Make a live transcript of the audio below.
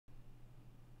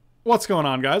What's going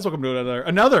on, guys? Welcome to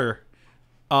another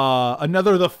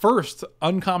the first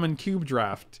uncommon cube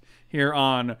draft here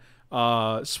on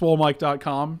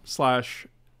swolemike.com slash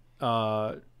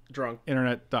drunk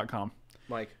internet.com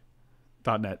Mike.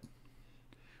 .net.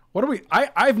 What are we?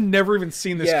 I've never even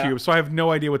seen this Yeah. cube, so I have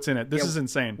no idea what's in it. This Yeah, is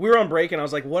insane. We were on break, and I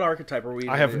was like, "What archetype are we?"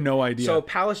 I have no idea. So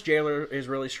Palace Jailer is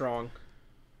really strong,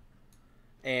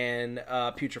 and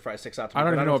Putrefy sticks out to me. I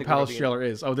don't but even know what think we're Palace gonna be Jailer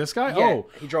is. Oh, this guy? Yeah, Oh,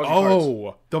 he draws you cards.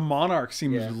 oh, the Monarch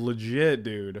seems Yeah. legit,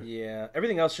 dude. Yeah,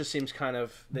 everything else just seems kind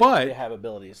of. But- they have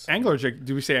abilities. Angler Drake.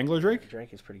 Do we say Angler Drake?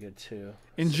 Drake is pretty good too.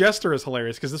 Ingester is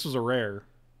hilarious because this was a rare.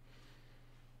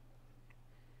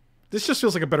 This just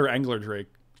feels like a better Angler Drake.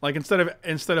 Like instead of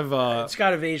It's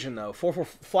got evasion though. 4/4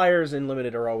 flyers in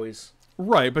limited are always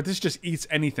right, but this just eats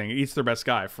anything. It eats their best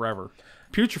guy forever.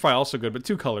 Putrefy also good, but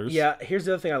two colors. Yeah, here's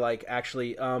the other thing I like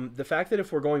actually. The fact that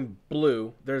if we're going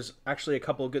blue, there's actually a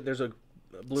couple of good. There's a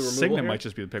blue removal Signet here. might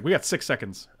just be the pick. We got 6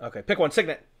 seconds. Okay, pick one.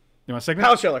 Signet. You want Signet?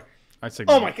 Palace Jailer. I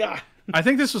Signet. Oh my god. I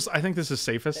think this is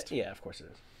safest. Yeah, of course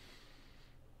it is.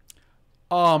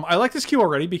 I like this cube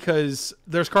already because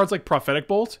there's cards like Prophetic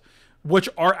Bolt, which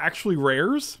are actually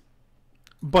rares,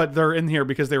 but they're in here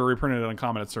because they were reprinted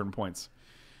uncommon at certain points.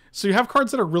 So you have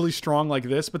cards that are really strong like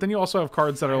this, but then you also have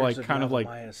cards that are like kind of like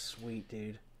Yavimaya, sweet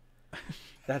dude.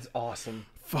 That's awesome.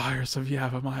 Fires of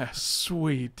Yavimaya,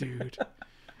 sweet dude.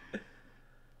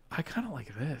 I kind of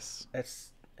like this.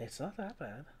 It's not that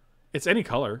bad. It's any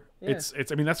color. Yeah. It's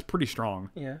I mean that's pretty strong.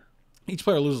 Yeah. Each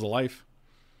player loses a life,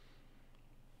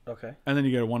 Okay. and then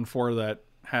you get a 1/4 that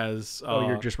has. Oh,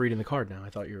 you're just reading the card now. I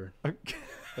thought you were.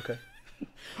 Okay.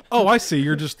 Oh, I see.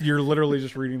 You're literally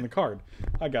just reading the card.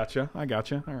 I gotcha.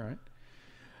 All right.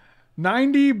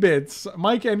 90 bits,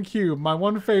 Mike and Cube, my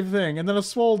one fave thing, and then a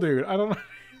swole dude. I don't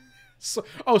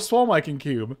know. Swole Mike and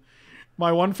Cube,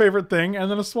 my one favorite thing, and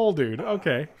then a swole dude.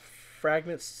 Okay.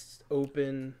 Fragments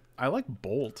open. I like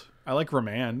Bolt. I like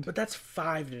Remand. But that's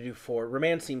 5 to do 4.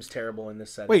 Remand seems terrible in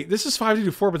this set. Wait, this is 5 to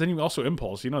do 4, but then you also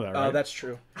Impulse. You know that, right? Oh, that's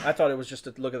true. I thought it was just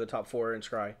to look at the top 4 and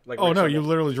scry. Like Oh, no, Rare you Circle.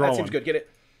 literally draw That seems one. good. Get it.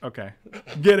 Okay.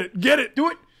 Get it. Do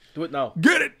it. Do it now.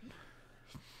 Get it.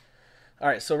 All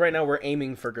right, so right now we're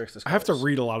aiming for Grixis. I have to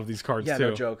read a lot of these cards, Yeah, too.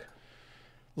 no joke.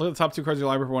 Look at the top 2 cards of your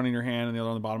library, one in your hand and the other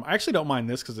on the bottom. I actually don't mind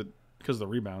this because of the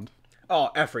rebound. Oh,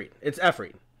 Efreet. It's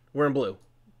Efreet. We're in blue.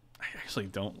 I actually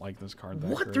don't like this card that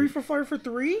What? great. 3 for fire for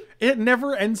 3? It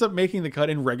never ends up making the cut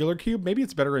in regular cube. Maybe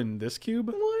it's better in this cube.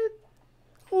 What?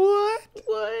 What?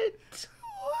 What?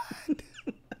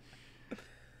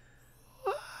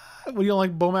 What do you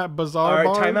like, Bomat Bazaar? All right,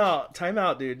 Barge? time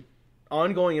out, dude.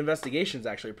 Ongoing investigation is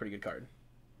actually a pretty good card.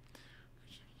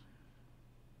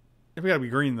 We gotta be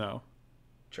green though.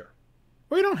 Sure.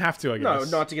 Well, you don't have to, I No,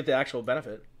 guess. not to get the actual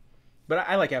benefit. But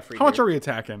I like Efreet. How much dude. are we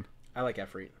attacking? I like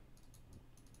Efreet.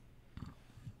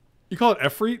 You call it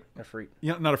Efreet? Efreet.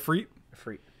 You know, not a freet.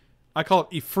 Efreet. I call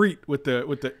it Efreet with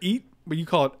the eat, but you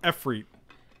call it Efreet.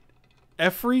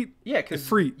 Efreet? Yeah, because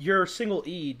Efreet. your single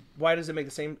E, why does it make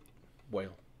the same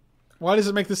whale? Why does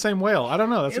it make the same whale? I don't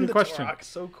know. That's a In good the question. Rock,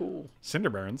 so cool. Cinder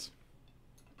Barons.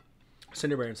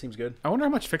 Cinder Baron seems good. I wonder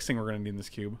how much fixing we're gonna need in this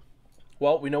cube.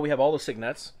 Well, we know we have all the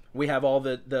signets. We have all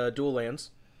the dual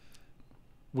lands.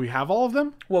 We have all of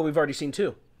them? Well, we've already seen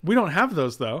 2. We don't have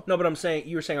those though. No, but I'm saying,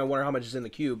 you were saying I wonder how much is in the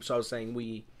cube, so I was saying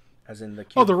we, as in the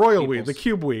cube. Oh, the royal we, peoples. the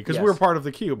cube we, because Yes. we're part of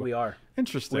the cube. We are.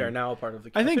 Interesting. We are now a part of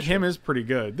the cube. I think him is pretty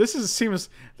good. This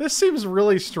seems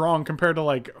really strong compared to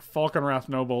like Falconwrath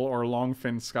Noble or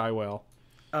Longfin Skywhale.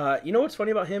 You know what's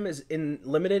funny about him is in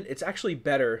limited, it's actually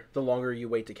better the longer you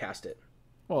wait to cast it.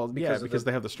 Well, Because of because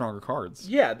they have the stronger cards.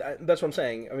 Yeah, that's what I'm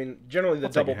saying. I mean, generally the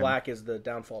take double him. black is the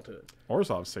downfall to it.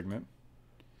 Orzhov Signet.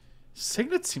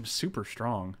 Signet seems super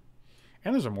strong.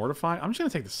 And there's a Mortify. I'm just going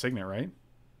to take the Signet, right?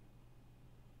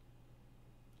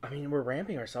 I mean, we're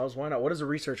ramping ourselves. Why not? What does a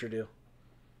researcher do?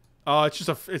 It's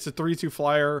a 3/2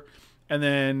 flyer. And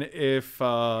then if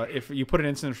you put an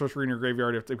instant or sorcery in your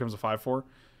graveyard, it becomes a 5/4.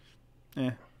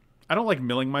 I don't like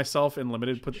milling myself in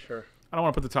limited. Sure. I don't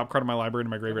want to put the top card of my library into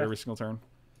my graveyard Okay. every single turn.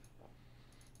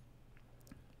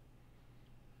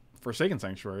 Forsaken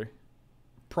Sanctuary.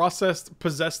 Possessed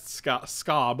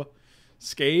Scabe.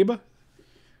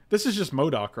 This is just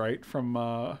Modoc, right? From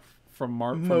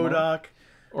Modoc.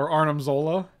 or Arnim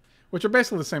Zola, which are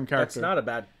basically the same character. That's not a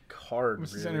bad card,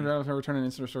 This is really. any battle, return an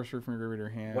instant or sorcery from your graveyard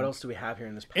to your hand. What else do we have here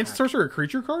in this pack? Instant sorcery, a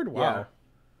creature card? Wow.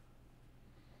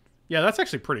 Yeah, that's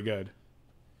actually pretty good.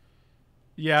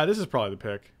 Yeah, this is probably the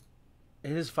pick.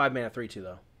 It is 5 mana 3/2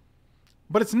 though.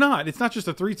 But it's not. It's not just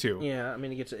a 3/2. Yeah, I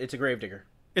mean it's a Gravedigger.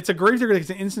 It's a Gravedigger that gets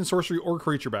an instant sorcery or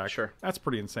creature back. Sure. That's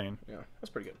pretty insane. Yeah, that's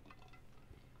pretty good.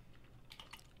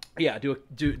 Yeah, do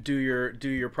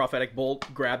your prophetic bolt,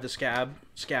 grab the scab,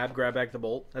 grab back the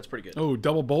bolt. That's pretty good. Oh,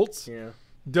 double bolts. Yeah.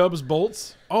 Dubs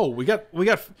bolts. Oh, we got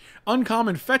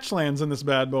uncommon fetch lands in this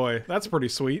bad boy. That's pretty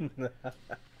sweet.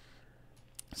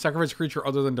 Sacrifice a creature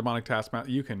other than demonic taskmaster.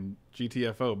 You can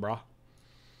GTFO, brah.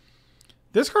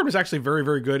 This card was actually very,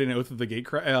 very good in Oath of the Gate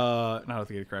Crash. Not Oath of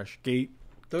the Gate Crash. Gate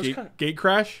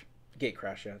Crash. Gate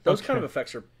Crash. Yeah. Those kind of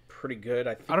effects are pretty good.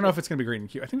 I don't know if it's gonna be great in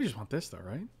Q. I think we just want this though,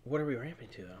 right? What are we ramping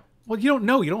to though? Well, you don't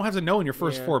know. You don't have to know in your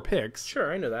first 4 picks.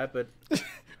 Sure, I know that, but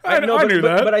I knew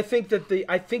that. But I think that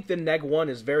the neg 1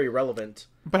 is very relevant.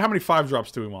 But how many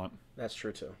 5-drops do we want? That's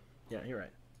true too. Yeah, you're right.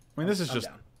 I mean, this is I'm just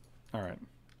down. All right.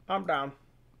 I'm down.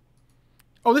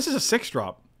 Oh, this is a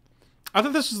 6-drop. I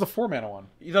thought this was the 4-mana one.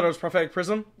 You thought it was Prophetic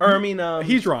Prism? Or I mean,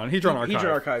 Hedron Archive.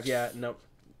 Hedron Archive. Yeah, no.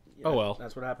 Yeah, oh well,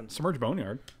 that's what happens. Submerge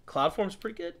Boneyard. Cloud Form's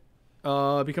pretty good.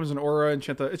 Becomes an aura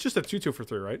enchant. It's just a 2/2 for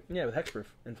 3, right? Yeah, with hexproof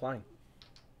and flying.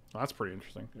 Oh, that's pretty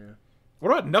interesting. Yeah.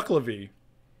 What about Knucklevi?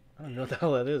 I don't know what the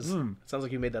hell that is. It sounds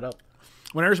like you made that up.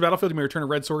 When it enters the battlefield, you may return a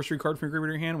red sorcery card from your graveyard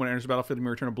to your hand. When it enters the battlefield, you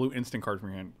may return a blue instant card from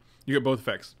your hand. You get both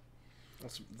effects.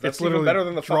 That's literally better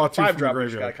than the 5-drop,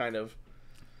 which got kind of.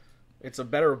 It's a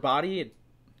better body. It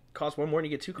costs 1 more and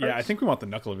you get 2 cards. Yeah, I think we want the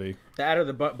Knucklevi. That or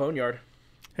the Boneyard.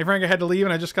 Hey Frank, I had to leave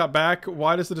and I just got back.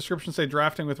 Why does the description say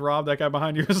drafting with Rob? That guy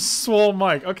behind you is Swole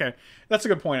Mike. Okay, that's a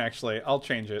good point actually. I'll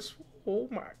change it. Swole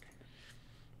Mike.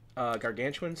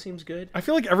 Gargantuan seems good. I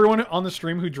feel like everyone on the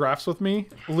stream who drafts with me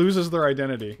loses their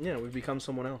identity. Yeah, we've become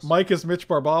someone else. Mike is Mitch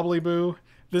Barbobbly Boo.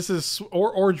 This is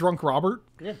or Drunk Robert.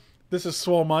 Yeah. This is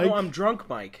Swole Mike. No, I'm Drunk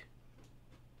Mike.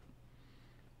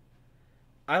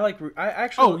 I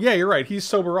actually. Oh yeah, you're right. He's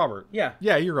Sober Robert. Yeah.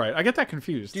 Yeah, you're right. I get that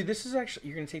confused. Dude, this is actually.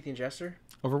 You're gonna take the Ingester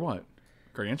over what?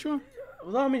 Gargantua?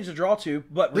 Well, that means a draw 2,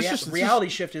 but Reality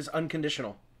Shift is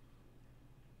unconditional.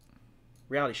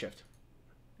 Reality Shift.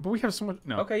 But we have so much.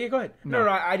 No. Okay, yeah, go ahead. No,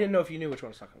 I didn't know if you knew which one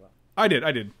I was talking about. I did.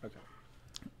 Okay.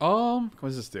 What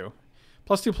does this do?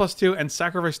 +2/+2, and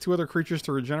sacrifice 2 other creatures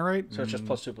to regenerate. So it's just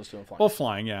 +2/+2 and flying. Well,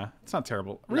 flying, yeah, it's not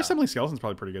terrible. No. Reassembling Skeleton's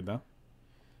probably pretty good though.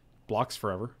 Blocks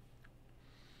forever.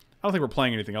 I don't think we're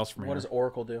playing anything else from here. What does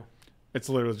Oracle do? It's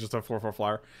literally just a 4/4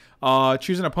 flyer.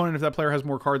 Choose an opponent if that player has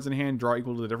more cards in hand. Draw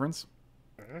equal to the difference.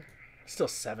 Still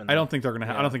 7. I don't think they're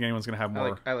gonna. I don't think anyone's gonna have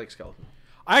more. I like Skeleton.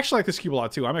 I actually like this cube a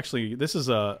lot too. I'm actually. This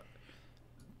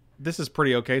is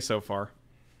pretty okay so far.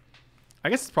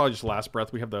 I guess it's probably just last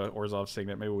breath. We have the Orzhov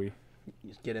Signet. Maybe we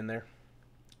get in there.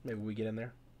 Maybe we get in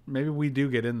there. Maybe we do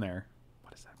get in there.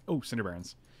 What is that? Oh, Cinder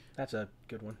Barons. That's a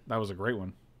good one. That was a great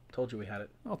one. Told you we had it.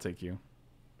 I'll take you.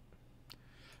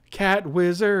 Cat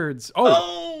Wizards.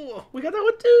 Oh, we got that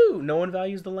one too. No one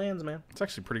values the lands, man. It's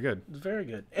actually pretty good. It's very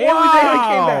good. And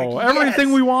wow! Came back. Everything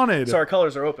yes! we wanted. So our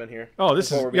colors are open here. Oh,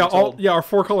 this is our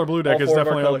 4-color blue deck is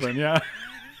definitely open. Yeah.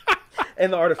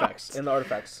 And the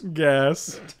artifacts.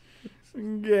 Guess.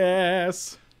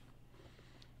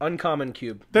 Uncommon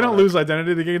cube. They don't lose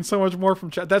identity. They gain so much more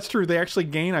from chat. That's true. They actually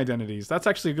gain identities. That's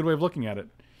actually a good way of looking at it.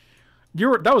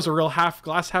 That was a real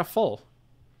glass half full.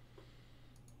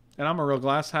 And I'm a real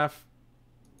glass half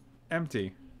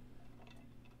empty.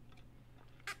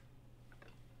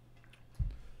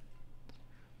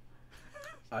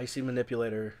 Icy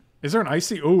Manipulator. Is there an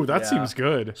icy? Oh, that seems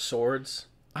good. Swords.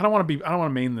 I don't want to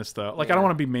main this though. Like I don't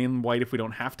want to be main white if we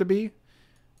don't have to be.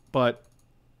 But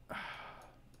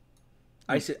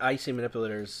Icy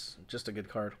Manipulator is just a good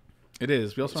card. It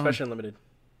is. We also especially unlimited.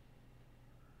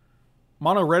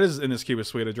 Mono red is in this cube is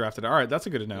sweet. I drafted. All right, that's a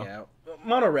good to know. Yeah,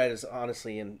 mono red is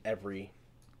honestly in every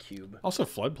cube. Also,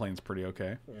 Floodplain's pretty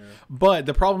okay. Yeah. But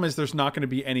the problem is there's not going to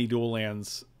be any dual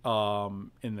lands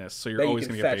in this, so you're always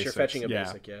going to get basics. You're fetching a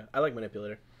basic, yeah. I like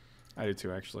Manipulator. I do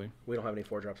too, actually. We don't have any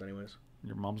 4-drops anyways.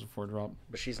 Your mom's a 4-drop.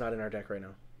 But she's not in our deck right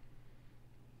now.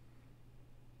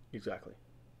 Exactly.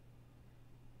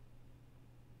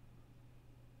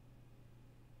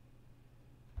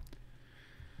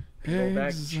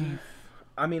 Beetleback Chief.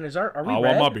 I mean, are we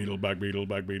red? I want my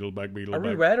Beetleback. Are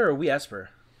we red or are we Esper?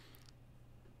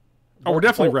 Oh, we're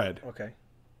definitely red. Okay.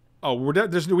 Oh,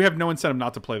 we have no incentive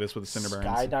not to play this with the Cinder Barons.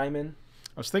 Sky Diamond.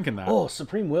 I was thinking that. Oh,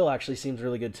 Supreme Will actually seems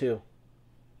really good too.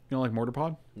 You don't like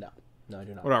Mortarpod? No, I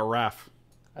do not. What about Raph?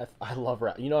 I love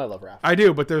Raph. You know I love Raph. I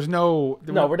do, but there's no.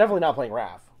 No, we're definitely not playing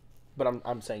Raph. But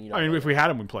I'm saying you know. I mean, if we had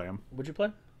him, we'd play him. Would you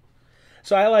play?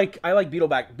 So I like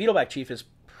Beetleback. Beetleback Chief is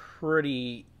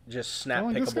pretty just snap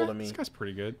pickable to me. This guy's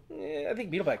pretty good. Yeah, I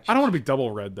think Beetleback Chief. I don't want to be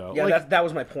double red though. Yeah, like, that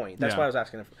was my point. That's why I was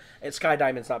asking. And Sky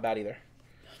Diamond's not bad either.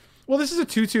 Well, this is a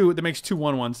 2/2 that makes 2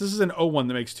 1/1s. This is an 0/1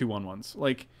 that makes 2 1/1s.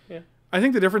 Like, yeah. I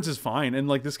think the difference is fine. And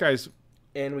like this guy's.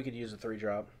 And we could use a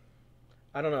 3-drop.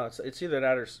 I don't know. It's either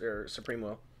that or Supreme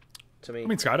Will. To me. I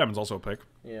mean, Sky Diamond's also a pick.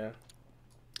 Yeah.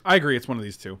 I agree. It's one of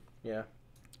these two. Yeah.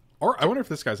 Or I wonder if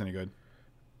this guy's any good.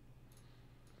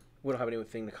 We don't have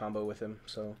anything to combo with him,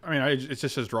 so. I mean, it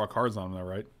just says draw cards on him, though,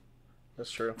 right? That's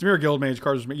true. It's Mirror Guild Mage.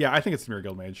 Cards. Yeah, I think it's the Mirror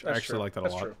Guild Mage. That's I actually true. like that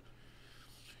That's a lot. True.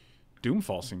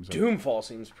 Doomfall seems Doomfall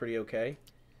seems pretty okay.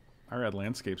 I read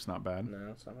Landscape's not bad. No,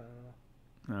 it's not bad at all.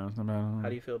 No, it's not bad at all. How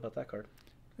do you feel about that card?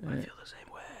 I feel the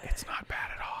same way. It's not bad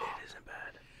at all. It isn't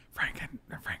bad.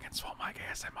 Franken swole Mike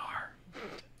ASMR.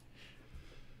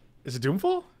 Is it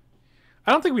Doomfall?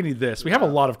 I don't think we need this. We have a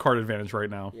lot of card advantage right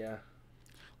now. Yeah.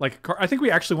 Like, I think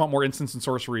we actually want more instants and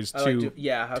sorceries I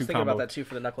was thinking about that too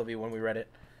for the Knuckle V when we read it.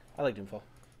 I like Doomfall.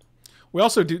 We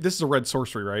also do. This is a red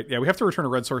sorcery, right? Yeah, we have to return a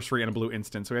red sorcery and a blue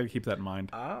instant, so we have to keep that in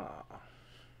mind. Ah.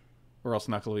 Or else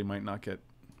Knuckle V might not get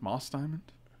Moss Diamond.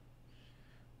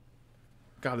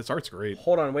 God, this art's great.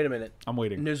 Hold on, wait a minute. I'm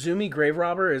waiting. Nozumi Grave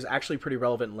Robber is actually pretty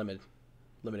relevant and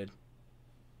limited.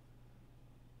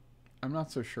 I'm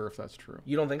not so sure if that's true.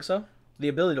 You don't think so? The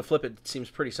ability to flip it seems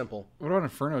pretty simple. What about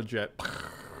Inferno Jet?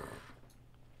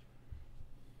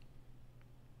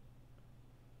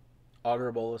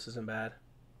 Augur Bolus isn't bad.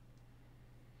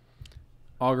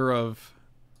 Augur of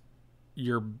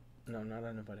your... No, not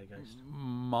anybody, guys.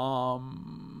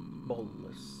 Mom...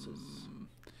 Boluses.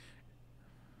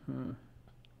 There's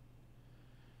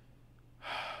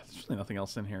really nothing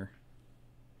else in here.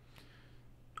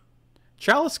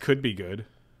 Chalice could be good.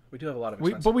 We do have a lot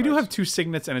of but we do have 2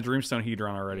 Signets and a Dreamstone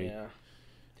Hedron already. Yeah.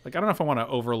 Like, I don't know if I want to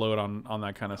overload on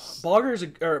that kind of... Augur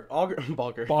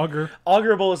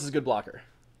Bolus is a good blocker.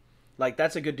 Like,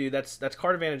 that's a good dude. That's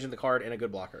card advantage in the card and a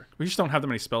good blocker. We just don't have that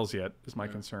many spells yet, is my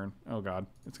concern. Oh, God.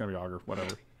 It's going to be Augur.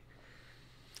 Whatever.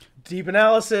 Deep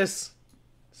Analysis.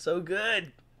 So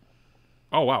good.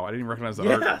 Oh, wow. I didn't even recognize the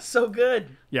art. Yeah, so good.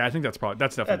 Yeah, I think that's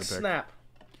definitely the pick. Snap.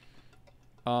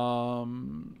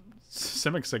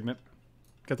 Simic Signet.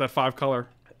 Get that 5 color.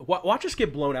 Watch us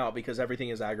get blown out because everything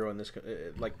is aggro in this.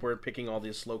 Like, we're picking all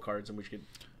these slow cards and we should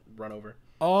run over.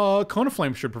 Cone of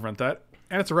Flame should prevent that.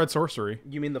 And it's a red sorcery.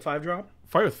 You mean the 5-drop?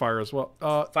 Fight with Fire as well.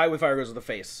 Fight with Fire goes with the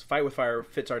face. Fight with Fire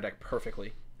fits our deck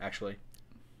perfectly, actually.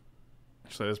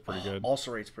 Actually, that is pretty good.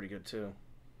 Ulcerate's pretty good, too.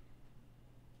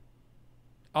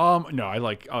 No, I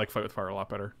like Fight with Fire a lot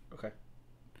better. Okay.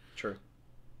 Sure.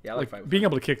 Yeah, I like Fight with being Fire.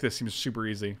 able to kick this seems super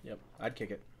easy. Yep, I'd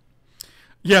kick it.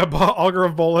 Yeah, Augur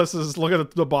of Bolus is... Look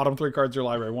at the bottom 3 cards of your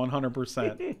library.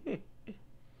 100%.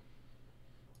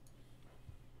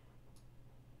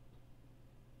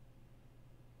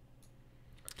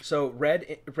 So,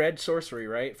 red sorcery,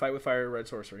 right? Fight with Fire, red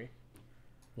sorcery.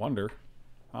 Wonder.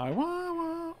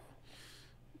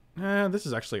 This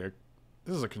is actually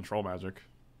this is a control magic.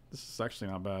 This is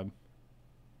actually not bad.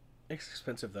 It's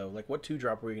expensive, though. Like, what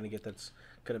 2-drop are we going to get that's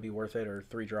going to be worth it, or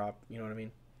 3-drop? You know what I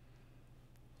mean?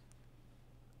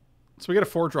 So we get a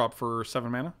 4-drop for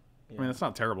 7 mana? Yeah. I mean, that's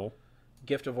not terrible.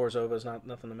 Gift of Orzhova is not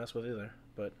nothing to mess with either,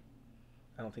 but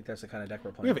I don't think that's the kind of deck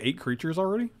we're playing. We have 8 creatures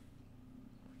already?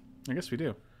 I guess we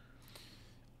do.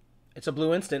 It's a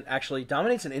blue instant, actually.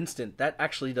 Dominates an instant. That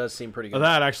actually does seem pretty good. Oh,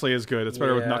 that actually is good. It's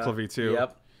better with Knuckle V, too.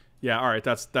 Yep. Yeah, all right.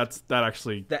 That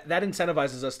actually... That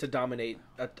incentivizes us to dominate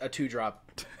a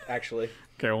 2-drop, actually.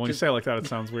 Okay, well, when you say it like that, it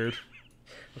sounds weird.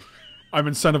 I'm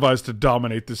incentivized to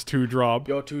dominate this 2-drop.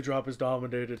 Your 2-drop is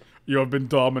dominated. You have been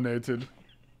dominated.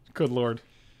 Good lord.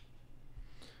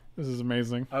 This is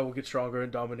amazing. I will get stronger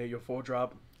and dominate your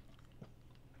 4-drop.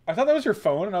 I thought that was your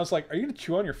phone, and I was like, are you going to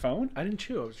chew on your phone? I didn't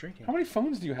chew. I was drinking. How many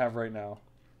phones do you have right now?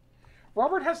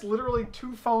 Robert has literally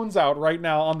 2 phones out right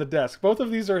now on the desk. Both of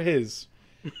these are his.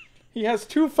 He has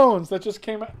 2 phones that just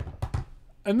came out.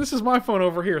 And this is my phone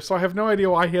over here, so I have no idea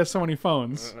why he has so many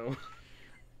phones. I don't know.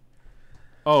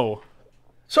 Oh.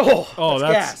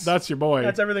 That's your boy.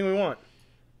 That's everything we want.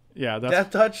 Yeah, that's...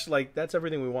 Death Touch, like, that's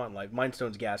everything we want. Like,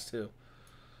 Mindstone's gas, too.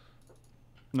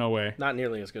 No way. Not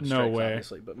nearly as good as No Strikes, way.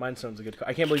 obviously, but Mindstone's a good card.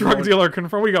 I can't believe Drug dealer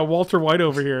confirmed. We got Walter White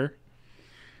over here.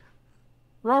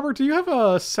 Robert, do you have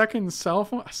a second cell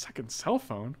phone? A second cell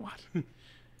phone? What?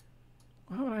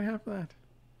 Why would I have that?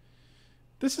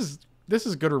 This is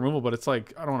good removal, but it's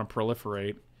like, I don't want to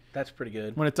proliferate. That's pretty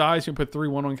good. When it dies, you can put 3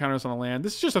 1/1 counters on the land.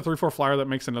 This is just a 3/4 flyer that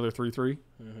makes another 3/3.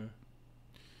 Mm-hmm.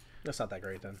 That's not that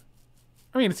great, then.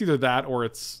 I mean, it's either that or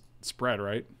it's spread,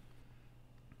 right?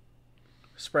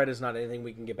 Spread is not anything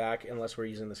we can get back unless we're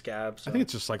using the scab. So. I think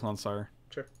it's just Cyclone Sire.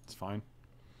 Sure. It's fine.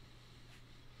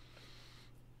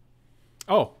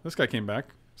 Oh, this guy came back.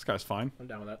 This guy's fine. I'm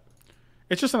down with that.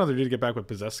 It's just another dude to get back with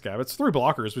Possessed Scab. It's 3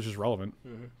 blockers, which is relevant.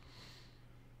 Mm-hmm.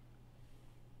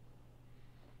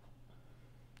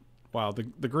 Wow,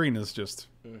 the green is just...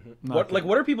 Mm-hmm.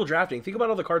 What are people drafting? Think about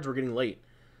all the cards we're getting late.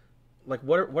 Like,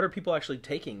 what are people actually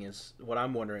taking is what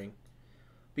I'm wondering.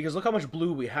 Because look how much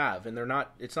blue we have, and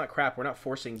it's not crap. We're not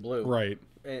forcing blue. Right.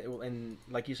 And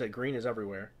like you said, green is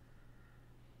everywhere.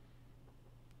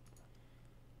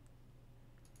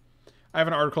 I have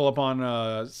an article up on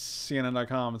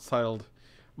CNN.com. It's titled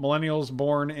 "Millennials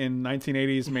Born in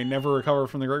 1980s May Never Recover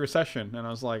from the Great Recession," and I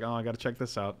was like, "Oh, I got to check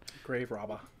this out." Grave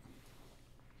robber.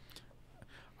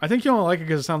 I think you only like it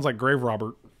because it sounds like Grave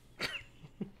Robert.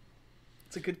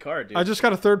 It's a good card, dude. I just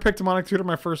got a third pick demonic tutor in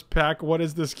my first pack. What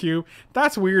is this cube?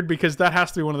 That's weird because that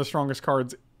has to be one of the strongest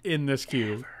cards in this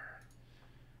cube.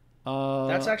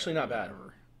 That's actually not bad.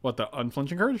 What, the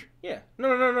unflinching courage? Yeah.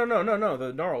 No.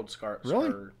 The gnarled scar. Really?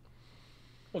 Well,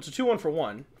 it's a 2-1 for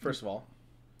 1. First of all.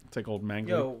 Take old Mangly.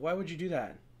 Yo, why would you do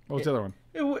that? What was the other one?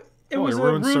 It was a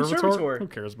ruined servitor. Who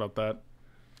cares about that?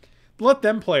 Let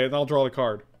them play it, and I'll draw the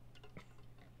card.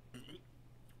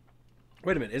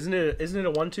 Wait a minute, isn't it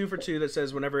a 1-2 for 2 that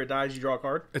says whenever it dies you draw a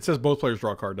card? It says both players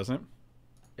draw a card, doesn't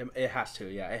it? It has to,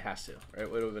 yeah, it has to.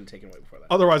 It would have been taken away before that.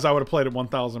 Otherwise, I would have played it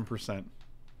 1,000%.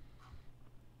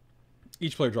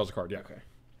 Each player draws a card, yeah. Okay.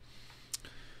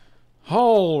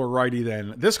 Alrighty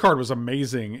then. This card was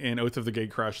amazing in Oath of the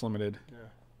Gatecrash Limited. Yeah.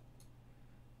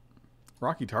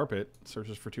 Rocky Tarpit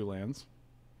searches for 2 lands.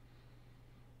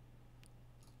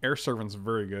 Air Servant's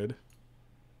very good.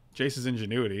 Jace's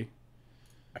Ingenuity.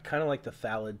 I kind of like the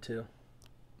Thallid, too.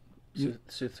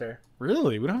 Soothsayer.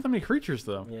 Really? We don't have that many creatures,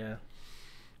 though. Yeah.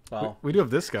 Well, we do have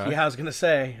this guy. Yeah, I was going to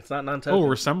say. It's not non-token. Oh,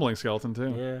 Resembling Skeleton,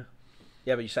 too. Yeah.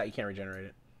 Yeah, but you can't regenerate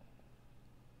it.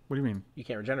 What do you mean? You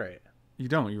can't regenerate it. You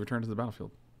don't. You return to the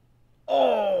battlefield.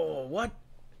 Oh, what?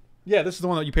 Yeah, this is the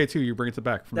one that you pay 2. You bring it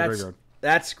back from the graveyard.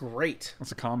 That's great.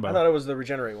 That's a combo. I thought it was the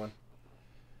regenerate one.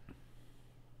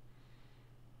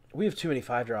 We have too many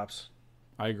 5-drops.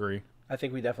 I agree. I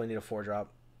think we definitely need a 4-drop.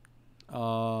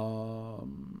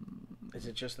 Is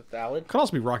it just the Thallid? Could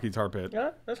also be Rocky Tarpit.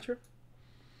 Yeah, that's true.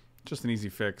 Just an easy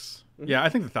fix. Mm-hmm. Yeah, I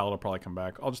think the Thallid will probably come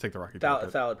back. I'll just take the Rocky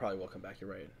Tarpit. Thallid probably will come back. You're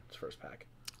right. It's first pack.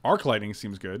 Arc Lightning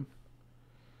seems good.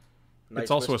 Night's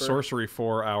it's also Whisper. a sorcery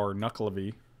for our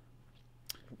Knucklevi.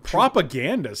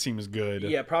 Propaganda seems good.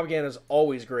 Yeah, Propaganda is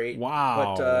always great.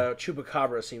 Wow. But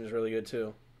Chupacabra seems really good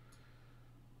too.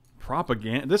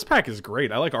 Propaganda. This pack is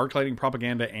great. I like Arc Lightning,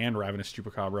 Propaganda, and Ravenous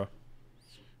Chupacabra.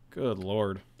 Good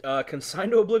lord.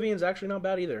 Consigned to Oblivion is actually not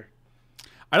bad either.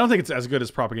 I don't think it's as good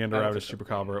as Propaganda, Ravenous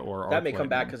Chupacabra, or Arc That may Lightning. come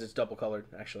back because it's double colored,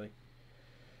 actually.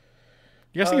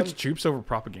 You guys think it's Chups over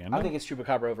Propaganda? I think it's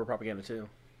Chupacabra over Propaganda too.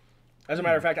 As a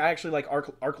matter of fact, I actually like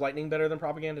Arc Lightning better than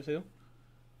Propaganda too.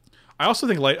 I also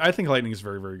think Lightning is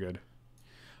very, very good.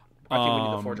 I think we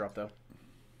need the 4-drop though.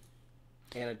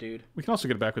 And a dude. We can also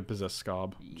get it back with Possessed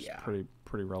Scob. Yeah. Pretty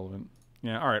relevant.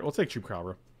 Yeah, alright, we'll take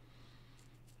Chupacabra.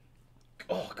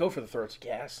 Oh, go for the throats,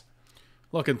 gas.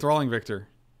 Look, Enthralling Victor.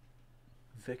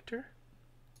 Victor?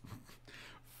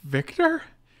 Victor?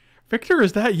 Victor,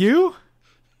 is that you?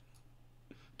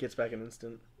 Gets back an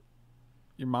instant.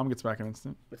 Your mom gets back an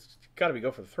instant. It's got to be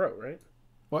go for the throat, right?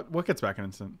 What gets back an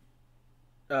instant?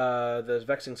 The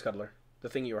Vexing Scuddler. The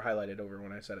thing you were highlighted over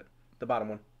when I said it. The bottom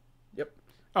one. Yep.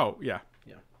 Oh, yeah.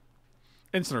 Yeah.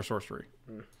 Instant or sorcery.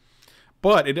 Mm.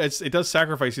 But it does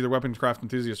sacrifice either Weaponscraft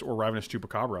Enthusiast or Ravenous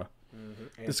Chupacabra.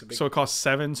 Mm-hmm. So it costs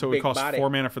 7, so it costs 4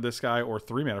 mana for this guy or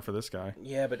 3 mana for this guy.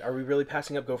 Yeah, but are we really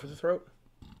passing up go for the throat?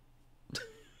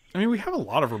 I mean, we have a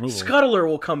lot of removal. Scuttler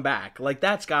will come back. Like,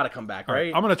 that's got to come back,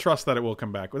 right? I'm going to trust that it will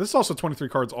come back. But this is also 23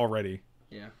 cards already.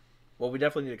 Yeah. Well, we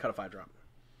definitely need to cut a 5-drop.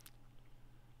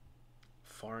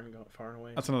 Far and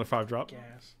away. That's another 5-drop.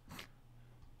 Gas.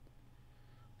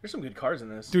 There's some good cards in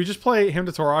this. Do we just play Hymn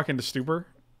to Torok into Stupor?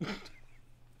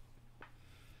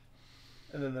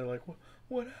 And then they're like,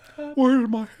 what happened? Where did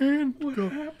my hand go?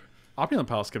 What happened? Opulent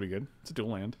Palace could be good. It's a dual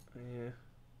land. Yeah.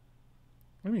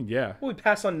 I mean, yeah. Well, we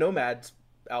pass on Nomad's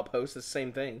Outpost. It's the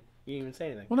same thing. You didn't even say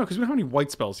anything. Well, no, because we don't have any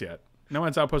white spells yet.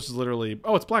 Nomad's Outpost is literally...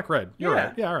 Oh, it's black-red. You're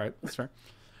right. Yeah, all right. That's fair.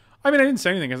 I mean, I didn't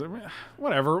say anything.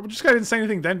 Whatever. Just because I didn't say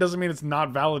anything then doesn't mean it's not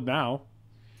valid now.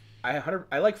 I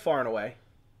like Far and Away.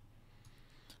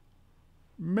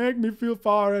 Make me feel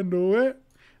far and away.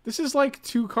 This is like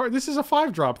 2 cards. This is a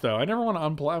 5-drop, though. I never want to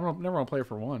unplay. I never want to play it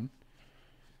for 1.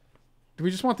 Do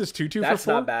we just want this 2/2 for 4? That's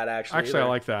not bad, actually. Actually, I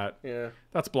like that. Yeah.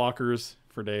 That's blockers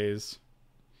for days.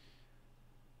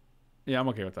 Yeah, I'm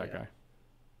okay with that guy.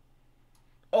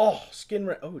 Oh, Skin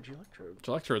Red. Oh, Gelectrode.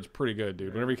 Gelectrode's pretty good,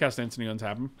 dude. Whenever you cast an instant,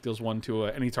 untap him. Deals 1 to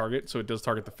any target, so it does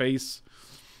target the face.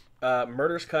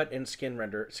 Murder's Cut and Skin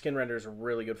Render. Skin Render is a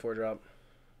really good 4-drop.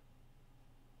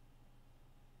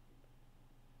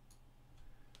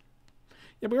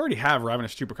 Yeah, we already have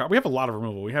Ravenous Chupacabra. We have a lot of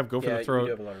removal. We have Go for the Throat, we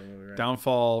do have a lot of removal, right?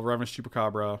 Downfall, Ravenous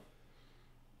Chupacabra,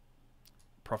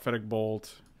 Prophetic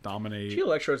Bolt, Dominate.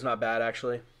 Gelectrode's not bad,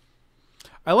 actually.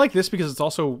 I like this because it's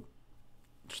also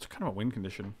just kind of a win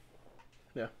condition.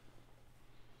 Yeah.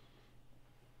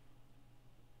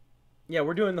 Yeah,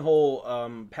 we're doing the whole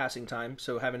passing time,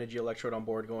 so having a Geolectrode on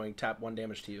board going tap 1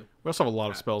 damage to you. We also have a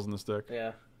lot of spells in this deck.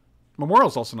 Yeah.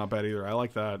 Memorial's also not bad either. I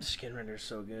like that. Skin Render's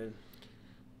so good.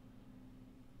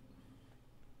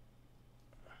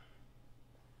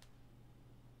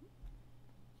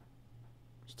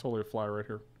 It's totally a fly right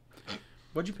here.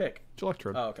 What'd you pick?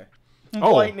 Geolectrode. Oh, okay.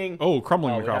 Oh, Lightning. Oh,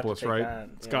 Crumbling Necropolis, right? That.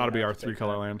 It's got to be our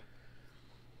 3-color land.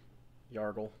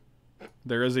 Yargle.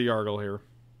 There is a Yargle here.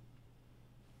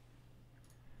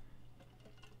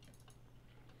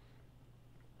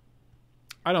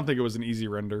 I don't think it was an easy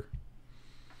render.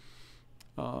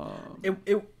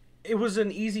 It was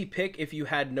an easy pick if you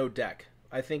had no deck.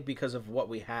 I think because of what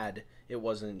we had, it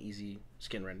wasn't an easy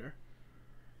skin render.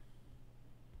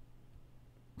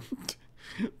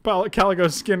 Calico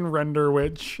Skin Render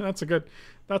Witch. That's a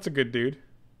good dude.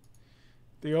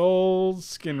 The old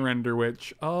Skin Render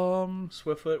Witch.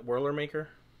 Swiftfoot Whirler Maker.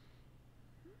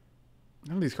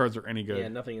 None of these cards are any good. Yeah,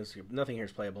 nothing here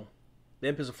is playable. The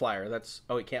Imp is a flyer. That's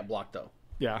it can't block though.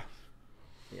 Yeah.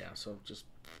 Yeah, so just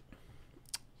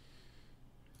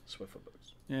Swiftfoot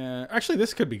Boots. Yeah, actually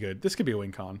this could be good. This could be a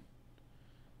win con.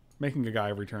 Making a guy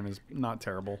every turn is not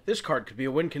terrible. This card could be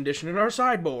a win condition in our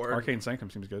sideboard. Arcane Sanctum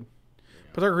seems good.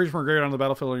 Put that creature from a graveyard on the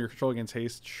battlefield under your control against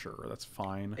haste. Sure, that's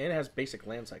fine. And it has basic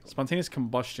land cycle. Spontaneous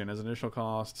Combustion as an initial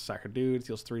cost. Sack a dude.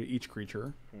 Deals 3 to each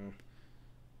creature.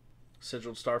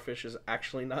 Sigiled Starfish is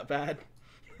actually not bad.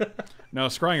 No,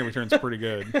 scrying every turn is pretty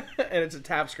good. And it's a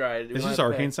tap scry. Is this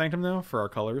Arcane Sanctum though for our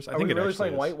colors? I think we really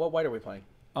playing white? What white are we playing?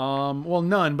 Well,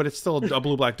 none, but it's still a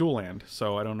blue-black dual land,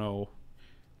 so I don't know.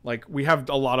 Like we have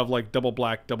a lot of like double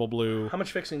black, double blue. How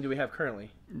much fixing do we have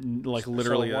currently? Like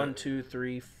literally so 1, 2,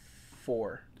 3,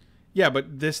 4. Yeah,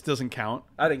 but this doesn't count.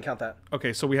 I didn't count that.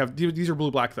 Okay, so we have these are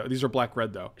blue-black though. These are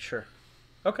black-red though. Sure.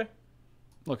 Okay.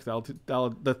 Look, the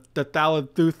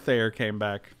Thaladuth there came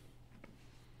back.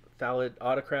 Thalid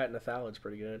Autocrat and a Thalad's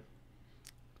pretty good.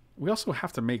 We also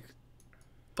have to make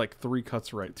like 2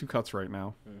 cuts right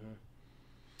now. Mm-hmm.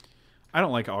 I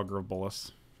don't like Augur of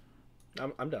Bolas.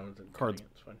 I'm done with it. Cards,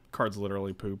 it's fine. Cards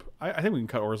literally poop. I think we can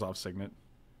cut Orzhov Signet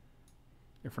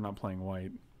if we're not playing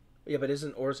white. Yeah, but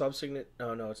isn't Orzhov Signet?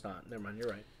 Oh, no, it's not. Never mind.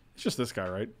 You're right. It's just this guy,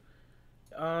 right?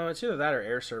 It's either that or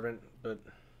Air Servant, but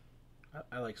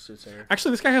I like Soothsayer.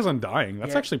 Actually, this guy has Undying.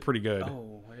 That's actually pretty good.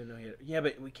 Oh, I didn't know he had... Yeah,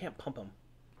 but we can't pump him.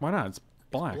 Why not? It's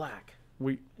black. It's black.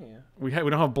 We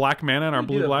don't have black mana in our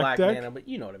blue-black deck? Mana, but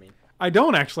you know what I mean. I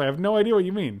don't, actually. I have no idea what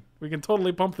you mean. We can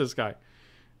totally pump this guy.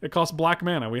 It costs black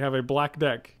mana. We have a black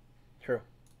deck. True.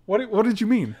 What did you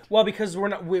mean? Well, because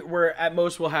we're at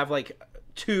most we'll have like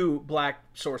 2 black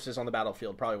sources on the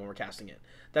battlefield probably when we're casting it.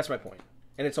 That's my point.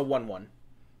 And it's a 1/1.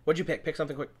 What'd you pick? Pick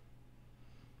something quick.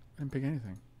 I didn't pick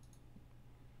anything.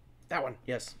 That one.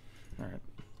 Yes. All right.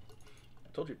 I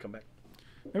told you to come back.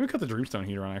 Maybe cut the Dreamstone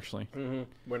heater on, actually. Mm-hmm.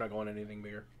 We're not going anything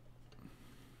bigger.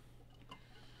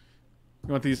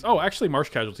 You want these? Oh, actually, Marsh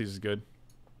Casualties is good.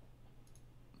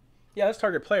 Yeah, that's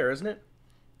target player, isn't it?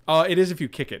 It is if you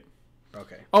kick it.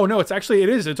 Okay. Oh, no, it's actually, it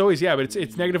is. It's always, yeah, but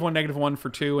it's -1, -1 for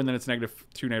 2, and then it's -2,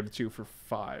 -2 for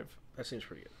 5. That seems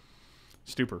pretty good.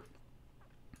 Stupor.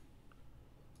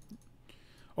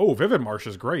 Oh, Vivid Marsh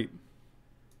is great.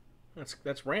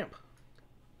 That's ramp.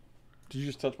 Did you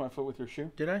just touch my foot with your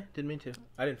shoe? Did I? Didn't mean to.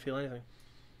 I didn't feel anything.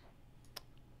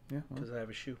 Yeah. Because I have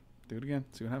a shoe. Do it again.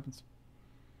 See what happens.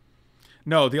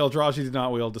 No, the Eldrazi did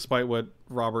not wheel, despite what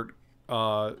Robert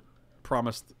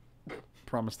promised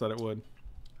that it would.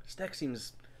 This deck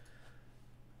seems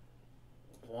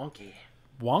wonky.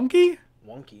 Wonky?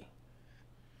 Wonky.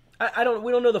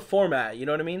 We don't know the format, you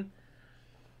know what I mean?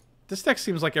 This deck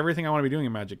seems like everything I want to be doing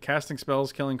in Magic. Casting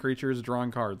spells, killing creatures,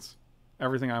 drawing cards.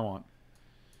 Everything I want.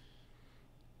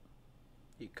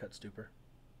 You cut Stupor.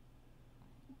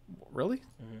 Really?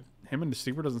 Mm-hmm. Him and the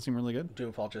Stupor doesn't seem really good?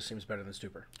 Doomfall just seems better than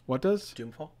Stupor. What does?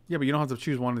 Doomfall? Yeah, but you don't have to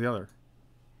choose one or the other.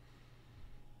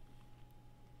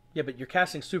 Yeah, but you're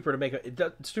casting Stupor to make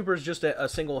Stupor is just a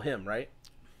single him, right?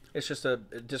 It's just a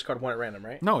discard 1 at random,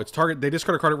 right? No, it's target. They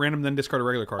discard a card at random, then discard a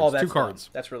regular card. Oh, it's that's 2 cards.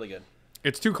 Dumb. That's really good.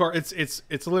 It's 2 cards.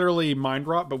 It's literally Mind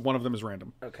Rot, but one of them is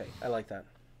random. Okay, I like that.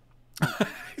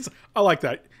 I like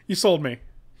that. You sold me.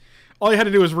 All you had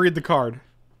to do was read the card.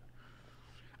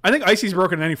 I think Icy's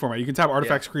broken in any format. You can tap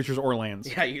artifacts, creatures, or lands.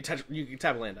 Yeah, you can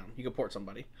tap a land down. You can port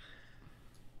somebody.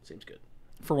 Seems good.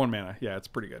 For 1 mana. Yeah, it's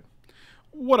pretty good.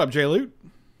 What up, J-Loot?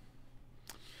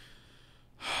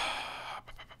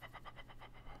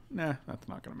 Nah, that's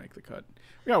not going to make the cut.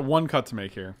 We got 1 cut to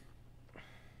make here.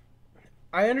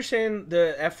 I understand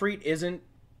the Efreet isn't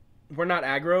we're not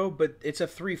aggro, but it's a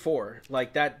 3/4.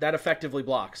 Like that effectively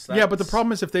blocks. Yeah, but the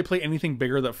problem is if they play anything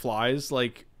bigger that flies,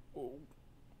 like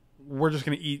we're just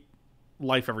gonna eat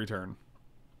life every turn.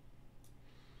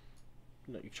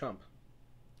 No, you chump.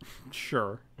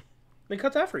 Sure. Then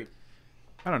cut that free.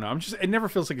 I don't know. It never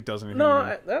feels like it does anything.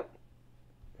 No,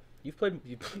 you've tried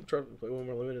to play one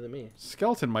more limited than me.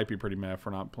 Skeleton might be pretty mad for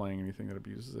not playing anything that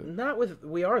abuses it. Not with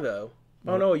we are though.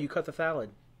 Oh no, you cut the Thallid.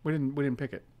 We didn't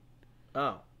pick it.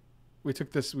 Oh. We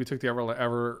took the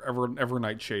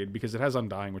Evernight Shade because it has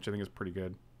Undying, which I think is pretty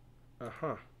good.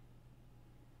 Uh-huh.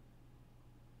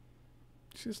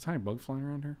 You see this tiny bug flying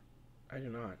around here? I do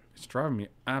not. It's driving me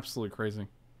absolutely crazy.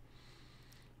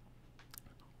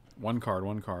 One card. We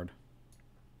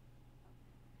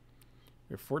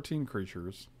have 14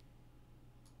 creatures.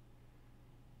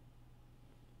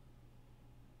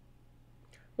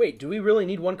 Wait, do we really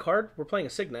need one card? We're playing a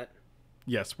Signet.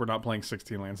 Yes, we're not playing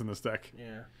 16 lands in this deck.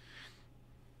 Yeah.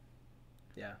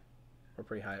 Yeah. We're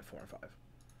pretty high at 4 and 5.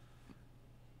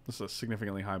 This is a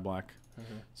significantly high black.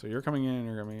 Mm-hmm. So you're coming in,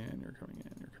 you're coming in, you're coming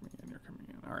in, you're coming in, you're coming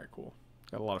in. All right, cool.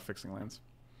 Got a lot of fixing lands.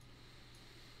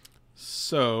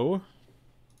 So,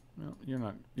 well, you're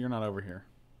not over here.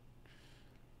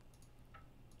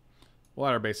 We'll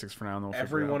add our basics for now, and then we'll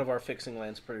every one of our fixing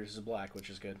lands produces black, which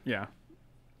is good. Yeah.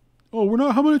 Oh, we're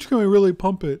not. How much can we really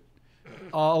pump it?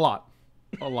 A lot.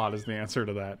 A lot is the answer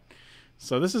to that.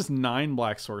 So this is 9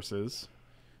 black sources.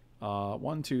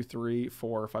 1, 2, 3,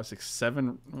 4, 5, 6,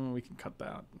 7. Oh, we can cut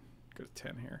that. Go to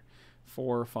 10 here.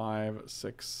 4, 5,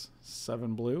 6,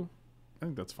 7 blue. I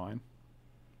think that's fine.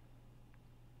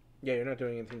 Yeah, you're not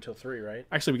doing anything until 3, right?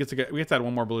 Actually, we get to add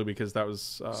one more blue because that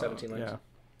was 17 lands. Yeah.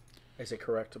 Is it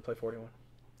correct to play 41?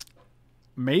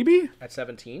 Maybe at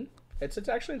 17. It's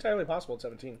actually entirely possible at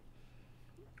 17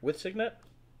 with Signet.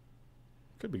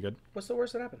 Could be good. What's the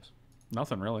worst that happens?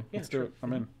 Nothing really. Yeah, Let's do it.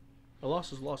 I'm in. A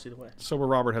loss is a loss either way. Sober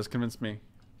Robert has convinced me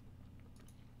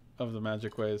of the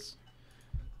magic ways.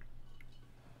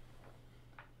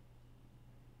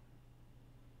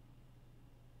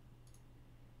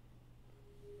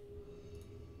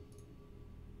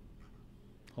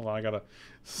 Hold on, I gotta...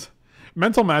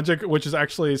 Mental Magic, which is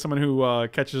actually someone who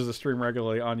catches the stream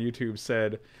regularly on YouTube,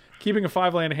 said, keeping a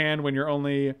 5-land hand when your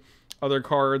only other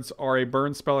cards are a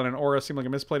burn spell and an aura seem like a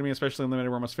misplay to me, especially in limited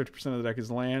where almost 50% of the deck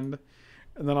is land.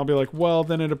 And then I'll be like, well,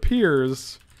 then it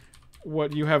appears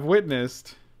what you have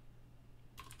witnessed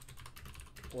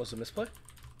was a misplay?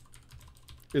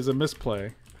 Is a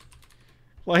misplay.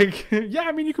 Like, yeah,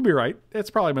 I mean, you could be right. It's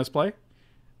probably a misplay.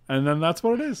 And then that's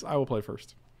what it is. I will play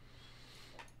first.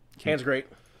 Hand's great.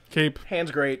 Cape.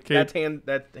 Hand's great. Cape.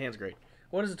 That hand's great.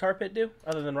 What does the tar pit do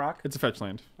other than rock? It's a fetch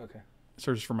land. Okay. It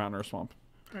searches for mountain or swamp.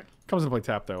 Right. Comes into play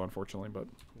tap though, unfortunately, but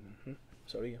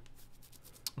So do you.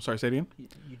 Sorry, say it again.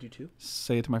 You do too?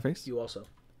 Say it to my face. You also.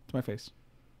 To my face.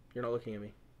 You're not looking at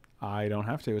me. I don't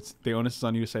have to. It's the onus is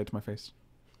on you to say it to my face.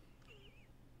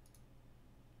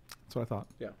 That's what I thought.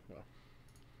 Yeah, well.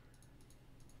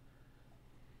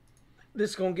 This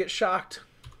is gonna get shocked.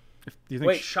 Do you think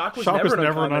Wait, shock was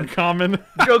never an uncommon.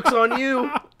 Joke's on you.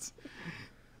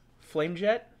 Flame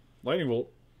jet? Lightning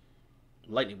bolt.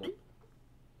 Lightning bolt.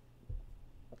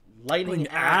 Lightning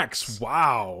axe.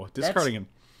 Wow. Discarding him.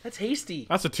 That's hasty.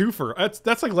 That's a twofer.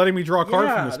 That's like letting me draw a card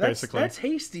from this, basically. That's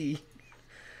hasty.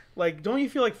 Like, don't you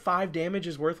feel like 5 damage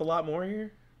is worth a lot more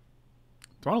here?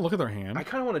 Do I want to look at their hand? I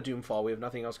kind of want to Doomfall. We have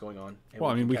nothing else going on. Well,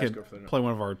 I mean, we could play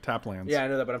one of our tap lands. Yeah, I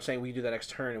know that, but I'm saying we do that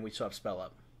next turn and we still have Spell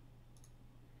Up.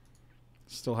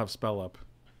 Still have Spell Up.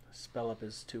 Spell Up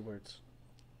is 2 words.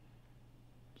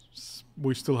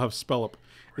 We still have Spell Up.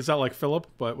 Is that like Philip,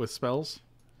 but with spells?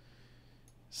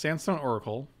 Sandstone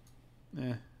Oracle.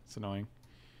 It's annoying.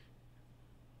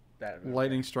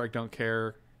 Lightning Strike, don't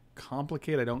care.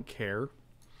 Complicate, I don't care.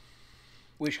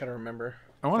 We just gotta remember.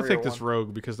 I want to take this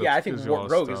Rogue because that's I think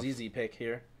Rogue is easy pick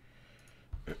here.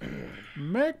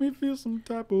 Make me feel some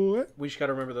type of way. We just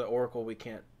gotta remember the Oracle we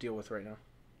can't deal with right now.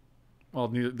 Well,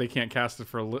 they can't cast it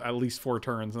for at least 4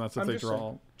 turns, and that's if they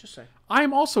draw. Just saying.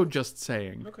 I'm also just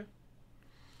saying. Okay.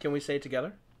 Can we say it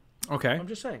together? Okay. I'm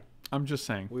just saying. I'm just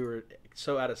saying. We were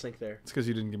so out of sync there. It's because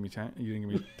you didn't give me time. You didn't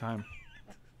give me time.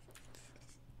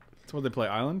 So what they play?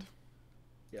 Island?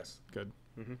 Yes. Good.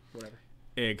 Whatever.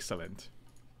 Excellent.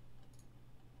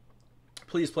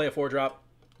 Please play a 4-drop.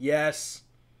 Yes.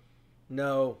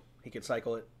 No. He can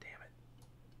cycle it. Damn it.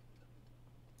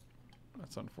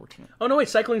 That's unfortunate. Oh, no, wait.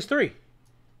 Cycling's 3.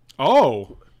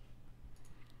 Oh.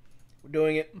 We're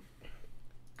doing it.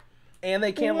 And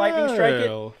they can't lightning strike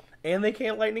it. And they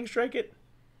can't lightning strike it.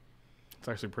 It's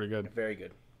actually pretty good. Very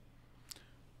good.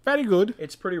 Very good.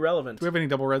 It's pretty relevant. Do we have any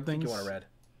double red things? You want a red?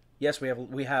 Yes,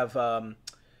 we have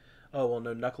Oh well,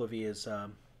 no. Knuckle-V is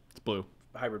It's blue.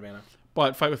 hybrid mana.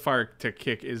 But Fight with Fire to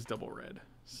kick is double red.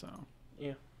 So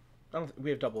Yeah, I don't. We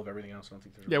have double of everything else. I don't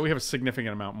think there's. yeah, we have a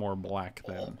significant amount more black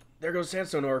than. Oh, there goes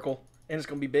Sandstone Oracle, and it's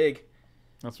gonna be big.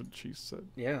 That's what she said.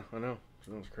 Yeah, I know.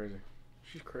 That was crazy.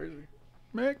 She's crazy.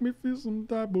 Make me feel some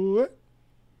type of way.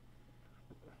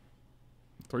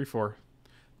 3/4.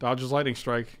 Dodges Lightning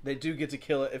Strike. They do get to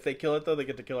kill it. If they kill it, though, they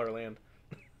get to kill our land.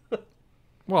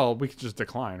 Well, we could just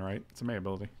decline, right? It's a May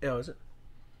ability. Oh, is it?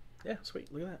 Yeah,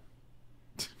 sweet. Look at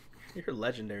that. You're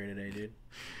legendary today, dude.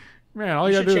 Man, all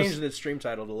You you should gotta do change is the stream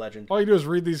title to Legend. all you do is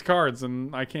read these cards,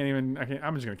 and I can't even.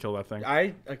 I'm just gonna kill that thing.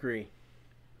 I agree.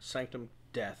 Sanctum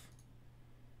Death.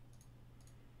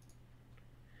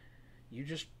 You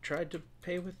just tried to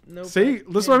pay with no. See,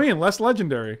 this is what I mean. Less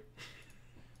legendary.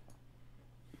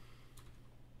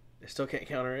 They still can't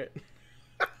counter it.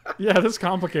 Yeah, this is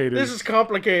complicated. This is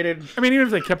complicated. I mean, even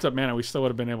if they kept up mana, we still would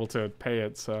have been able to pay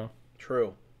it. So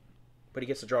True, but he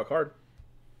gets to draw a card.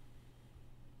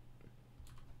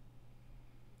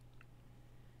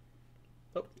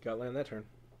 Oh, got land that turn.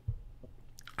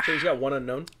 So he's got one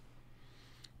unknown.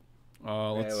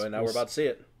 let's. Yeah, now we're about to see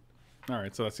it. All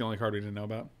right, so that's the only card we didn't know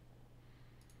about.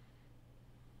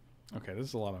 Okay, this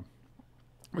is a lot of.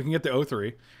 We can get the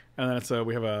 0/3, and then it's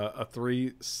we have a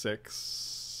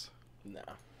 3/6. No.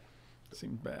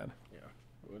 Seems bad. Yeah,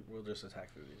 we'll just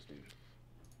attack through these dudes.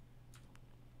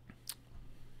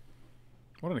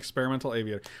 What an experimental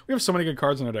aviator. We have so many good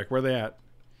cards in our deck. Where are they at?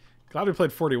 Glad we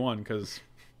played 41, because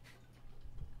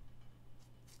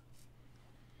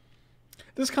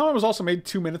this comment was also made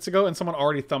 2 minutes ago, and someone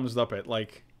already thumbs up it.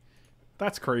 Like,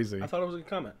 that's crazy. I thought it was a good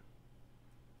comment.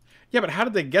 Yeah, but how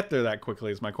did they get there that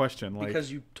quickly is my question. Like, Because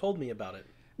you told me about it.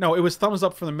 no, it was thumbs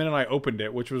up from the minute I opened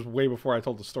it, which was way before I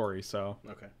told the story, so.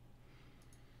 Okay.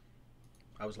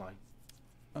 I was lying.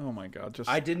 Oh my god, just...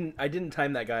 I didn't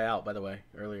time that guy out, by the way,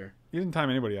 earlier. You didn't time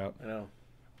anybody out. I know.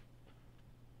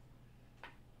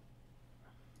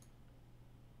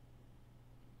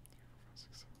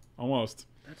 Almost.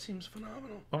 That seems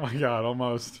phenomenal. Oh my god,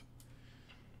 almost.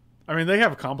 I mean, they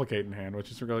have Complicate in hand,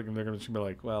 which is really... They're going to be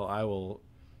like, well, I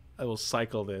will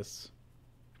cycle this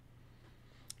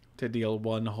to deal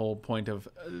one whole point of...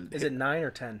 Is it 9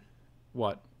 or 10?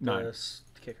 What? 9.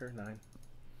 The kicker, 9.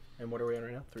 And what are we on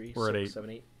right now? 3, We're 6, at 8. 7,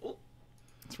 8. Ooh.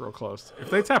 It's real close.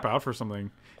 If they tap out for something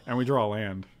and we draw a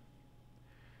land,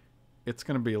 it's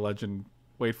going to be a legend.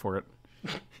 Wait for it.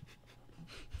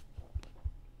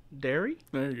 Dairy?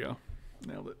 There you go.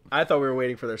 Nailed it. I thought we were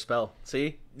waiting for their spell.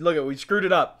 See? Look at we screwed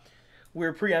it up. We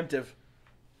were preemptive.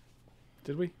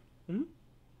 Did we? Hmm?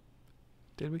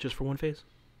 Did we? Just for one phase?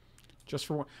 Just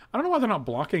for one. I don't know why they're not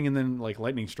blocking and then like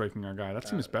lightning striking our guy. That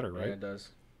seems better, right? Yeah, it does.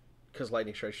 Because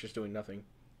Lightning Strike's just doing nothing.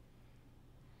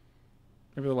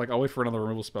 Maybe they're like, I'll wait for another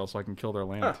removal spell so I can kill their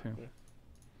land too. Yeah.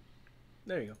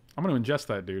 There you go. I'm going to ingest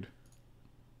that dude.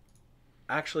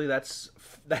 Actually, that's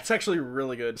actually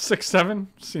really good. 6/7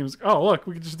 seems. Oh, look,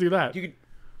 we could just do that. You could.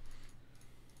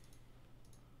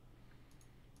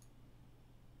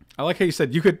 I like how you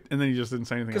said you could, and then you just didn't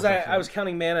say anything. Because I was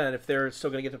counting mana, and if they're still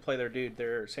going to get to play their dude,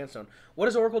 their Sandstone. What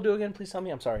does Oracle do again? Please tell me.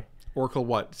 I'm sorry. Oracle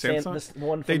what? Sandstone? This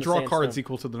one They from the draw cards Sandstone.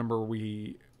 equal to the number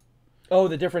we. Oh,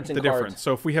 the difference in The cards. difference.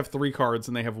 So if we have 3 cards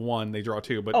and they have 1, they draw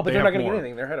 2. But Oh, but they they're have not going to more. get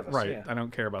anything. They're ahead of us. Right. Yeah. I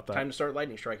don't care about that. Time to start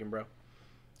Lightning Striking, bro.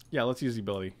 Yeah, let's use the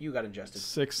ability. You got ingested.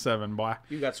 6/7, boy.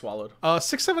 You got swallowed.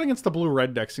 6/7 against the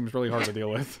blue-red deck seems really hard to deal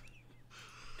with.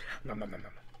 Nom, nom, nom,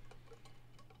 nom.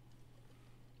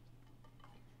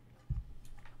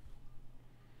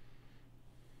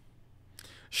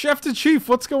 Chef to Chief,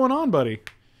 what's going on, buddy?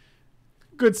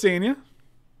 Good seeing you.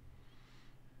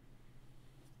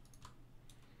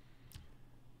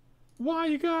 Why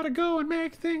you gotta go and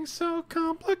make things so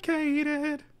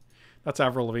complicated? That's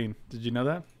Avril Lavigne. Did you know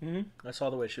that? Mm-hmm. I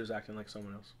saw the way she was acting like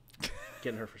someone else.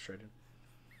 Getting her frustrated.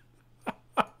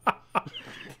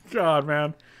 God,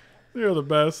 man. You're the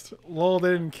best. Lol,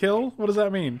 they didn't kill? What does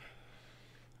that mean?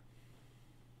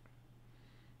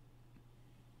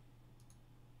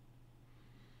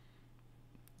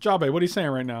 Jabe, what are you saying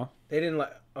right now? They didn't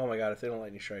let. Oh my god! If they don't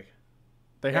Lightning Strike.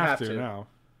 They have to now.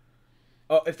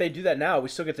 Oh, if they do that now, we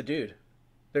still get the dude.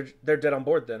 They're dead on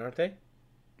board then, aren't they?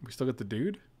 We still get the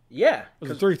dude? Yeah. It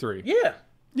was a 3/3. Yeah.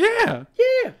 Yeah.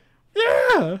 Yeah.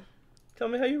 Yeah. Tell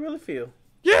me how you really feel.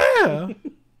 Yeah.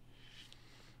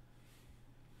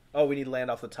 Oh, we need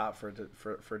land off the top for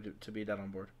it to be dead on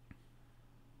board.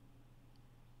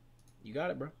 You got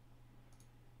it, bro.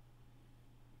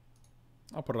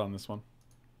 I'll put it on this one.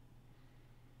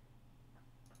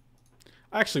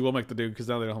 I actually will make the dude because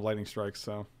now they don't have lightning strikes,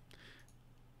 so.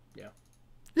 Yeah.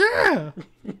 Yeah!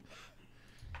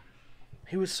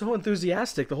 He was so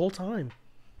enthusiastic the whole time.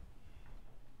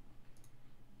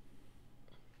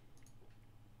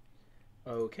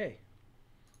 Okay.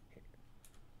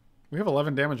 We have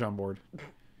 11 damage on board.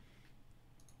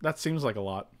 That seems like a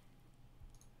lot.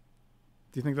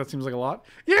 Do you think that seems like a lot?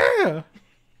 Yeah!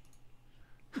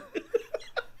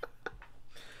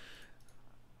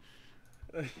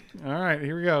 Alright,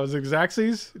 here we go. Is it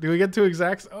Xaxes? Do we get to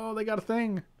Xax? Oh, they got a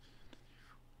thing.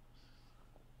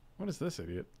 What is this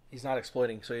idiot? He's not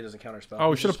exploiting, so he doesn't counterspell. Oh,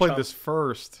 we should have played this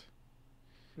first.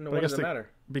 No, what does it matter?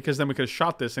 Because then we could have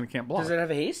shot this and it can't block. Does it have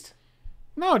a haste?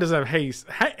 No, it doesn't have haste.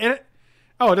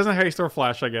 Oh, it doesn't have haste or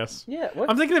flash, I guess. Yeah, what?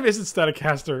 I'm thinking of Is It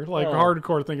Staticaster. Like,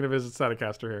 hardcore thinking of Is It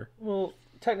Staticaster here. Well,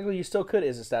 technically you still could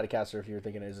Is It Staticaster if you were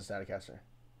thinking Is It Staticaster.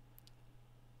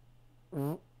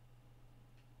 Okay,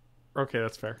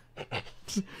 that's fair.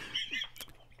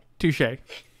 Touche.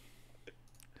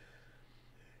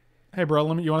 Hey, bro,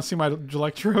 you want to see my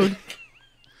Electrode?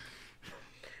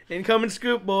 Incoming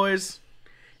scoop, boys.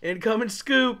 Incoming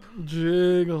scoop.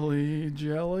 Jiggly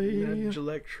jelly.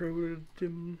 Electrode.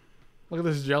 Look at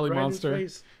this jelly Right in monster.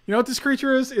 his face. You know what this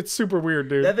creature is? It's super weird,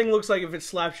 dude. That thing looks like if it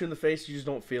slaps you in the face, you just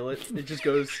don't feel it. It just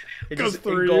goes. It Goes just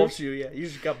through engulfs you. Yeah, you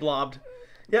just got blobbed.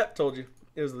 Yep, told you.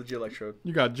 It was the Electrode.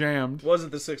 You got jammed. It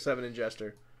wasn't the 6/7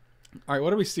 ingester. All right,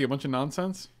 what do we see? A bunch of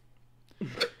nonsense?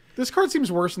 This card seems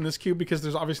worse in this cube because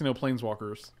there's obviously no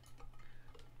planeswalkers.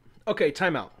 Okay,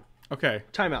 timeout. Okay.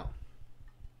 Timeout.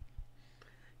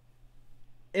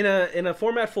 In a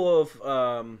format full of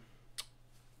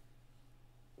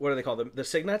what do they call them? The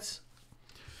signets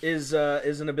is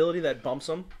an ability that bumps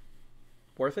them.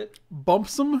 Worth it?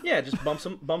 Bumps them? Yeah, just bumps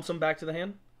them back to the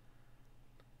hand.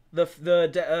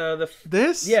 The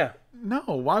This? yeah. No,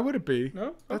 why would it be?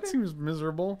 No? That Okay. seems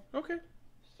miserable. Okay.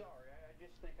 Sorry, I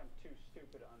just think I'm too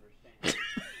stupid to understand.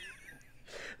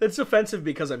 That's offensive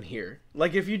because I'm here.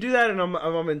 Like if you do that and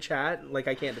I'm in chat, like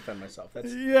I can't defend myself.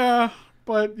 That's Yeah,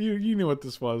 but you knew what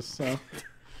this was, so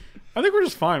I think we're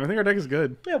just fine. I think our deck is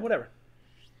good. yeah, whatever.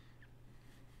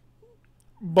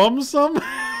 Bum some?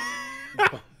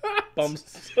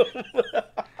 Bums.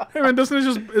 Hey man,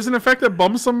 isn't an effect that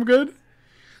bum some good?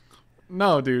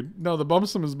 No, dude. No, the bum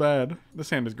some is bad. This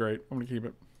hand is great. I'm gonna keep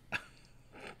it.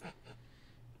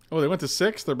 Oh, they went to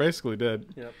 6? They're basically dead.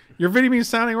 Yep. Your video means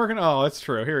sounding working? Oh, that's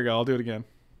true. Here we go. I'll do it again.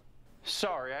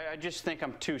 Sorry, I just think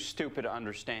I'm too stupid to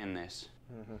understand this.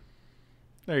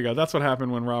 There you go. That's what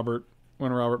happened when Robert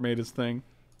made his thing.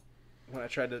 When I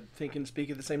tried to think and speak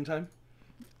at the same time.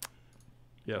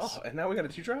 Yes. Oh, and now we got a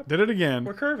 2-drop. Did it again.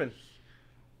 We're curving.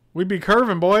 We'd be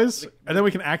curving, boys. And then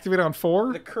we can activate on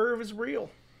 4. The curve is real.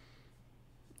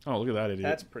 Oh, look at that idiot.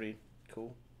 That's pretty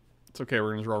cool. It's okay. We're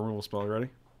going to draw a removal spell. You ready?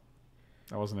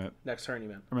 That wasn't it. Next turn, you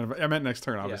meant. I meant next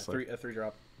turn, obviously. Yeah, a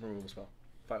 3-drop removal spell.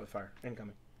 Fight with fire.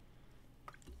 Incoming.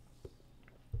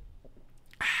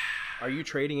 Are you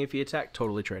trading if you attack?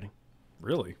 Totally trading.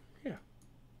 Really? Yeah.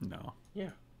 No.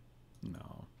 Yeah.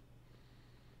 No.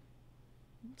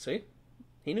 See?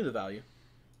 He knew the value.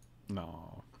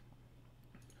 No.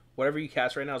 Whatever you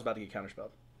cast right now is about to get counterspelled.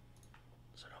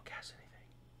 So don't cast anything.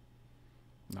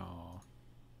 No.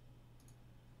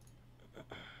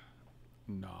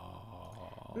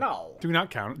 No. No. Do we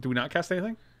not count? Do we not cast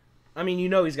anything? I mean, you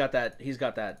know he's got that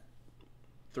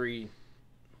 3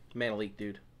 mana leak,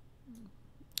 dude.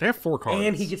 They have 4 cards.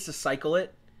 And he gets to cycle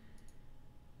it.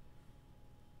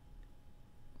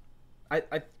 I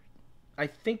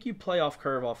think you play off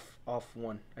curve off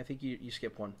 1. I think you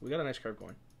skip 1. We got a nice curve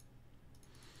going.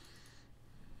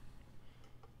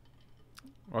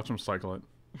 Watch him cycle it.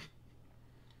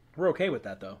 We're okay with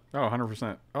that though. Oh,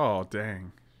 100%. Oh,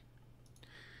 dang.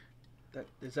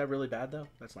 Is that really bad though?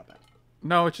 That's not bad.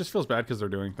 No, it just feels bad because they're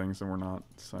doing things and we're not,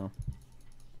 so.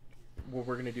 Well,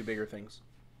 we're gonna do bigger things.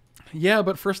 Yeah,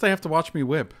 but first they have to watch me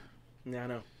whip. Yeah, I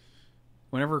know.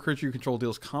 Whenever a creature you control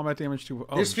deals combat damage to...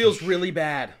 Oh, This feels really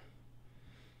bad.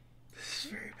 This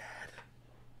is very bad.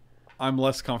 I'm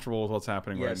less comfortable with what's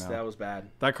happening right Yes, now. that was bad.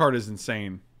 That card is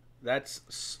insane.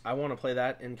 I want to play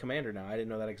that in Commander now. I didn't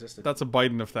know that existed. That's a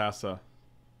Biden of Thassa.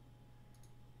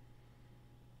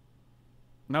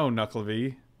 No,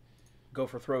 Knuckle-V. Go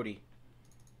for Throaty.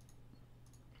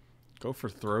 Go for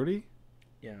Throaty?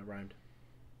 Yeah, it rhymed.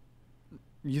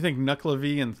 You think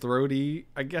Knuckle-V and Throaty?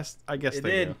 I guess It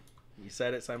they did. do. You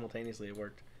said it simultaneously. It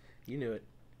worked. You knew it.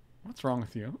 What's wrong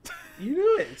with you? You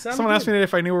knew it. It sounded Someone asked good. me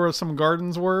if I knew where some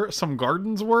gardens were. Some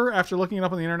gardens were? After looking it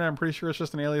up on the internet, I'm pretty sure it's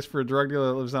just an alias for a drug dealer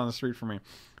that lives down the street from me.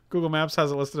 Google Maps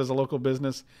has it listed as a local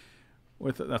business.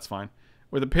 That's fine.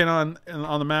 With a pin on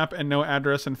the map and no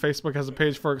address, and Facebook has a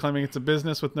page for it claiming it's a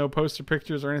business with no posts or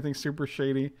pictures or anything super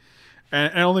shady.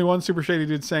 And only one super shady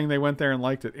dude saying they went there and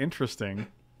liked it. Interesting.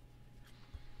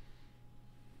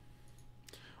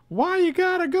 Why you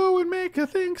gotta go and make a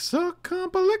thing so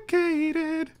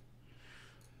complicated?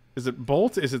 Is it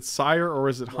Bolt? Is it Sire? Or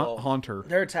is it Haunter?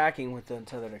 They're attacking with the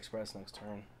Untethered Express next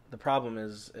turn. The problem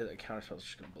is a counterspell is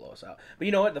just going to blow us out. But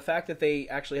you know what? The fact that they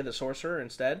actually had the Sorcerer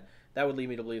instead, that would lead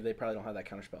me to believe they probably don't have that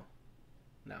counterspell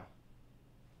now.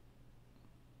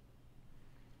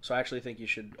 So I actually think you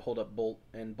should hold up Bolt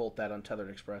and bolt that Untethered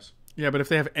Express. Yeah, but if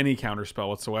they have any counterspell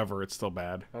whatsoever, it's still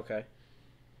bad. Okay.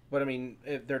 But I mean,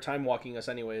 if they're time walking us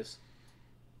anyways.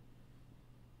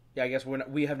 Yeah, I guess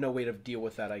we have no way to deal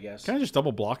with that, I guess. Can I just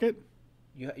double block it?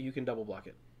 You can double block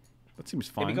it. That seems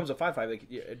fine. It becomes a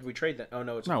 5/5. We trade that. Oh,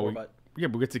 no, it's a 4, but... Yeah,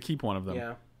 but we get to keep one of them.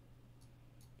 Yeah.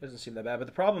 Doesn't seem that bad. But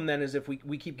the problem then is if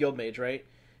we keep Guildmage, right?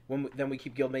 Then we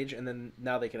keep Guildmage, and then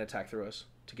now they can attack through us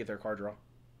to get their card draw.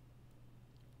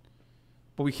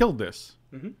 But we killed this.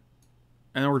 Mm-hmm. And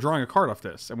then we're drawing a card off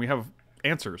this, and we have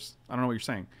answers. I don't know what you're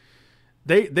saying.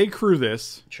 They crew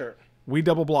this. Sure. We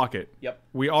double block it. Yep.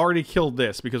 We already killed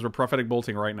this because we're prophetic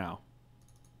bolting right now.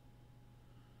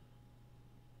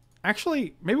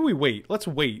 Actually, maybe we wait. Let's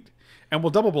wait, and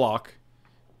we'll double block.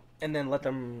 And then let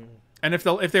them. And if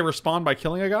they respond by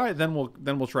killing a guy, then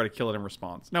we'll try to kill it in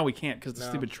response. No, we can't because the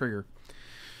stupid trigger.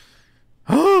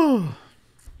 All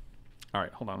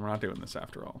right, hold on. We're not doing this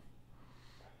after all.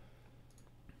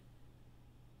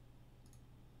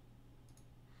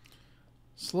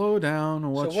 Slow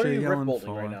down. What are you yelling rip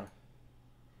for? right now?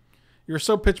 You're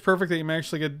so pitch perfect that you may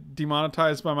actually get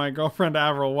demonetized by my girlfriend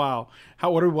Avril. Wow.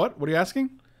 What are you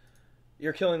asking?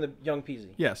 You're killing the young Peasy.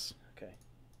 Yes. Okay.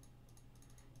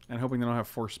 And hoping they don't have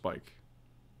Force Spike.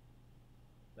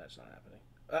 That's not happening.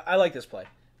 I like this play.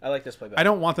 I like this play better. I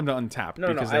don't want them to untap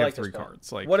because they have 3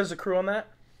 cards. Like, what is the crew on that?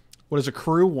 What is a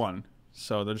crew? 1.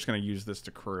 So they're just going to use this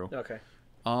to crew. Okay.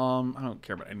 I don't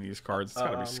care about any of these cards. It's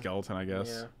got to be Skeleton, I guess.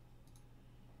 Yeah.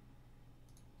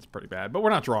 It's pretty bad, but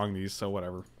we're not drawing these, so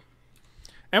whatever.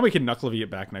 And we can Knuckle-V it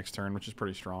back next turn, which is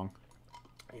pretty strong.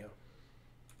 Yeah.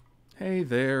 Hey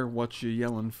there, what you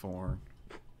yelling for?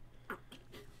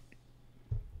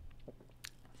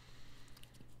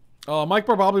 Mike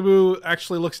Barbaboo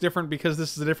actually looks different because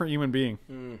this is a different human being.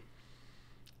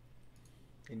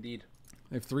 Indeed.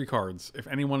 They have 3 cards. If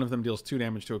any one of them deals 2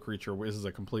 damage to a creature, this is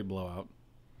a complete blowout.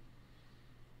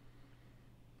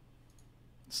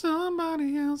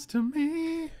 Somebody else to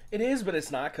me. It is, but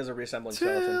it's not because of Reassembling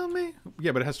Tell Skeleton. me.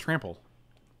 Yeah, but it has Trample.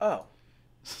 Oh.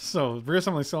 So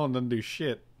Reassembling Skeleton doesn't do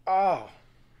shit. Oh.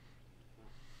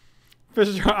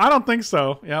 I don't think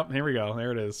so. Yep, here we go.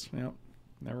 There it is. Yep.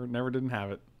 Never didn't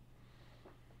have it.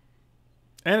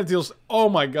 And it deals... Oh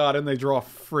my god, and they draw a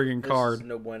friggin' card. This is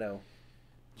no bueno.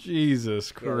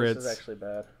 Jesus crits. Yeah, this is actually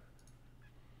bad.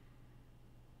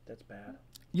 That's bad.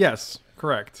 Yes,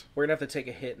 correct. We're going to have to take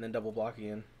a hit and then double block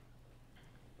again.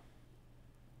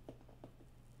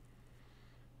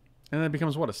 And then it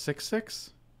becomes, what, a 6/6?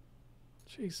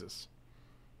 Jesus.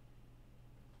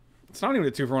 It's not even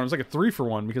a 2-for-1. It's like a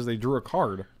 3-for-1 because they drew a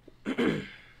card.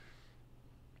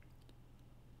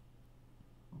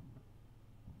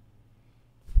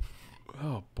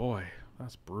 Oh, boy.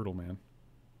 That's brutal, man.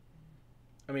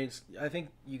 I mean, I think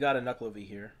you got a Knuckle-V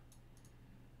here.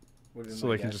 So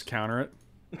they can just counter it?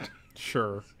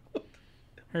 Sure.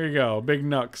 Here you go. Big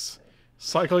Nux.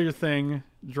 Cycle your thing.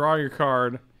 Draw your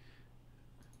card.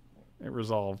 It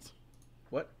resolved.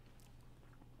 What?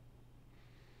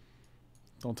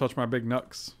 Don't touch my Big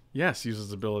Nux. Yes,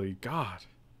 uses ability. God.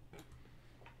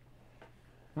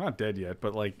 We're not dead yet,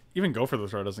 but like, even Go for the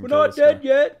Throw doesn't kill us. We're not dead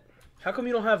yet! How come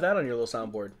you don't have that on your little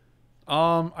soundboard?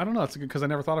 I don't know. It's because I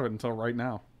never thought of it until right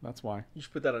now. That's why. You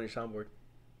should put that on your soundboard.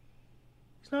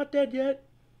 He's not dead yet.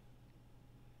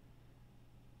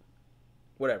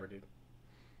 Whatever, dude.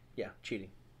 Yeah, cheating.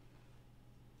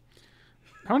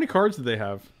 How many cards did they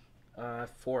have?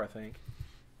 4, I think.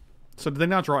 So did they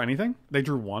not draw anything? They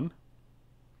drew 1?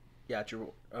 Yeah,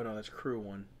 drew... Oh, no, that's crew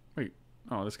 1. Wait.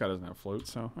 Oh, this guy doesn't have float,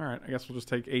 so... Alright, I guess we'll just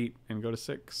take 8 and go to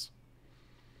 6.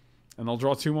 And they'll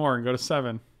draw 2 more and go to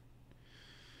 7.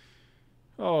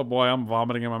 Oh, boy, I'm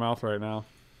vomiting in my mouth right now.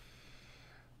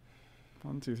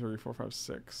 1, 2, 3, 4, 5,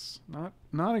 6.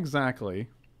 Not exactly.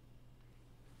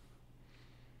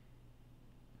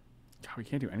 God, we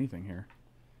can't do anything here.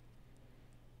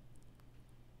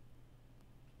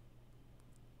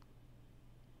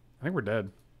 I think we're dead.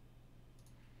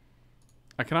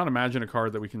 I cannot imagine a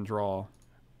card that we can draw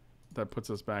that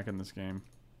puts us back in this game.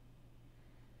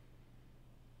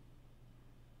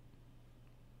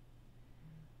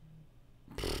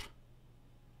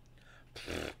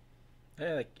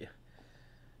 Hey, like,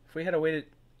 if we had a way to...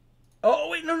 Oh,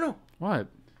 wait, no. What?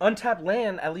 Untap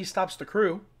land at least stops the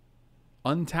crew.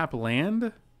 Untap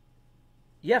land?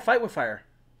 Yeah, fight with fire.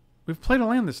 We've played a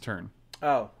land this turn.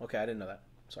 Oh, okay. I didn't know that.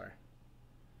 Sorry.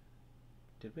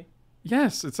 Did we?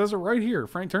 Yes, it says it right here.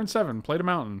 Frank, turn 7. Played a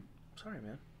mountain. Sorry,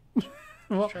 man.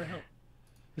 Well, Trying to help.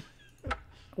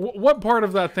 What part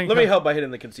of that thing... Let me help by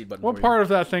hitting the concede button. What part of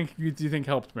that thing do you think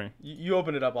helped me? You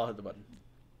open it up, I'll hit the button.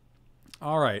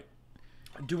 All right.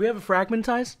 Do we have a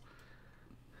fragmentize?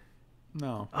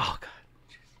 No. Oh, God.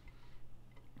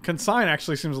 Consign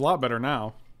actually seems a lot better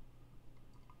now.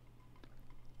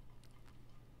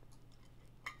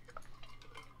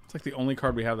 It's like the only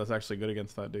card we have that's actually good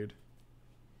against that dude.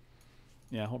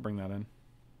 Yeah, I'll bring that in.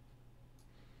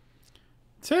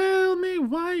 Tell me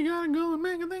why you gotta go and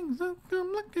make things so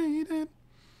complicated.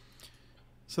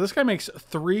 So this guy makes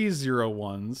 3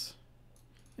 0-1s.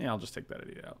 Yeah, I'll just take that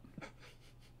idiot out.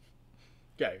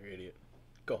 Yeah, you're an idiot.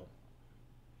 Go home.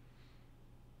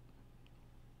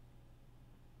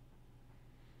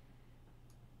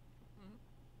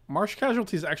 Marsh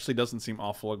Casualties actually doesn't seem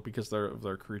awful because of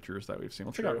their creatures that we've seen.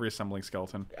 Let's check out Reassembling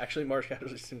Skeleton. Actually, Marsh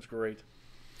Casualty seems great.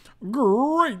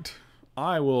 Great!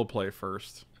 I will play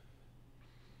first.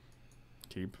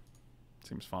 Keep.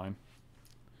 Seems fine.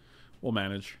 We'll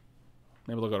manage.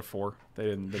 Maybe they'll go to 4. They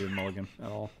didn't mulligan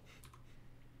at all.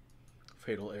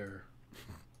 Fatal error.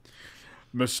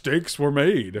 Mistakes were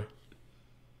made.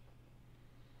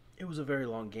 It was a very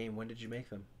long game. When did you make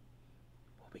them?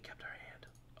 Well, we kept our hand.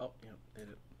 Oh, yeah, did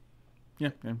it. Yeah.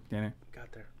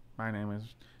 Got there. My name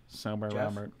is Sober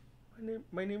Jeff? Robert.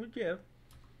 My name is Jeff.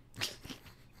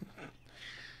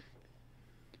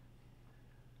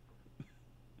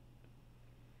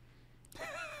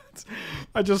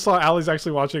 I just saw Allie's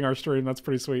actually watching our stream. That's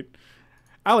pretty sweet.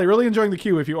 Allie, really enjoying the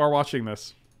cube if you are watching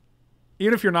this.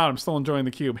 Even if you're not, I'm still enjoying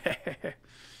the cube.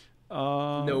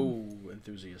 No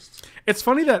enthusiasts. It's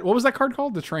funny that... What was that card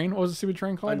called? The train? What was the stupid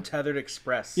train called? Untethered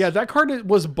Express. Yeah, that card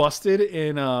was busted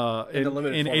in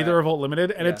limited format. Aether Revolt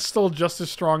Limited, and Yeah. it's still just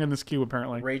as strong in this cube,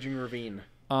 apparently. Raging Ravine.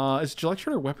 Is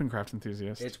Gelectrode or Weaponcraft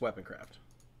Enthusiast? It's Weaponcraft.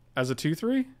 As a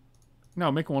 2/3?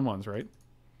 No, make 1/1s, right?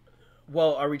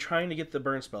 Well, are we trying to get the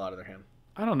burn spell out of their hand?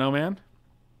 I don't know, man.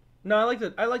 No, I like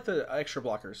the extra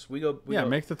blockers. We go.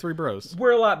 Make the 3 bros.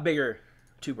 We're a lot bigger.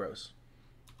 2 bros.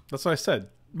 That's what I said.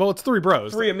 Well, it's 3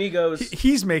 bros. 3 amigos.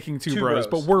 He's making 2 bros,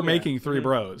 but we're making 3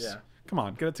 bros. Yeah. Come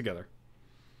on, get it together.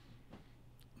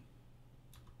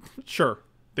 Sure.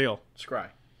 Deal. Scry.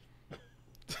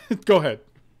 Go ahead.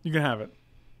 You can have it.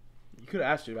 You could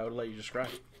have asked you. I would let you just scry.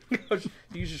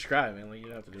 You just scry, man. Like, you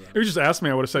don't have to do that. If you just asked me,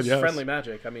 I would have said It's yes. friendly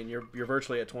magic. I mean, you're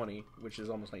virtually at 20, which is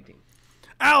almost 19.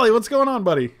 Allie, what's going on,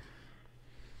 buddy?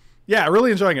 Yeah,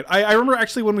 really enjoying it. I remember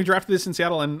actually when we drafted this in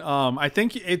Seattle, and I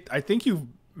think you've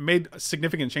made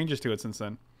significant changes to it since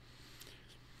then.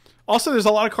 Also, there's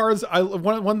a lot of cards.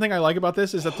 One thing I like about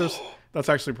this is that that's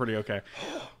actually pretty okay.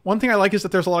 One thing I like is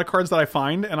that there's a lot of cards that I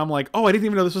find, and I'm like, oh, I didn't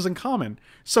even know this was uncommon.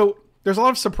 So there's a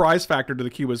lot of surprise factor to the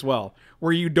cube as well,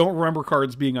 where you don't remember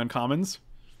cards being uncommons.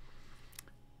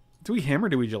 Do we him or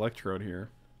do we Gelectrode here?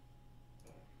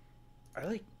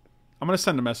 I'm going to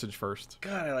send a message first.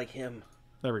 God, I like him.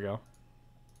 There we go.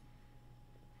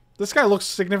 This guy looks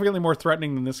significantly more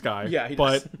threatening than this guy. Yeah, he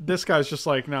but does. this guy's just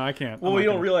like, no, I can't. Well, what you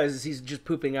don't realize is he's just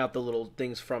pooping out the little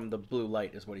things from the blue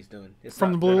light is what he's doing.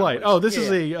 From the blue light. Oh, this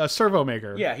is a servo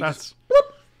maker. Yeah, that's.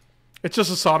 It's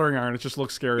just a soldering iron. It just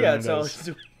looks scarier Yeah, than that's it all is. he's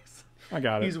doing. I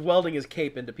got it. He's welding his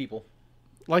cape into people.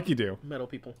 Like you do. Metal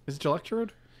people. Is it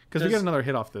Gelectrode? Because we get another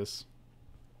hit off this.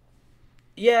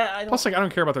 Yeah, I don't. Plus, like, I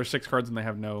don't care about their 6 cards and they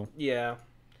have no. Yeah.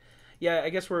 Yeah, I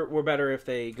guess we're better if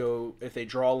they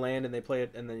draw land and they play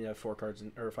it, and then you have 4 cards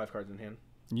or 5 cards in hand.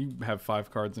 You have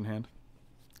 5 cards in hand.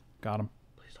 Got him.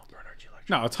 Please don't burn our Gelectrode.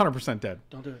 No, it's 100% dead.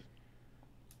 Don't do it.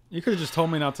 You could have just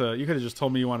told me not to. You could have just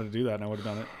told me you wanted to do that, and I would have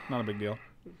done it. Not a big deal.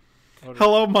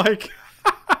 Hello, Mike.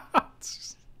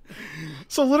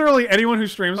 So literally anyone who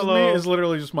streams with me is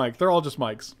literally just Mike. They're all just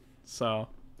Mikes. So,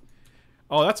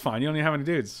 oh, that's fine. You don't even have any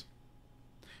dudes.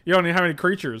 You don't even have any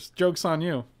creatures. Joke's on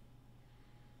you.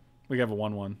 We have a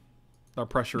 1/1. Our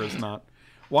pressure is not.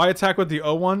 Why attack with the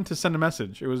 0-1 to send a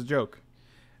message? It was a joke.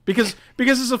 Because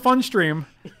it's a fun stream.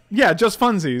 Yeah, just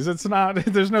funsies. It's not.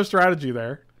 There's no strategy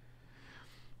there.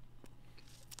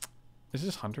 Is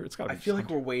this Hunter? It's got to be. I feel like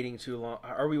Hunter. we're waiting too long.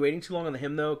 Are we waiting too long on the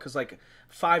him though? Because like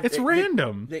 5. It's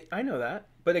random. I know that,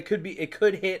 but it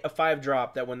could hit a 5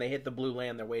 drop that when they hit the blue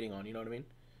land they're waiting on. You know what I mean?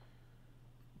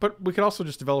 But we could also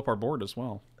just develop our board as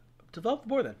well. Develop the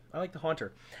board then. I like the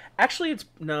Haunter. Actually, it's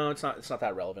not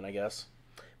that relevant, I guess,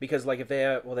 because like if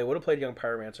they would have played Young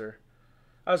Pyromancer,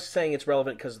 I was saying it's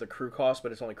relevant because of the crew cost,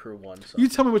 but it's only crew 1. So You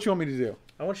tell me what you want me to do.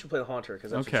 I want you to play the Haunter because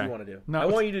that's what Okay. you want to do. No, I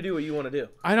want you to do what you want to do.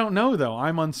 I don't know though.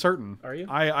 I'm uncertain. Are you?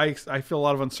 I feel a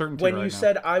lot of uncertainty When right you now.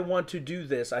 said I want to do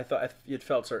this, I thought it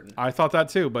felt certain. I thought that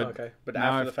too, but Okay, but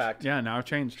now after the fact. Yeah, now I've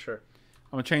changed. Sure.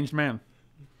 I'm a changed man.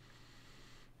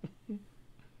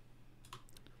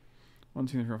 1,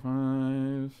 2, 3, 4,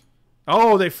 5.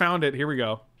 Oh, they found it. Here we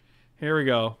go. Here we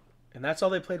go. And that's all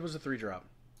they played was a 3-drop.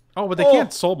 Oh, but they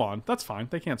can't soul bond. That's fine.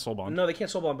 They can't soul bond. No, they can't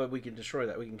soul bomb, but we can destroy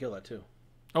that. We can kill that too.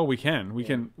 Oh, we can. We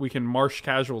can marsh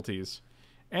casualties.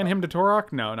 And him to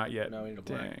Torok? No, not yet. No, we need a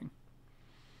black. Dang.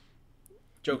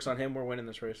 Joke's on him. We're winning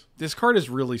this race. This card is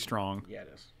really strong. Yeah,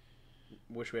 it is.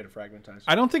 Wish we had a fragmentize.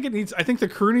 I don't think it needs... I think the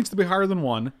crew needs to be higher than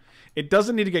 1. It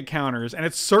doesn't need to get counters, and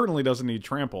it certainly doesn't need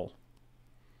trample.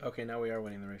 Okay, now we are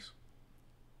winning the race.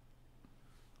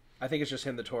 I think it's just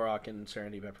him, the Torok, and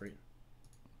Serenity Beprit.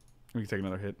 We can take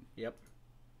another hit. Yep.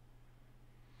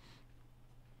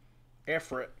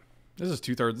 Effort. This is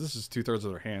 2/3. This is 2/3 of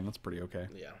their hand. That's pretty okay.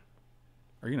 Yeah.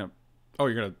 Are you gonna... Oh,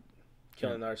 you're gonna...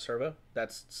 Killing our servo.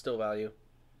 That's still value.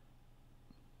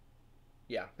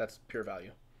 Yeah, that's pure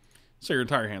value. So your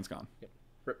entire hand's gone. Yep.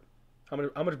 Rip.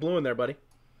 How much blue in there, buddy?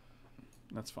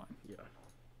 That's fine. Yeah.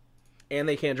 And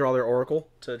they can't draw their Oracle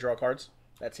to draw cards.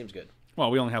 That seems good. Well,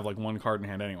 we only have like 1 card in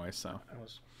hand anyway, so... That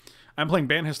was... I'm playing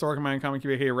Banned Historic and Uncommon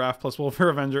QBK Wrath plus Wolfare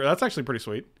Avenger. That's actually pretty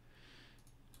sweet.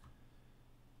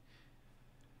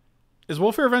 Is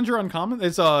Wolfare Avenger uncommon?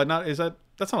 It's not. Is that?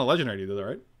 That's not a legendary either,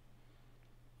 right?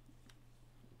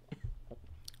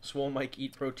 Swole Mike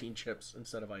eat protein chips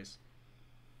instead of ice.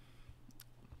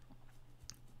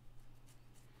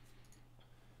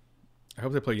 I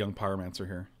hope they play Young Pyromancer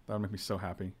here. That would make me so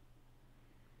happy.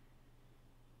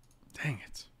 Dang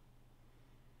it.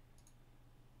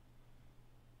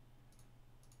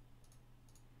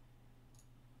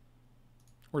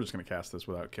 We're just going to cast this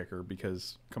without kicker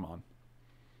because, come on.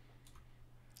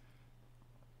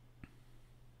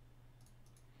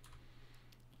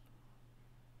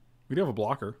 We do have a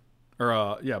blocker.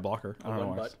 Or, yeah, blocker. I don't know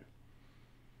why.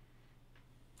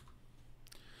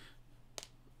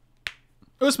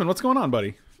 Usman, what's going on,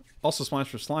 buddy? Also splash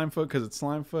for Slimefoot because it's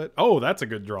Slimefoot. Oh, that's a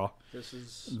good draw. This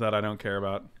is... That I don't care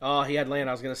about. Oh, he had land.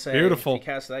 I was going to say. Beautiful. If you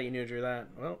cast that, you knew to drew that.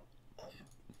 Well,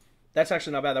 that's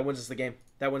actually not bad. That wins us the game.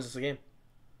 That wins us the game.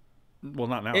 Well,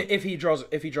 not now. If he draws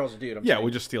a dude, I'm yeah, saying.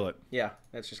 we just steal it. Yeah,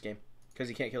 that's just game. Because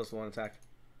he can't kill us with 1 attack.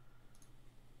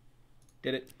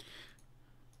 Did it.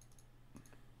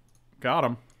 Got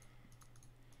him.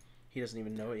 He doesn't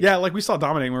even know it yet. Yeah, like we saw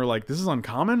Dominating, we were like, this is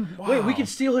uncommon? Wow. Wait, we can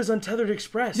steal his Untethered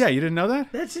Express. Yeah, you didn't know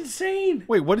that? That's insane.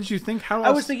 Wait, what did you think? How else? I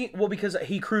was thinking, well, because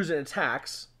he crews and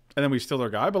attacks. And then we steal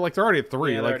their guy, but like they're already at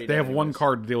 3. Yeah, like they have 1 anyways.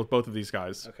 card to deal with both of these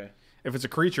guys. Okay. If it's a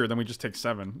creature, then we just take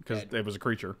 7 because Dead. it was a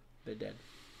creature. They're dead.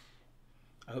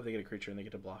 I hope they get a creature and they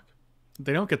get to block.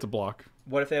 They don't get to block.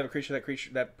 What if they have a creature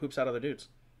that poops out other dudes?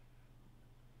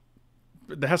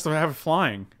 It has to have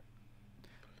flying.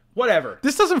 Whatever.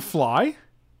 This doesn't fly.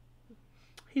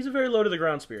 He's a very low to the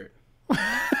ground spirit.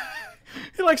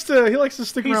 He likes to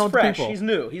stick He's around fresh. with people. He's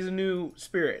new. He's a new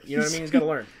spirit. You know what I mean? He's got to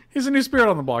learn. He's a new spirit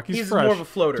on the block. He's fresh. more of a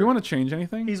floater. Do you want to change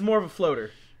anything? He's more of a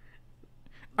floater.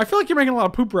 I feel like you're making a lot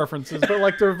of poop references, but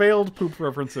like they're veiled poop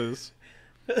references.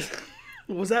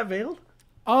 Was that veiled?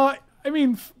 I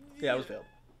mean, Yeah, it was veiled.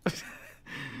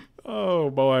 oh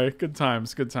boy, good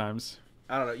times, good times.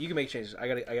 I don't know. You can make changes. I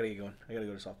gotta get going. I gotta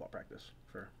go to softball practice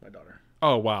for my daughter.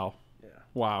 Oh wow, Yeah.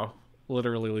 wow,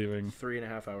 literally leaving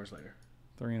 3.5 hours later.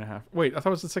 3.5. Wait, I thought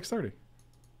it was at 6:30.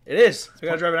 It is. I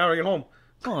gotta drive an hour to get home.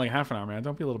 It's only like half an hour, man.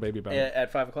 Don't be a little baby about it.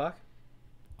 At 5 o'clock.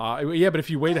 Yeah, but if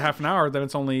you wait a half an hour, then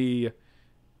it's only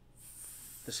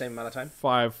The same amount of time.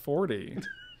 5:40.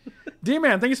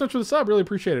 D-Man, thank you so much for the sub. Really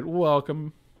appreciate it.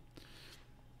 Welcome.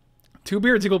 2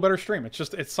 beards equal better stream. It's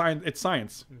science. It's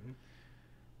science. Mm-hmm.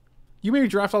 You made me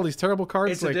draft all these terrible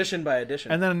cards. It's addition by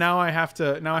addition. And then now I have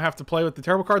to play with the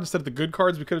terrible cards instead of the good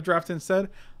cards we could have drafted instead.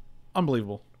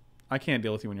 Unbelievable. I can't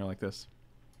deal with you when you're like this.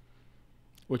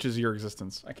 Which is your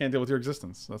existence. I can't deal with your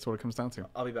existence. That's what it comes down to.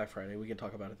 I'll be back Friday. We can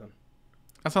talk about it then.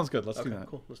 That sounds good. Let's do Okay, that.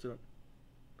 cool. Let's do it.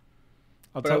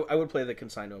 I'll But tell- I would play the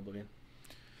Consigned to Oblivion.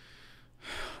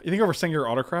 You think over Singer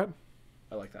Autocrat?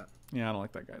 I like that. Yeah, I don't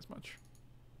like that guy as much.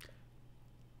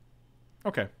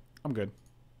 Okay, I'm good.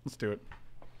 Let's do it.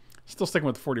 Still sticking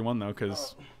with 41 though,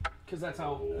 because. Because that's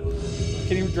how.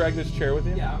 Can you drag this chair with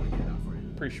you? Yeah, I'm gonna get it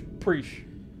out for you. Preach.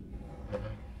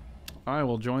 I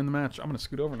will join the match. I'm gonna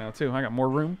scoot over now too. I got more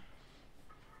room.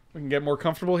 We can get more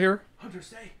comfortable here. Hunter,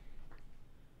 stay.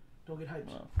 Don't get hyped.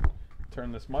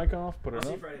 Turn this mic off. Put it I'll see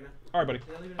up. you Friday, man. All right,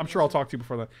 buddy. I'm sure I'll talk to you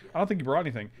before that. I don't think you brought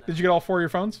anything. Did you get all 4 of your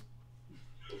phones?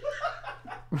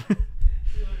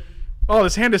 Oh,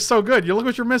 this hand is so good. You look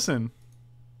what you're missing.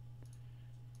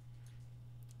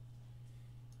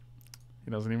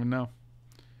 He doesn't even know.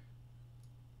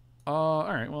 All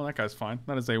right. Well, that guy's fine.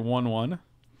 That is a 1-1.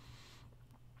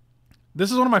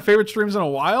 This is one of my favorite streams in a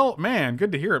while. Man,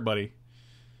 good to hear it, buddy.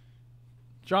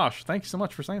 Josh, thank you so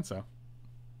much for saying so.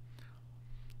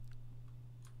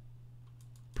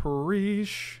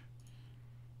 Parish.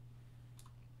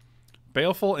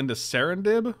 Baleful into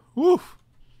Serendib. Woof.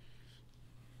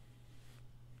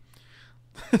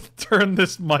 Turn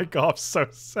this mic off so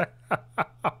sad.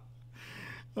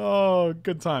 Oh,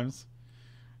 good times.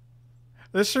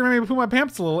 This sure made me put my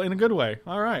pants a little in a good way.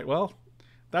 All right, well,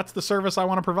 that's the service I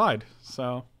want to provide.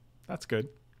 So that's good.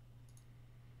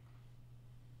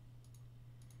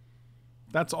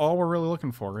 That's all we're really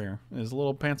looking for here is a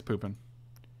little pants pooping.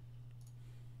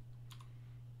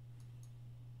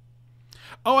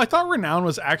 Oh, I thought Renown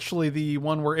was actually the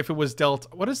one where if it was dealt...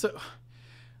 What is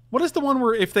the one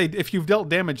where if you've dealt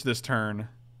damage this turn,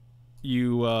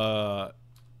 you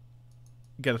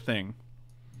get a thing?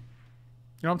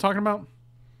 You know what I'm talking about?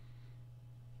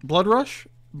 Blood Rush?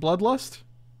 Bloodlust?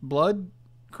 Blood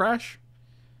Crash?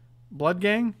 Blood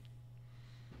Gang?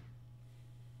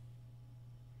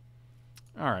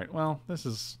 Alright, well,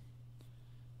 it's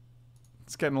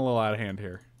getting a little out of hand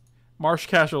here. Marsh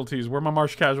Casualties. Where my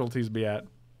Marsh Casualties be at?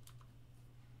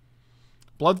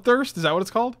 Bloodthirst? Is that what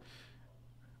it's called?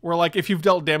 Where, like, if you've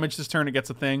dealt damage this turn, it gets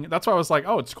a thing. That's why I was like,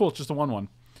 oh, it's cool. It's just a 1-1.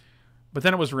 But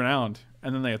then it was Renowned,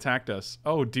 and then they attacked us.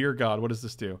 Oh, dear God. What does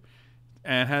this do?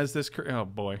 And has this... Oh,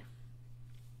 boy.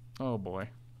 Oh, boy.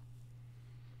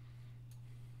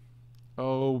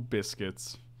 Oh,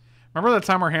 biscuits. Remember that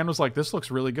time our hand was like, this looks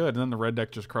really good, and then the red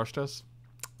deck just crushed us?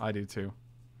 I do, too.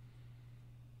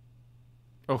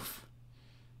 Oof.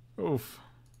 Oof.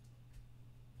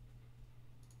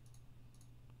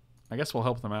 I guess we'll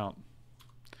help them out.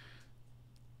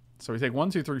 So we take 1,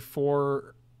 2, 3,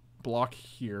 4 block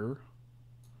here.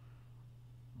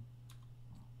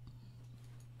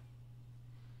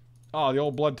 Oh, the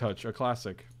old Blood Touch, a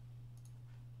classic.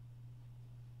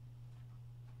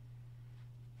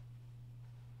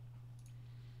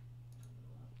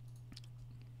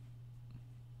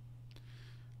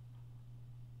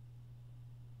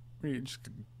 Just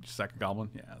second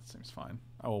goblin? Yeah, that seems fine.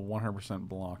 I will 100%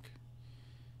 block.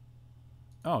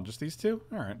 Oh, just these two?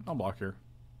 Alright, I'll block here.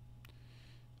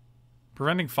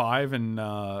 Preventing 5 and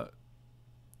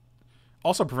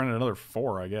also prevented another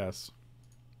 4, I guess.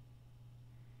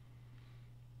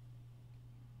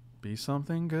 Be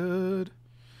something good.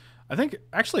 I think,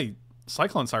 actually,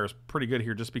 Cyclone Sire is pretty good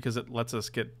here just because it lets us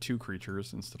get 2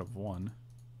 creatures instead of 1.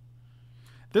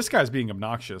 This guy's being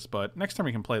obnoxious, but next time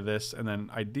we can play this, and then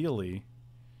ideally...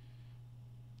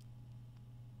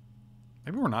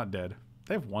 Maybe we're not dead.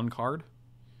 They have 1 card.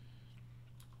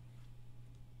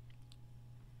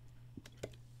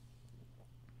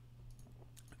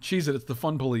 Cheese it, it's the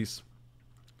fun police.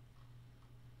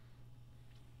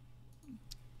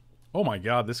 Oh my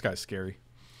god, this guy's scary.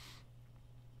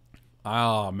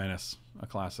 Ah, Menace. A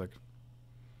classic.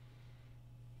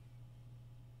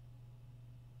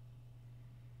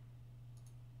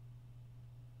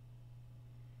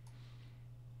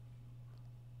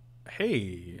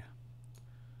 Hey.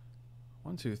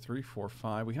 1, 2, 3, 4,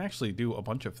 5. We can actually do a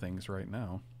bunch of things right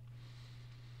now.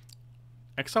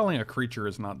 Exiling a creature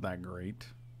is not that great.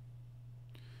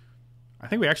 I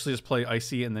think we actually just play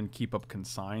Icy and then keep up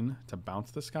Consign to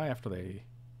bounce this guy after they...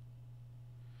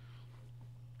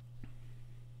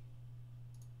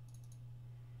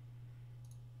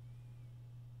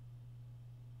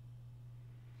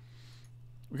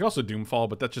 We can also Doomfall,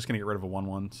 but that's just going to get rid of a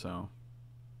 1-1, so...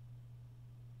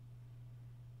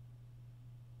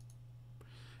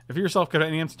 If you yourself could have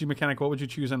any MCG mechanic, what would you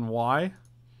choose and why?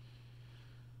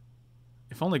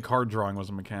 If only card drawing was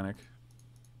a mechanic.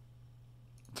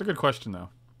 It's a good question, though.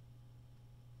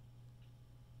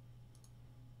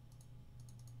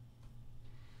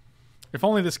 If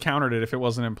only this countered it if it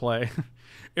wasn't in play.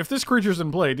 If this creature's in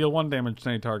play, deal 1 damage to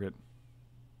any target.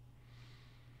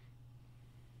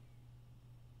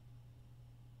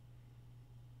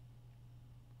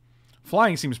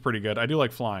 Flying seems pretty good. I do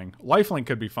like flying. Lifelink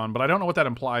could be fun, but I don't know what that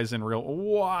implies in real...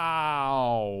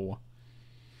 Wow!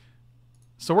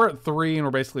 So we're at 3, and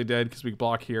we're basically dead because we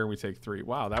block here and we take 3.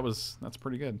 Wow, that's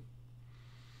pretty good.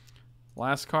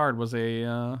 Last card was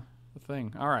a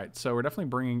thing. All right, so we're definitely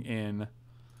bringing in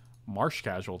Marsh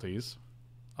Casualties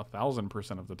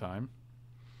 1,000% of the time.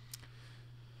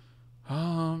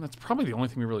 That's probably the only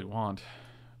thing we really want.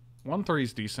 1/3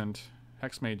 is decent.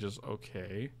 Hexmage is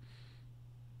okay.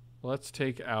 Let's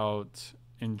take out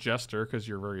Ingester because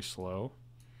you're very slow.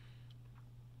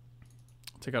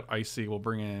 Take out Icy. We'll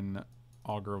bring in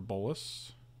Augur of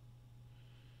Bolus.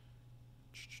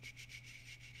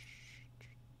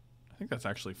 I think that's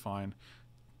actually fine.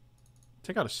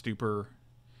 Take out a Stupor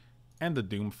and the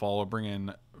Doomfall. We'll bring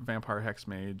in Vampire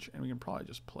Hexmage, and we can probably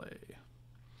just play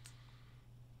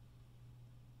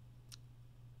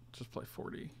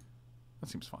 40. That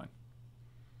seems fine.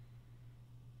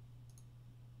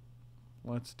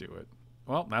 Let's do it.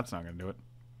 Well, that's not going to do it.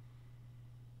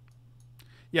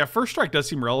 Yeah, First Strike does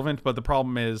seem relevant, but the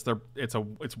problem is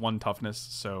it's one toughness,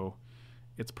 so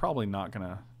it's probably not going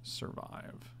to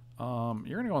survive.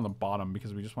 You're going to go on the bottom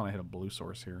because we just want to hit a blue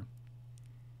source here.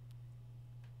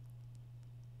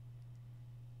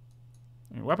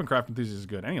 I mean, Weaponcraft Enthusiast is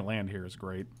good. Any land here is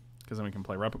great because then we can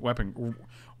play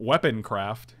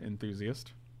Weaponcraft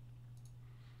Enthusiast.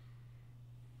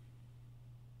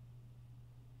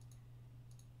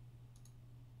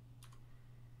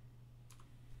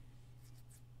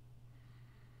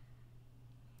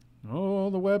 Oh,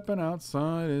 the weapon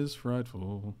outside is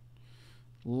frightful.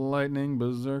 Lightning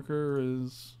Berserker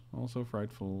is also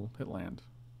frightful. Hit land.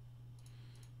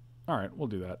 All right, we'll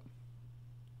do that.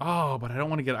 Oh, but I don't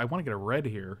want to get... I want to get a red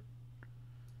here.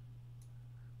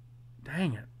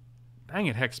 Dang it. Dang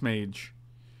it, Hexmage.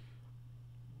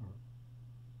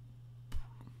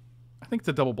 I think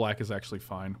the double black is actually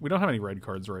fine. We don't have any red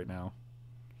cards right now.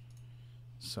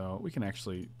 So we can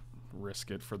actually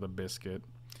risk it for the biscuit.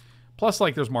 Plus,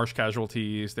 like, there's Marsh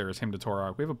Casualties. There's Hymn to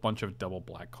Torok. We have a bunch of double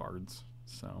black cards.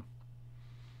 So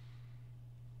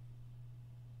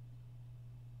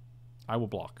I will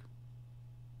block.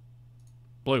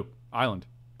 Blue. Island.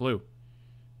 Blue.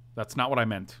 That's not what I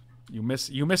meant. You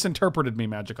misinterpreted me,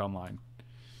 Magic Online.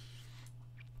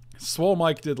 Swole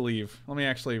Mike did leave. Let me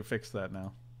actually fix that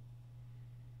now.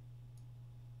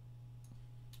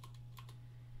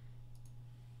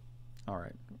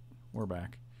 Alright. We're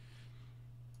back.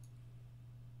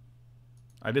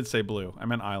 I did say blue. I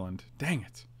meant island. Dang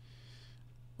it.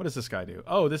 What does this guy do?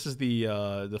 Oh, this is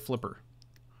the flipper.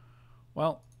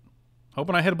 Well,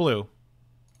 hoping I hit a blue.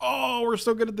 Oh, we're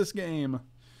so good at this game.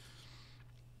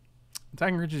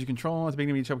 Attacking creatures you control at the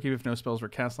beginning of each upkeep if no spells were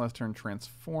cast last turn,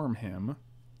 transform him.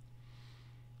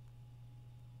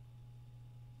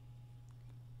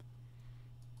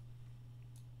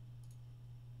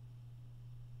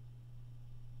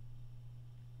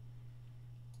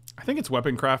 I think it's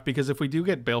Weaponcraft because if we do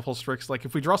get Baleful Strix, like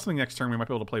if we draw something next turn, we might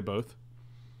be able to play both.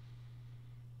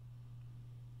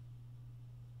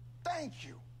 Thank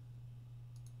you.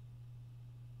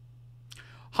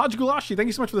 Haj Gulashi, thank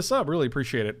you so much for the sub. Really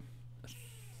appreciate it.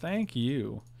 Thank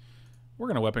you. We're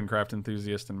gonna Weaponcraft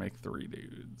Enthusiast and make 3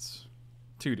 dudes.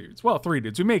 2 dudes. Well, 3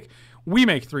 dudes. We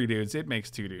make 3 dudes. It makes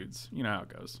 2 dudes. You know how it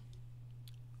goes.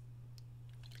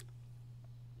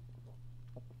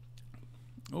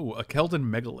 Oh, a Keldon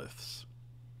Megaliths.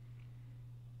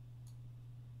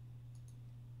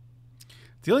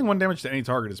 Dealing 1 damage to any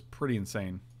target is pretty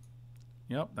insane.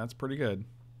 Yep, that's pretty good.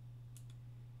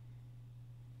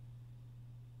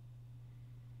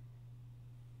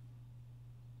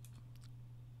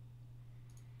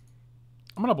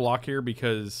 I'm going to block here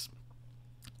because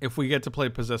if we get to play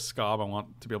Possessed Skob, I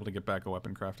want to be able to get back a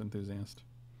Weaponcraft Enthusiast.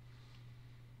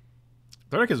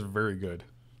 Their deck is very good.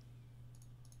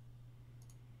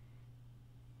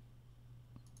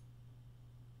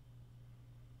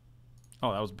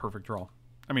 Oh, that was a perfect draw.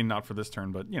 I mean, not for this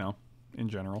turn, but, you know, in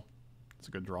general. It's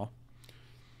a good draw.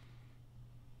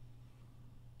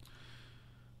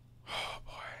 Oh,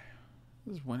 boy.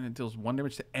 This is when it deals 1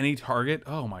 damage to any target.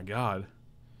 Oh, my God.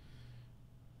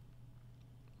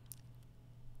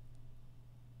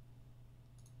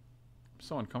 I'm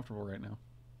so uncomfortable right now.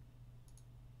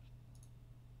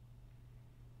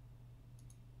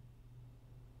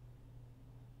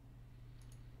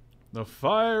 The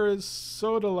fire is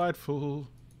so delightful.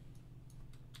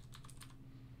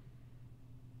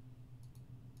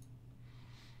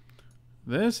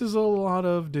 This is a lot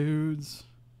of dudes.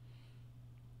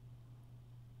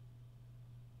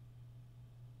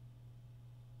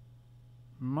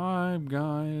 My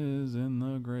guy is in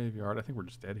the graveyard. I think we're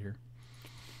just dead here.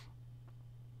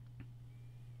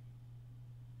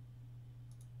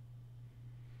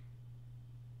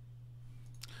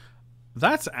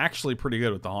 That's actually pretty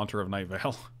good with the Haunter of Night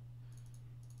Vale.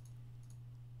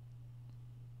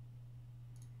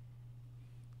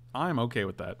 I'm okay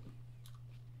with that.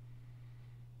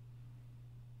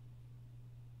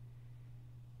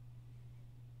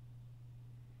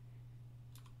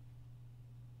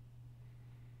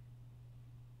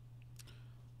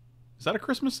 Is that a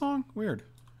Christmas song? Weird.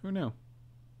 Who knew?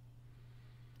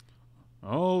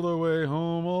 All the way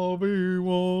home I'll be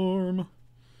warm.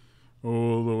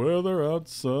 Oh, the weather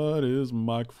outside is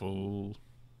Mike-full.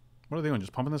 What are they doing?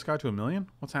 Just pumping this guy to 1,000,000?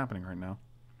 What's happening right now?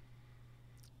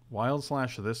 Wild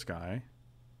slash this guy.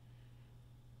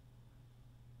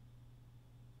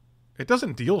 It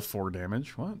doesn't deal 4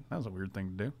 damage. What? That was a weird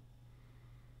thing to do.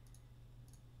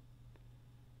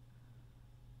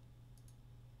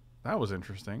 That was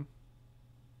interesting.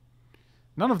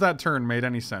 None of that turn made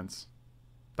any sense.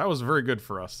 That was very good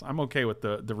for us. I'm okay with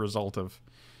the result of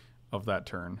that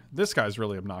turn. This guy's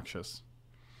really obnoxious.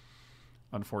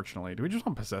 Unfortunately. Do we just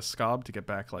want to possess Scob to get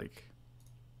back, like,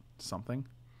 something?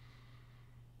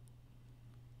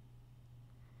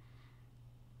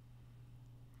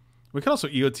 We could also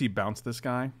EOT bounce this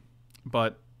guy.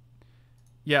 But,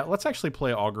 yeah, let's actually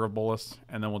play Augur of Bolus,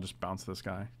 and then we'll just bounce this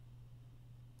guy.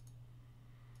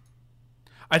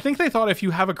 I think they thought if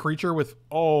you have a creature with...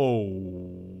 Oh,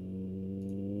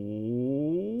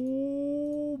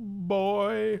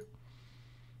 boy.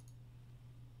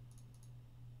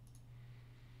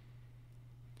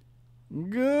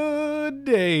 Good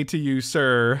day to you,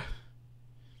 sir.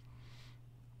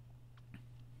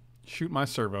 Shoot my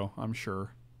servo, I'm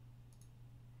sure.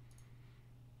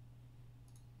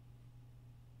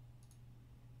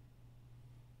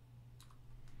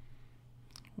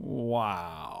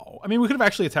 Wow. I mean, we could have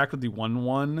actually attacked with the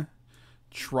 1/1,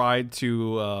 tried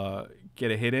to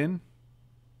get a hit in,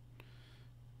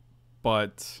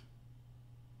 but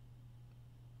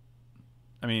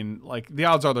I mean, like, the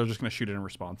odds are they're just going to shoot it in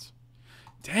response.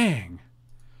 Dang.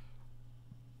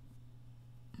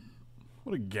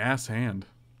 What a gas hand.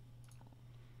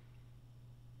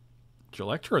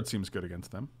 Electrode seems good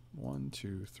against them. 1,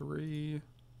 2, 3.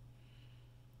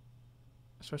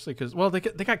 Especially because, well, they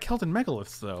got killed in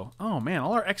megaliths, though. Oh, man,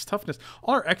 all our X toughness,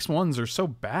 all our X1s are so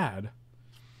bad.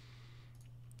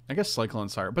 I guess Cyclone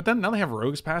Sire. But then now they have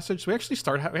Rogue's Passage, so we actually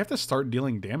we have to start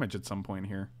dealing damage at some point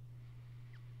here.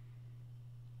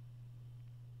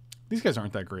 These guys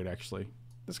aren't that great, actually.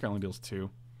 This guy only deals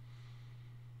 2.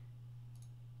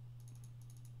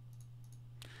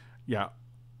 Yeah.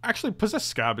 Actually, Possessed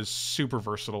Scab is super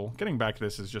versatile. Getting back to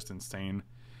this is just insane.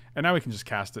 And now we can just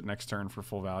cast it next turn for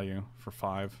full value for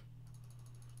 5.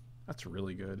 That's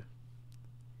really good.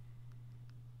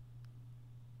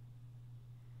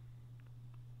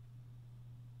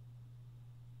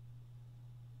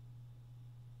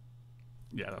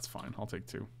 Yeah, that's fine. I'll take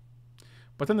 2.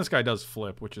 But then this guy does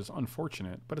flip, which is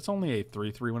unfortunate. But it's only a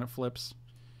 3/3 when it flips.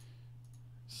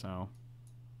 So,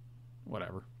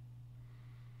 whatever.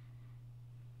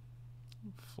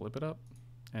 Flip it up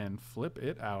and flip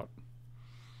it out.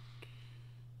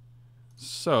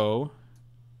 So,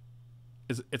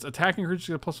 it's attacking creatures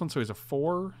get a +1, so he's a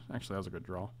 4. Actually, that was a good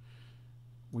draw.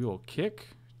 We will kick.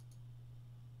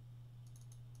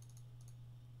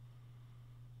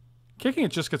 Kicking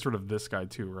it just gets rid of this guy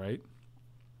too, right?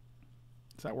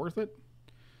 Is that worth it?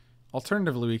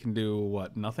 Alternatively, we can do,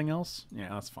 what, nothing else? Yeah,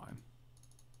 that's fine.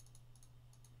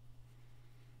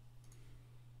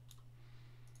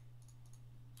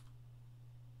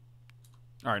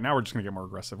 All right, now we're just going to get more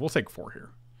aggressive. We'll take 4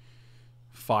 here.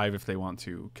 5 if they want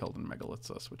to kill and megaliths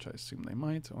us, which I assume they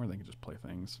might, or they can just play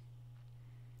things.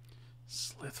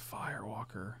 Slith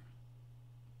Firewalker.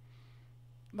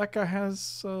 That guy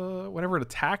has whenever it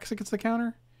attacks, it gets the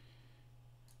counter.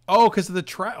 Oh, because of the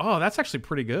trap. Oh, that's actually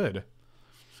pretty good.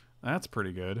 That's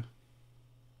pretty good.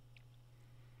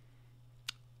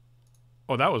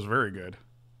 Oh, that was very good.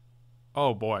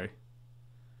 Oh, boy.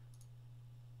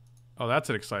 Oh, that's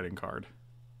an exciting card.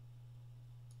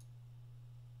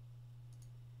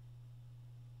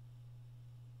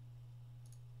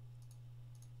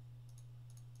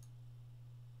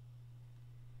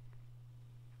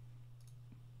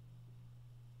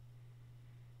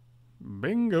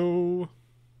 Bingo.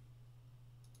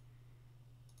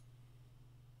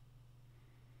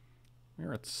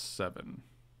 We're at 7.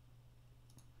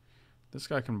 This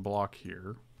guy can block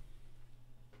here.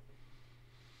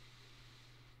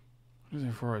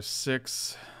 4,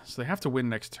 6. So they have to win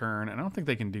next turn, and I don't think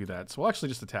they can do that. So we'll actually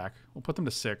just attack. We'll put them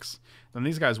to 6. Then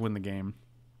these guys win the game.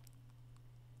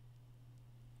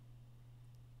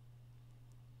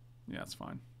 Yeah, that's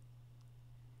fine.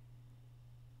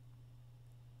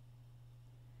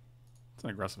 It's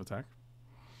an aggressive attack.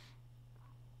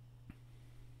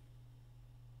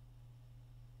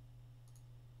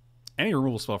 Any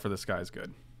removal spell for this guy is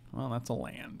good. Well, that's a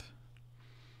land.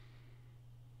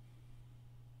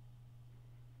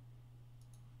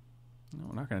 No,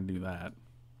 we're not going to do that.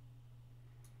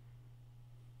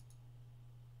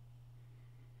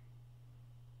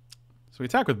 So we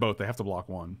attack with both. They have to block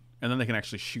 1. And then they can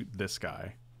actually shoot this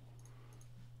guy.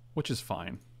 Which is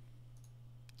fine.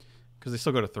 Because they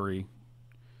still go to 3.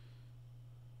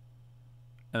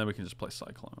 And then we can just play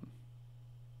Cyclone.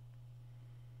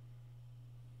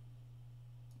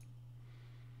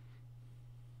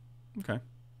 Okay.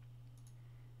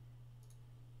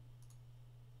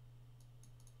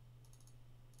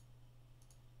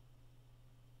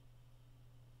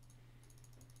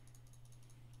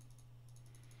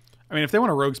 I mean, if they want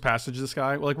to Rogue's Passage this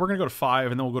guy, well, like, we're going to go to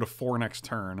 5, and then we'll go to 4 next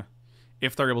turn.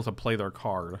 If they're able to play their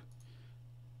card.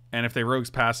 And if they Rogue's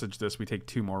Passage this, we take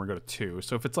 2 more, we go to 2.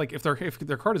 So if it's like, if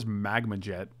their card is Magma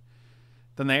Jet,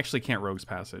 then they actually can't Rogue's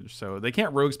Passage. So they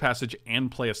can't Rogue's Passage and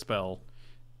play a spell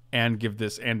and give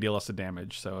this, and deal us a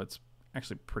damage. So it's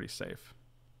actually pretty safe.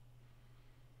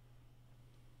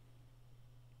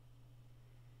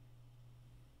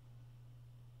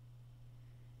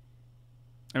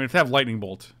 I mean, if they have Lightning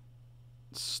Bolt,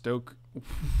 Stoke.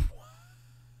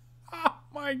 Oh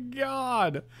my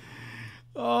god.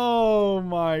 Oh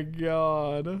my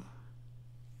god.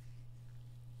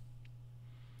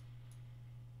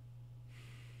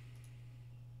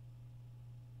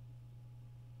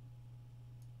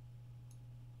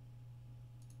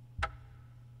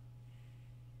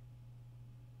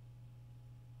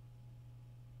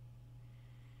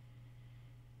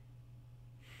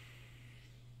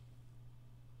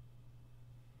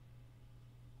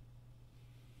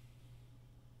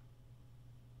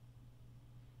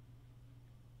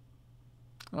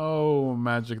 Oh,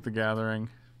 Magic the Gathering.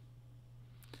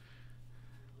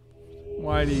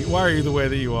 Why are you the way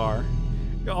that you are?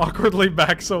 He awkwardly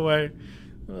backs away.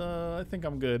 I think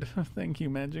I'm good. Thank you,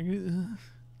 Magic.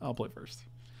 I'll play first.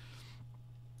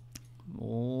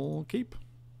 We'll keep.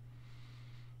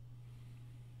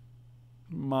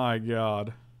 My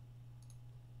god.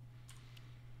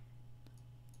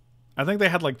 I think they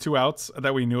had like 2 outs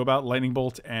that we knew about. Lightning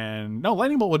Bolt and... No,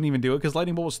 Lightning Bolt wouldn't even do it because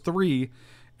Lightning Bolt was 3...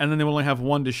 And then they would only have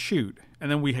 1 to shoot, and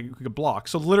then we could block.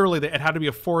 So literally, it had to be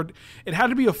a 4. It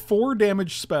had to be a 4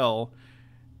 damage spell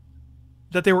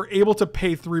that they were able to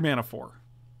pay 3 mana for.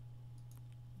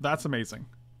 That's amazing.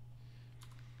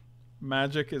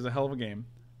 Magic is a hell of a game.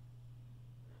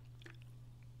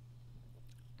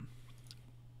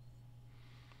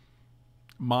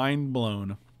 Mind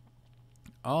blown.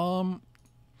 The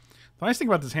nice thing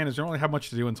about this hand is you don't really have much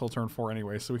to do until turn 4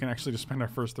 anyway, so we can actually just spend our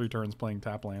first 3 turns playing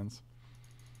tap lands.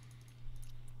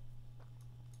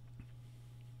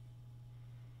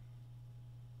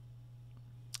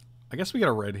 I guess we got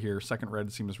a red here. Second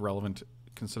red seems relevant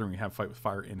considering we have Fight with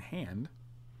Fire in hand.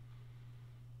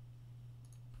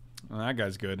 Well, that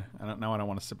guy's good. Now I don't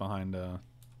want to sit behind... Now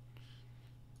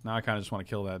I kind of just want to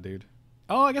kill that dude.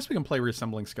 Oh, I guess we can play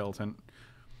Reassembling Skeleton.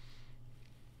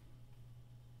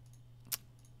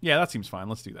 Yeah, that seems fine.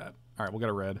 Let's do that. Alright, we'll get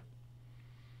a red.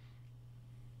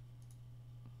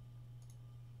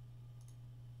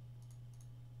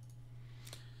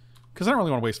 Because I don't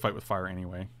really want to waste Fight with Fire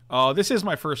anyway. Oh, this is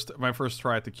my first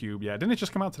try at the cube. Yeah, didn't it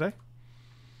just come out today?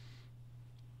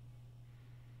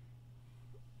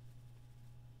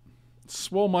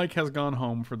 Swole Mike has gone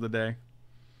home for the day.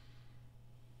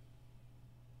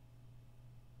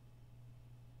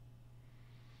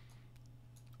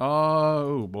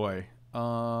 Oh boy.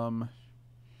 So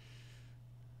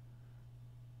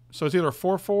it's either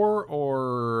 4/4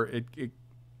 or it.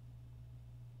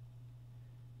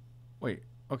 Wait.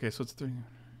 Okay, so it's 3.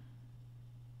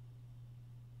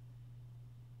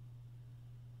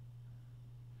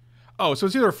 Oh, so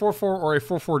it's either a 4/4 or a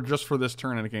 4/4 just for this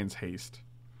turn and it gains haste.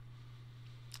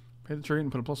 Pay the trade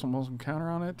and put a +1/+1 counter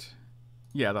on it.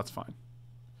 Yeah, that's fine.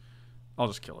 I'll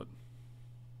just kill it.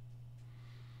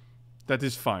 That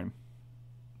is fine.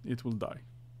 It will die.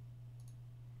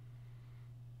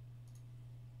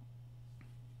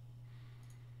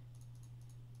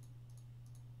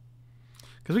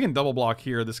 Because we can double block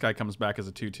here. This guy comes back as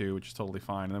a 2/2, which is totally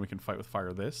fine. And then we can Fight with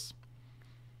Fire this.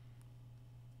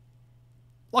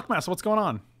 Luckmass, what's going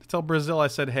on? Tell Brazil I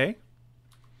said hey.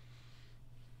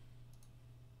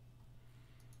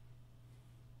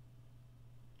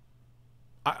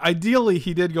 Ideally,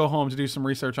 he did go home to do some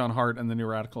research on Heart and the New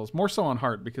Radicals. More so on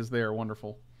Heart, because they are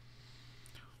wonderful.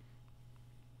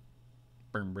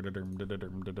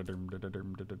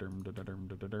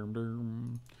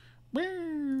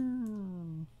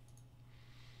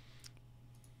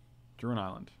 Druin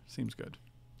Island. Seems good.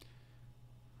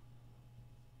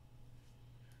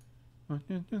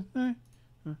 Again.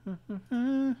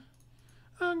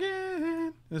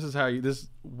 This is how you...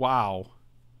 Wow.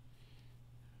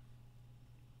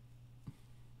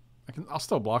 I'll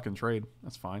still block and trade.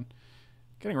 That's fine.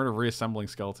 Getting rid of Reassembling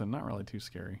Skeleton, not really too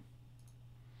scary.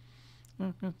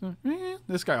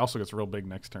 This guy also gets real big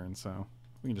next turn, so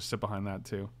we can just sit behind that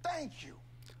too. Thank you.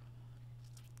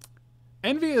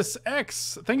 Envious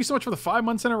X, thank you so much for the 5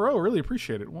 months in a row. Really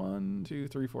appreciate it. 1, 2,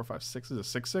 3, 4, 5, 6. Is it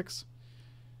 6, 6?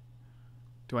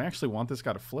 Do I actually want this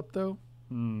guy to flip, though?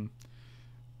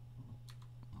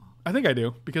 I think I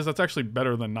do, because that's actually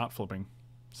better than not flipping.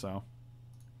 So,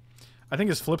 I think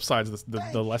his flip side's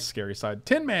the less scary side.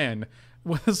 Tin Man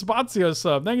with a Spazio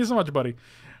sub. Thank you so much, buddy.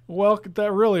 Well, I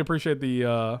really appreciate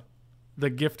the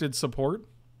gifted support.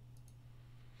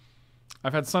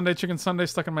 I've had Sunday Chicken Sunday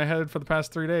stuck in my head for the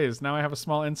past 3 days. Now I have a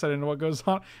small insight into what goes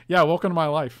on. Yeah, welcome to my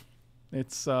life.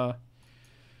 It's,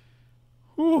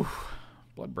 whew.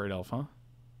 Bloodbraid Elf, huh?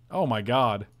 Oh my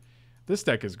god. This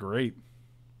deck is great.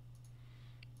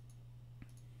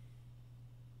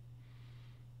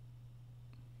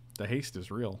 The haste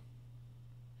is real.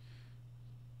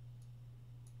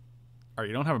 Alright,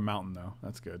 you don't have a mountain, though.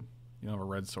 That's good. You don't have a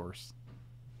red source.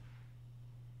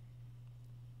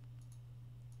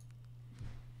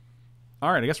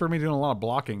 Alright, I guess we're going to be doing a lot of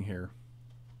blocking here.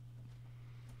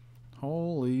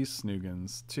 Holy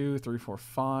snoogans. 2, 3, 4,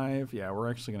 5. Yeah,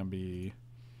 we're actually going to be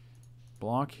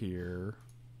block here.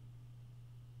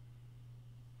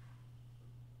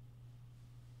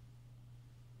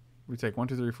 We take 1,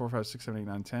 2, 3, 4, 5, 6, 7, 8,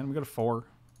 9, 10. We go to 4.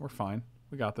 We're fine.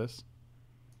 We got this.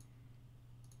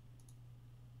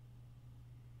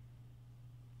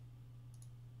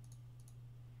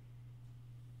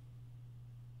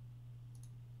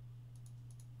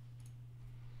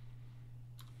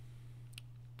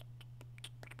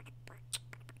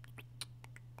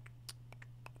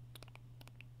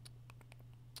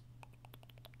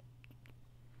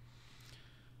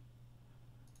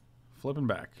 Flipping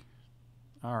back.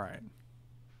 All right.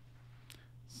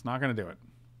 It's not going to do it.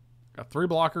 Got 3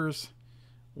 blockers,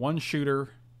 1 shooter.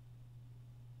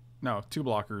 No, 2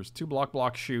 blockers. 2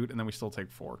 block, shoot, and then we still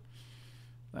take 4.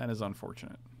 That is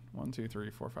unfortunate. 1, 2,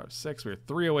 3, 4, 5, 6. We're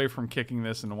 3 away from kicking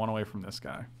this and 1 away from this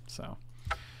guy. So,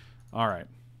 all right.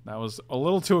 That was a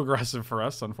little too aggressive for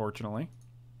us, unfortunately.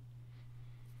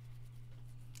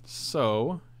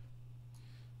 So,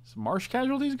 is Marsh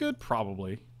Casualties good?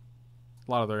 Probably.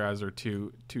 A lot of their guys are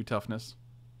too toughness.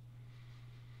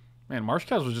 Man, Marsh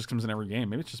Casualties just comes in every game.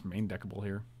 Maybe it's just main deckable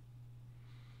here.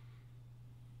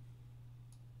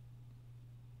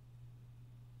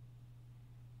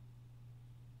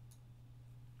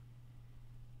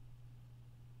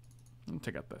 Let me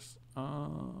take out this.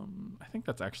 I think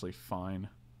that's actually fine.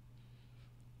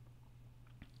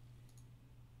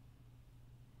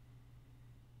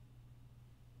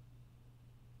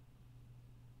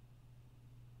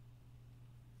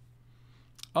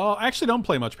 I actually don't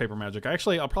play much Paper Magic.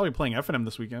 I'll probably be playing FNM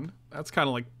this weekend. That's kind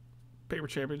of like Paper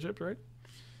Championship, right?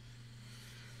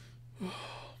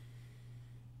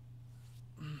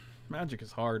 Magic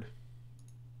is hard.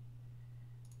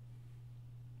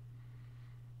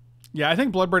 Yeah, I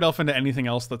think Bloodbraid Elf into anything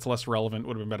else that's less relevant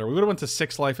would have been better. We would have went to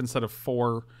 6 life instead of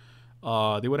 4.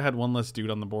 They would have had 1 less dude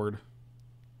on the board.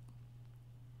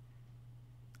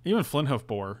 Even Flinthoof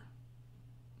Boar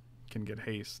can get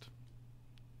haste.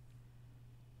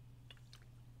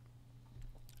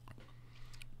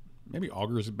 Maybe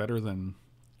Augur is better than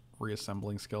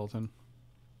Reassembling Skeleton.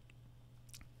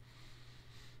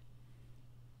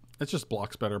 It's just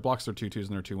blocks better. Blocks their 2/2s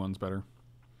and their 2/1s better.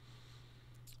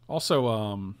 Also, I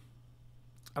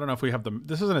don't know if we have the...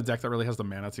 This isn't a deck that really has the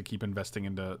mana to keep investing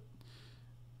into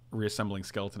Reassembling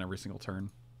Skeleton every single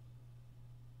turn.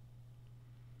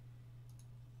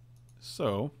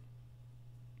 So,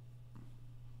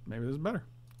 maybe this is better.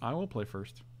 I will play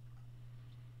first.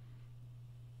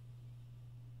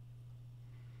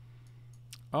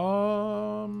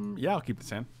 Yeah, I'll keep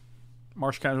this in.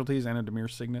 Marsh Casualties and a Demir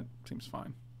Signet. Seems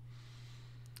fine.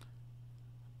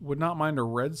 Would not mind a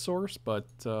red source, but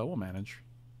we'll manage.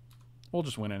 We'll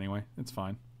just win anyway. It's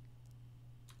fine.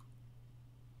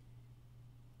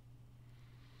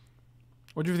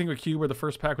 What do you think of Cube, where the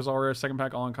first pack was all rare, second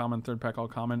pack all uncommon, third pack all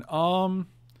common?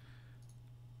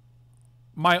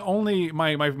 My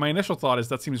initial thought is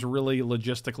that seems really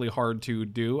logistically hard to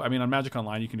do. I mean, on Magic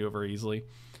Online, you can do it very easily.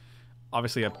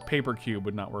 Obviously, a paper cube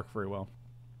would not work very well.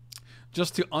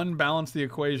 Just to unbalance the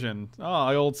equation. Oh,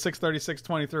 the old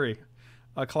 636-23.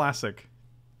 A classic.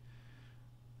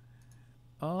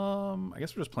 I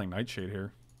guess we're just playing Nightshade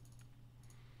here.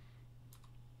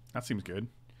 That seems good.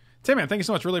 Tim, man, thank you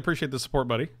so much. Really appreciate the support,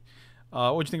 buddy.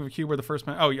 What'd you think of a cube where the first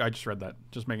man... Oh, yeah, I just read that.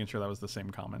 Just making sure that was the same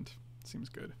comment. Seems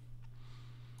good.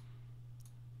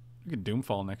 You can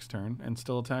Doomfall next turn and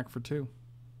still attack for 2.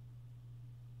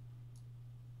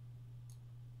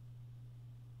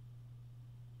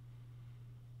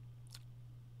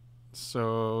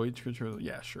 So, each creature...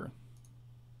 Yeah, sure.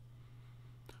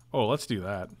 Oh, let's do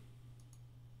that.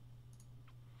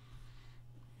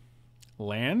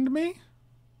 Land me?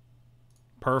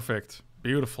 Perfect.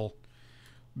 Beautiful.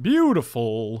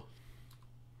 Beautiful.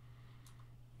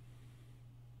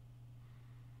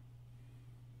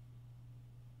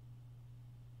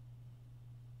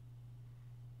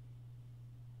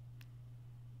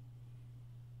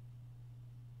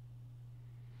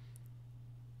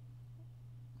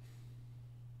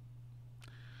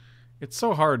 It's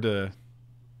so hard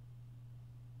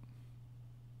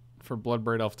for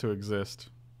Bloodbraid Elf to exist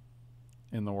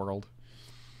in the world.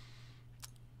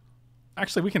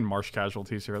 Actually, we can marsh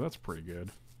casualties here. That's pretty good.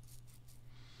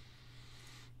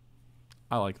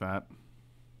 I like that.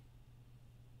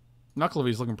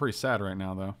 Knucklevy's looking pretty sad right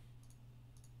now, though.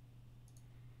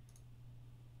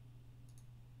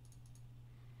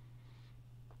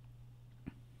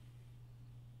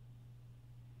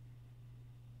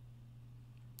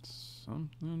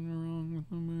 Something wrong with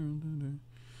the world today.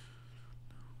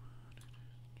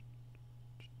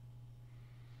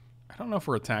 I don't know if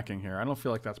we're attacking here. I don't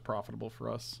feel like that's profitable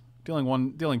for us.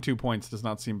 Dealing 2 points does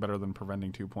not seem better than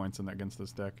preventing 2 points against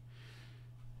this deck.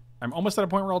 I'm almost at a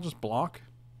point where I'll just block,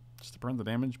 just to prevent the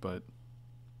damage, but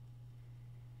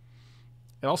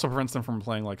it also prevents them from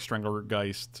playing like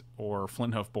Stranglergeist or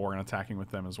Flinthoof Boar and attacking with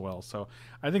them as well. So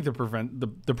I think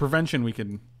the prevention we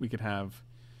could have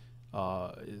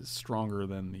is stronger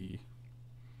than the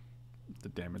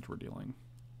damage we're dealing.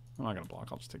 I'm not gonna block.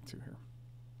 I'll just take 2 here.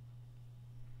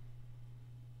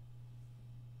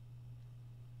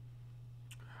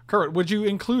 Kurt, would you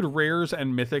include rares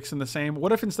and mythics in the same?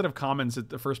 What if instead of commons,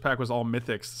 the first pack was all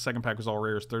mythics, the second pack was all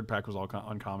rares, third pack was all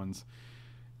uncommons,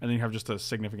 and then you have just a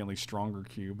significantly stronger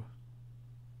cube?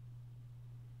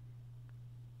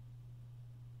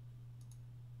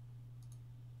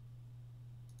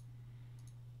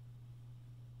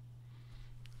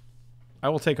 I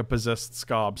will take a possessed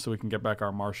Scob so we can get back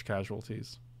our marsh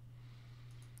casualties.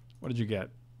 What did you get?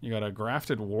 You got a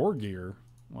grafted war gear.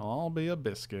 Well, I'll be a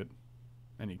biscuit.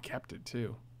 And he kept it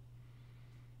too.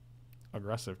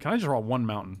 Aggressive. Can I just draw 1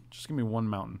 mountain? Just give me 1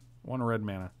 mountain. 1 red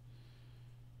mana.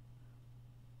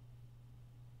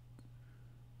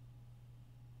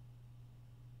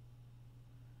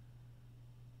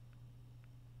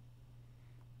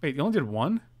 Wait, you only did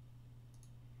 1?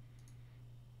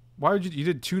 Why would you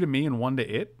did 2 to me and 1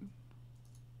 to it?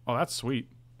 Oh, that's sweet.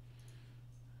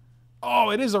 Oh,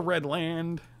 it is a red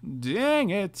land. Dang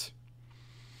it.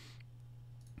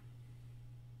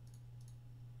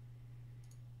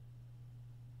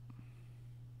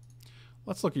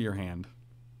 Let's look at your hand.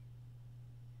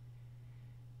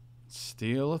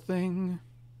 Steal a thing.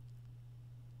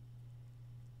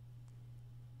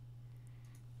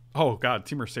 Oh, God.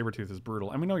 Temur Sabertooth is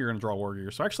brutal. And we know you're going to draw War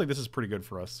Gear. So actually, this is pretty good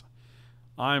for us.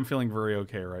 I'm feeling very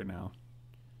okay right now.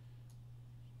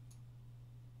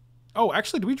 Oh,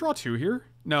 actually, do we draw 2 here?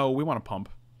 No, we want to pump.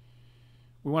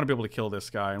 We want to be able to kill this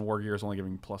guy. And War Gear is only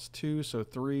giving +2. So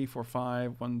 3, 4,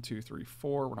 5. 1, 2, 3,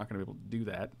 4. We're not going to be able to do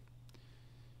that.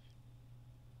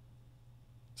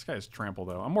 This guy is trample,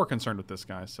 though. I'm more concerned with this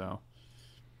guy, so...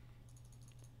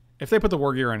 If they put the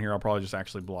War Gear on here, I'll probably just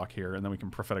actually block here, and then we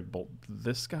can Prophetic Bolt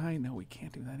this guy. No, we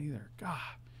can't do that either. God.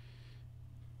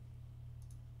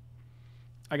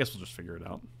 I guess we'll just figure it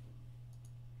out.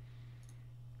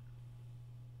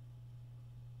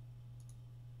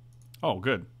 Oh,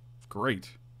 good.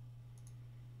 Great.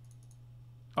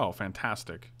 Oh,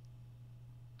 fantastic.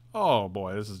 Oh,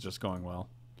 boy, this is just going well.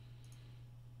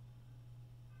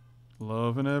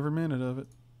 Loving every minute of it.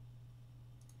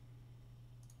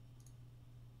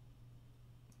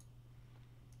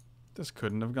 This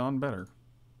couldn't have gone better.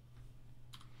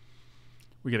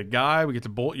 We get a guy. We get to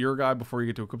bolt your guy before you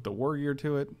get to equip the War Gear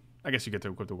to it. I guess you get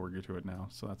to equip the War Gear to it now,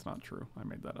 so that's not true. I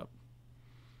made that up.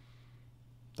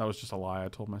 That was just a lie I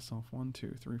told myself. 1,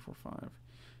 2, 3, 4, 5,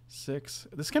 6.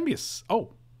 This can be a...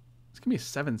 Oh! This can be a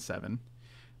 7/7.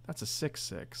 That's a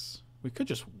 6/6. We could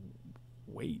just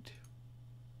wait.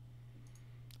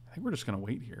 I think we're just going to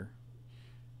wait here.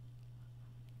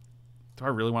 Do I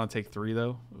really want to take 3,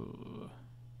 though? Ugh.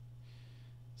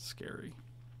 Scary.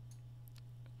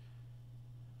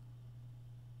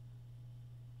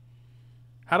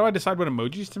 How do I decide what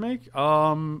emojis to make?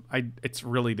 It's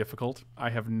really difficult.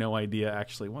 I have no idea,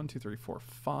 actually. 1, 2, 3, 4,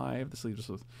 5. This leaves us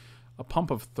with a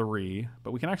pump of 3.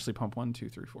 But we can actually pump 1, 2,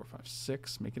 3, 4, 5,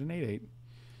 6. Make it an 8/8.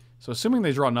 So assuming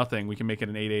they draw nothing, we can make it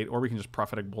an 8/8. Or we can just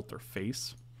Prophetic Bolt their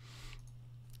face.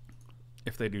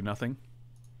 If they do nothing.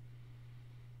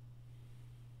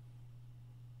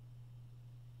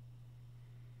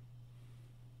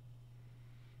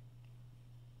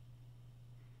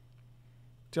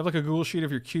 Do you have like a Google sheet of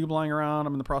your cube lying around?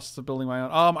 I'm in the process of building my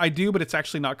own. I do, but it's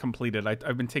actually not completed.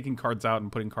 I've been taking cards out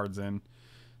and putting cards in.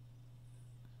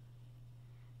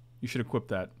 You should equip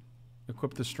that.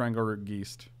 Equip the Strangler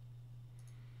Geist.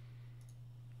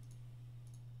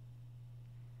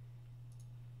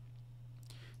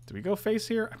 Do we go face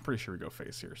here? I'm pretty sure we go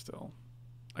face here still.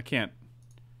 I can't.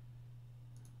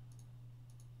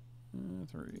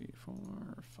 3, 4,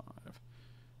 5.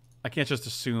 I can't just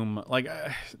assume. Like,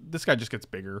 this guy just gets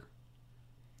bigger.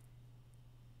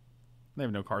 They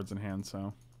have no cards in hand,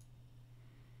 so.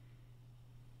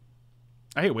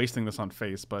 I hate wasting this on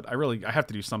face, but I have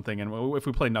to do something. And if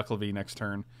we play Knuckle next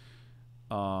turn,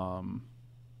 1,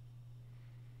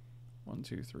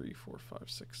 2, 3, 4, 5,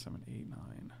 6, 7, 8,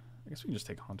 9. I guess we can just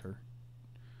take Hunter.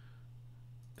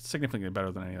 It's significantly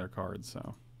better than any other card,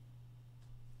 so.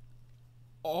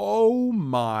 Oh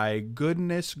my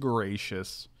goodness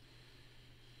gracious!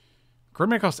 Card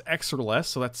may cost X or less,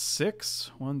 so that's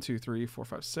 6. 1, 2, 3, 4,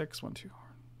 5, 6. 1, 2.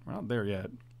 We're not there yet.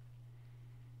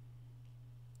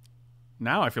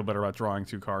 Now I feel better about drawing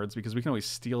 2 cards because we can always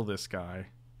steal this guy.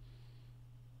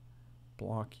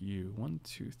 Block you. 1,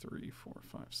 2, 3, 4,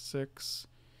 5, 6.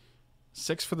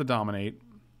 6 for the dominate.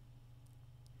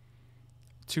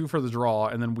 2 for the draw,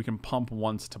 and then we can pump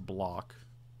once to block.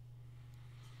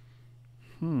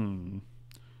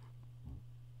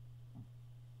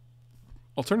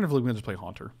 Alternatively, we can just play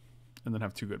Haunter and then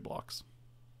have 2 good blocks.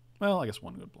 Well, I guess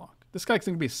 1 good block. This guy's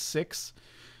going to be 6.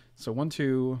 So 1,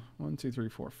 2, 3,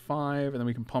 4, 5, and then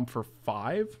we can pump for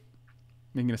 5,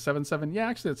 making it a 7, 7. Yeah,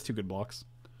 actually, that's 2 good blocks.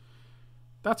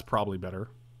 That's probably better.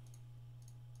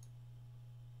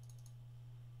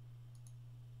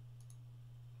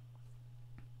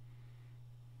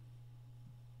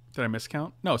 Did I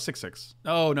miscount? No, 6, 6.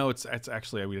 Oh no, it's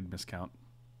actually we did miscount.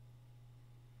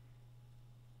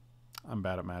 I'm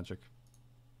bad at Magic.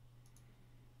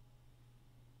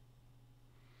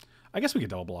 I guess we could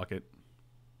double block it.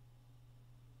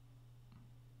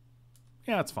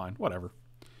 Yeah, that's fine. Whatever.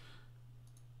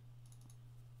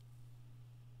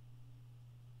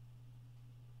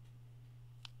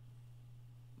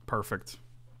 Perfect.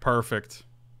 Perfect.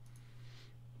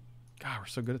 God, we're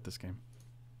so good at this game.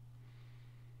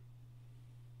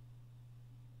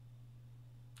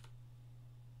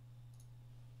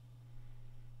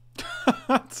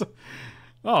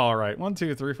 Oh, all right. 1,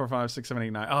 2, 3, 4, 5, 6, 7, 8,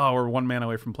 9. Oh, we're 1 mana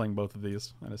away from playing both of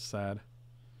these. That is sad.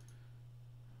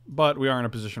 But we are in a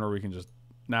position where we can just...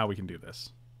 Now we can do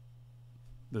this.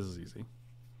 This is easy.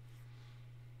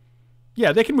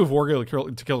 Yeah, they can move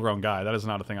Wargo to kill their own guy. That is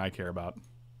not a thing I care about.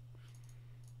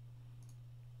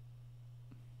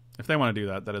 If they want to do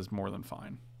that, that is more than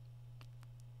fine.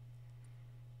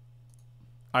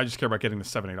 I just care about getting the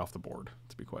 7-8 off the board,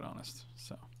 to be quite honest.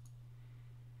 So...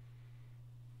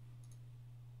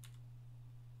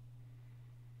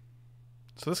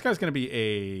 So this guy's going to be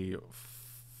a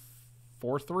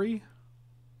 4-3.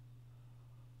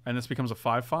 And this becomes a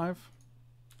 5-5.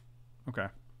 Okay.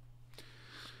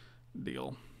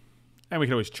 Deal. And we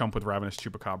can always chump with Ravenous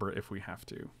Chupacabra if we have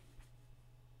to.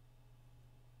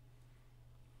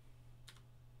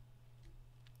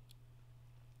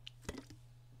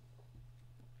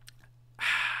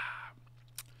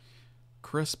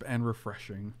 Crisp and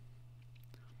refreshing.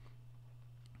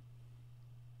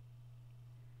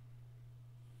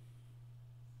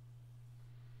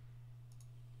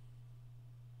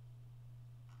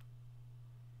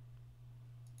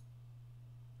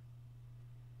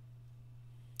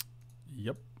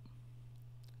 Yep.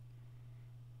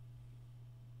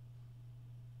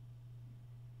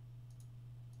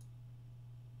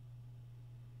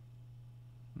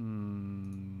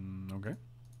 Okay.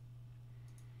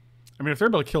 I mean, if they're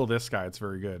able to kill this guy, it's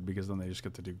very good because then they just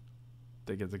get to do...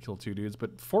 They get to kill 2 dudes.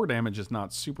 But 4 damage is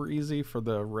not super easy for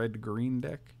the red-green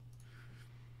deck.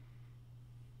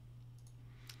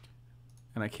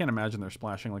 And I can't imagine they're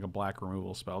splashing like a black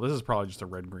removal spell. This is probably just a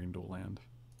red-green dual land.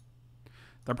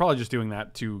 They're probably just doing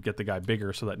that to get the guy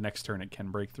bigger so that next turn it can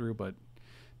break through, but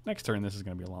next turn this is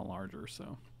going to be a lot larger,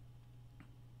 so.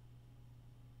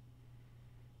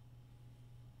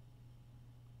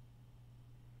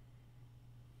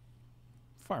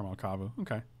 Firemaw Kavu,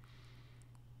 okay.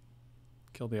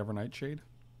 Kill the Evernight Shade.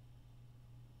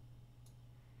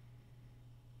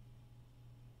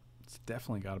 It's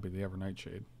definitely got to be the Evernight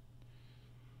Shade.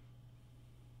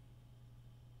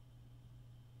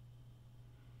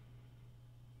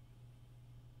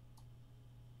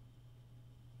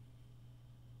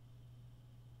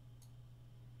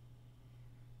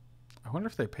 I wonder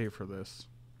if they pay for this.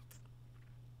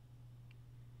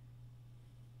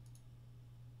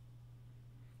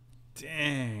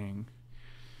 Dang.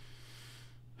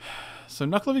 So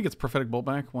Knuckle gets Prophetic Bolt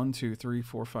back. 1, 2, 3,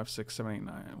 4, 5, 6, 7, 8,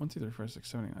 9. 1, 2, 3, 4, 6,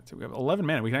 7, 8, 9. So we have 11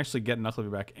 mana. We can actually get Knuckle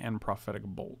back and Prophetic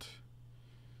Bolt.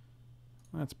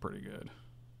 That's pretty good.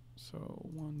 So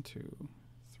 1, 2,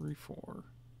 3, 4.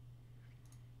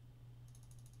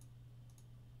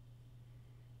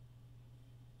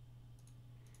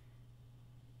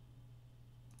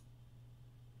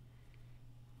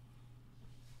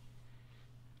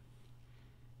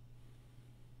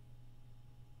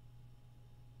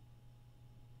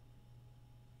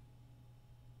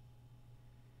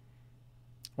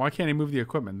 Why can't he move the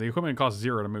equipment? The equipment costs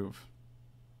 0 to move.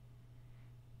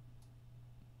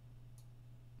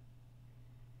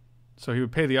 So he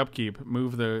would pay the upkeep,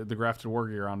 move the grafted war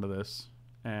gear onto this,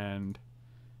 and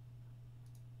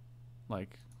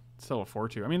like still a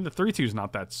 4-2. I mean, the 3-2 is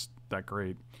not that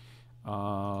great.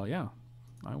 Yeah,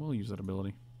 I will use that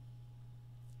ability.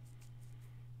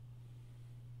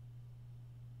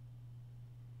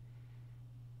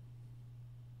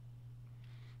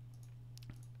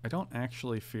 I don't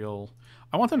actually feel.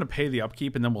 I want them to pay the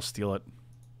upkeep and then we'll steal it.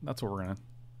 That's what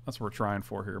we're trying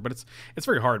for here. But it's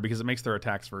very hard because it makes their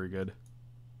attacks very good.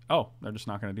 Oh, they're just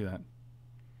not gonna do that.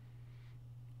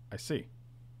 I see.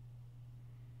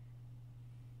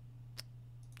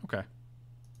 Okay.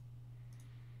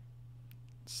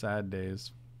 Sad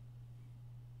days.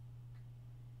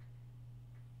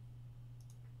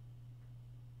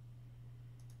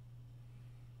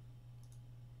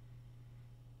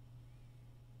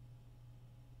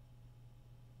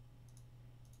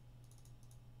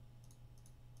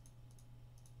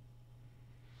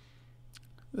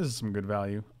 This is some good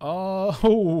value.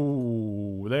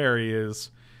 Oh, there he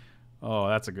is. Oh,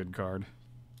 that's a good card.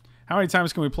 How many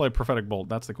times can we play Prophetic Bolt?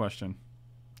 That's the question.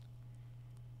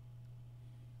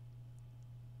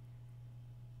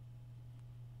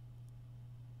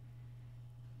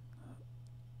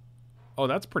 Oh,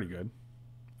 that's pretty good.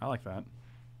 I like that.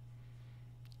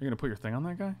 You're going to put your thing on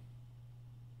that guy?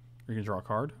 You're going to draw a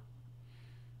card?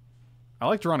 I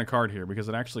like drawing a card here because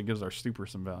it actually gives our Stupor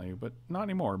some value, but not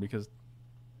anymore because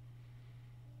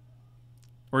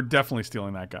we're definitely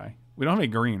stealing that guy. We don't have any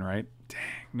green, right? Dang,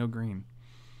 no green.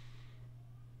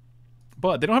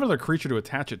 But they don't have another creature to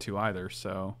attach it to either,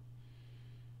 so...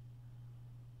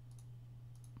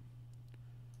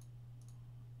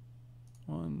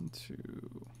 One,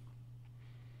 two...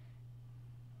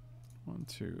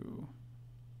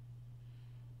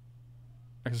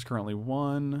 X is currently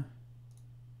 1.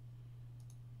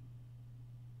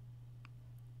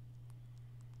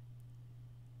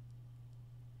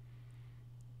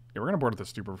 Yeah, we're going to board with the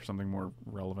Stupor for something more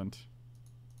relevant.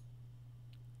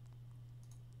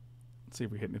 Let's see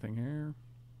if we hit anything here.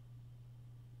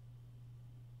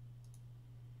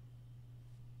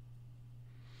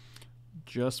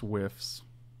 Just whiffs.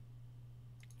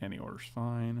 Any order's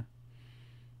fine.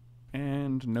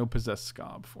 And no Possessed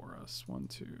Scob for us. 1,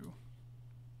 2.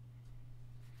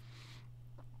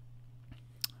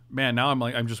 Man, now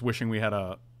I'm just wishing we had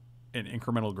an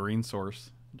incremental green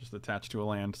source just attached to a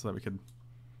land so that we could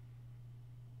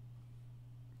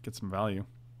get some value.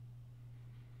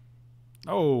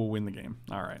 Oh, win the game.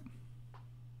 All right.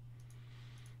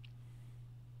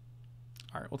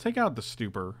 All right, we'll take out the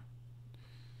Stupor,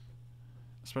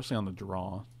 especially on the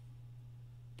draw.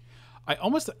 I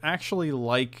almost actually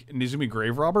like Nizumi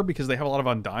Grave Robber because they have a lot of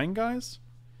Undying guys.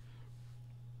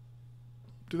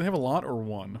 Do they have a lot or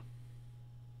one?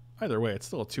 Either way, it's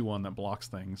still a 2-1 that blocks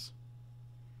things.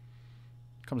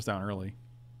 Comes down early.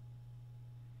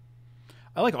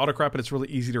 I like Autocrat, but it's really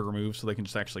easy to remove, so they can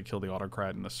just actually kill the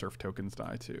Autocrat and the Surf tokens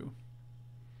die too.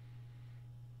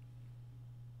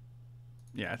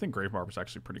 Yeah, I think Grave Barber's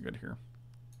actually pretty good here.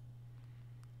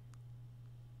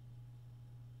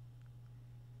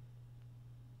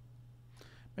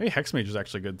 Maybe Hexmage is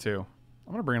actually good too.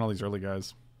 I'm going to bring in all these early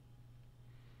guys.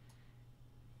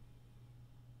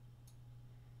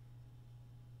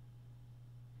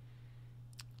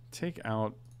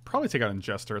 Probably take out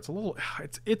Ingester. It's a little,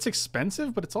 it's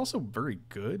expensive, but it's also very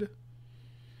good.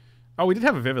 Oh, we did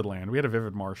have a Vivid land. We had a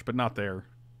Vivid Marsh, but not there.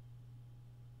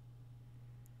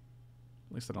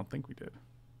 At least I don't think we did.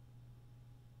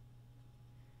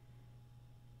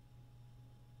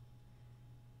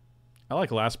 I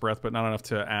like Last Breath, but not enough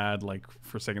to add like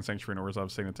Forsaken Sanctuary and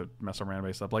Orzhov Signet to mess our mana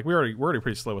base up. Like we're already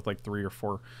pretty slow with like 3 or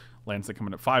 4 lands that come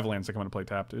into 5 lands that come into play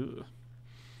tapped. Ugh.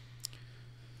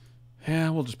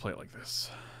 Yeah, we'll just play it like this.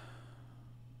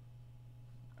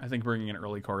 I think bringing in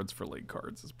early cards for late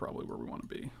cards is probably where we want to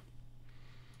be.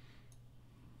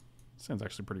 Sounds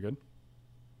actually pretty good.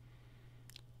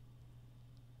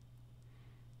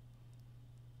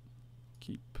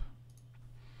 Keep.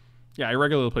 Yeah, I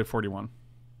regularly play 41.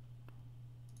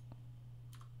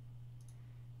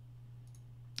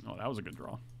 Oh, that was a good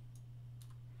draw.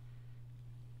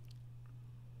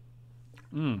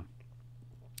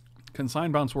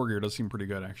 Consign Bounce Warrior does seem pretty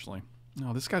good, actually.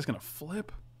 No, this guy's going to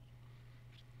flip.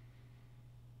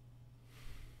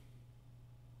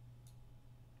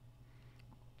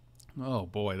 Oh,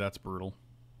 boy, that's brutal.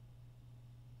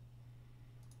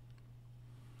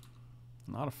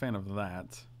 Not a fan of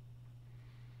that.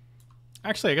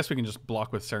 Actually, I guess we can just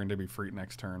block with Serendipity Freak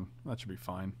next turn. That should be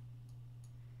fine.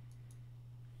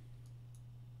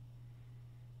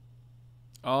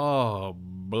 Oh,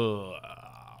 buh.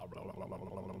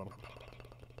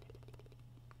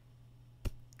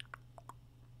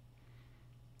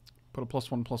 Put a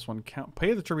 +1/+1 count.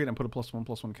 Pay the tribute and put a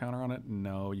 +1/+1 counter on it.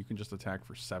 No, you can just attack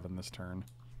for 7 this turn.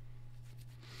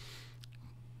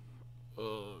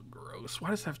 Ugh, gross.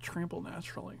 Why does it have trample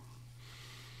naturally?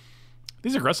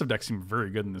 These aggressive decks seem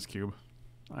very good in this cube.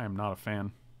 I am not a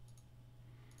fan.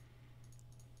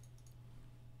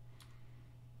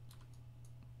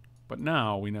 But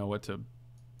now we know what to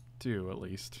do, at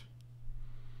least.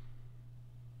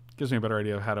 Gives me a better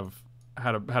idea of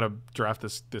how to draft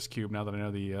this cube now that I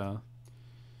know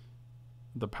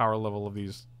the power level of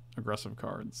these aggressive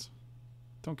cards.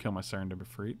 Don't kill my Serendipity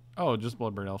Freak. Oh, just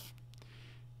Bloodbraid Elf.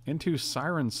 Into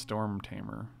Siren Storm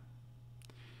Tamer.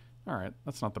 Alright,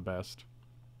 that's not the best.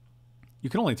 You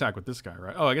can only attack with this guy,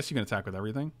 right? Oh, I guess you can attack with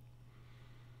everything.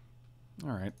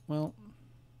 Alright, well,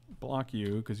 block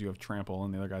you because you have trample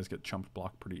and the other guys get chumped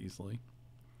blocked pretty easily.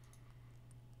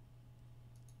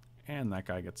 And that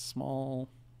guy gets small.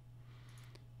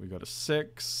 We go to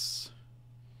 6.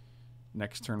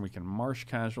 Next turn we can Marsh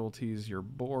Casualties your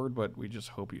board, but we just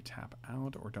hope you tap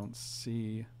out or don't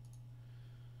see.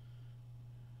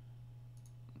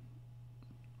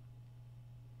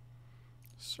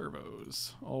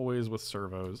 Servos. Always with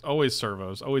servos. Always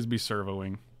servos. Always be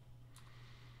servoing.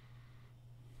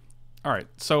 Alright,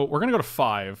 so we're going to go to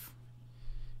 5.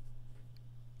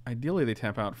 Ideally, they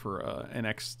tap out for an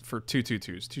X for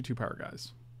 2/2/2s, 2/2 power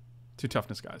guys, 2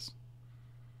 toughness guys.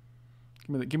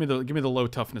 Give me the low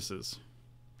toughnesses.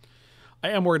 I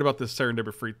am worried about this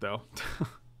Serendipity Freak though.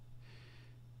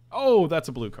 Oh, that's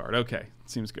a blue card. Okay,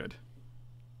 seems good.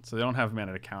 So they don't have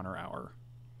mana to counter our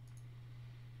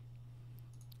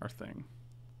thing.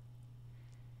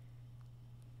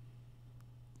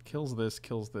 Kills this,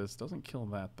 kills this. Doesn't kill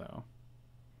that though.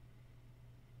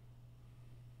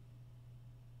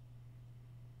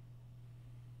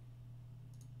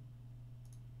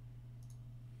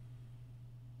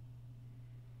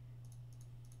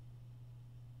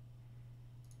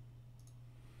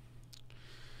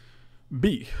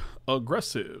 Be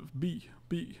aggressive. Be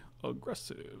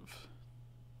aggressive.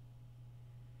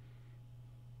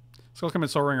 Skullcomb and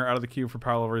Soul Ringer out of the cube for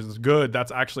power level reasons. Good.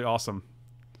 That's actually awesome.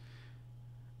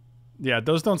 Yeah,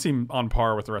 those don't seem on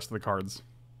par with the rest of the cards.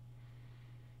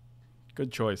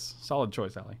 Good choice. Solid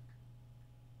choice, Allie.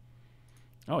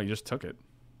 Oh, you just took it.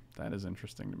 That is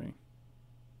interesting to me.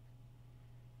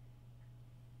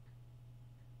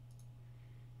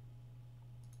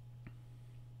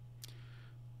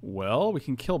 Well, we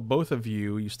can kill both of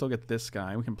you. You still get this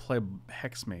guy. We can play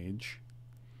Hex Mage.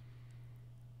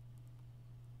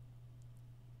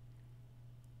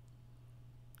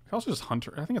 We can also just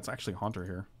Hunter. I think it's actually Hunter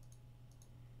here.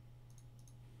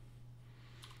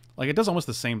 Like, it does almost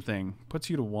the same thing. Puts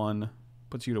you to 1,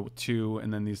 puts you to 2,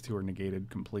 and then these 2 are negated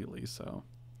completely, so.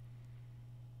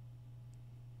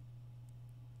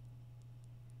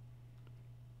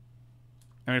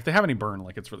 I mean, if they have any burn,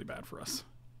 like, it's really bad for us.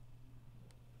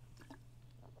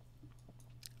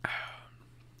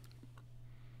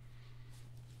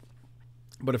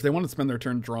 But if they want to spend their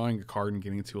turn drawing a card and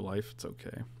getting it to a life, it's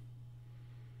okay.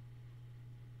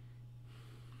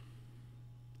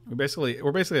 We're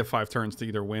basically have 5 turns to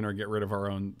either win or get rid of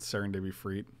our own Serendipity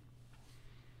Freak.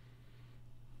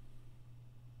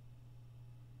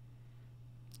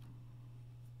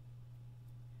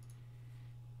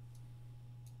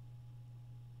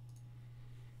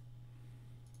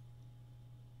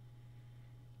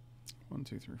 One,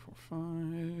 two, three, four,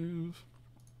 5.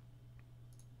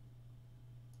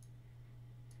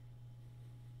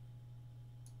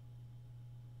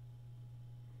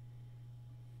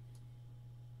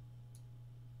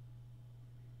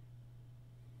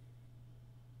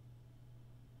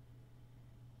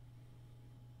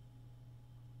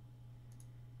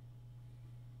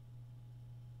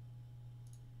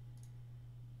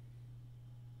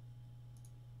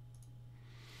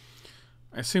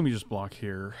 I assume we just block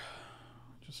here.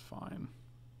 Just fine.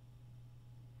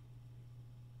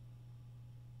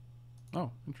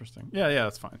 Oh, interesting. Yeah,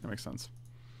 that's fine. That makes sense.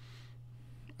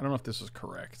 I don't know if this is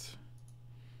correct.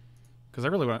 Because I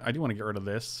do want to get rid of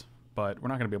this, but we're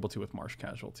not going to be able to with Marsh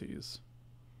Casualties.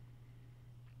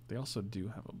 They also do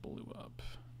have a blue up.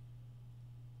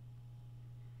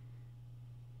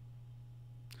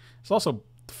 There's also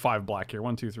 5 black here.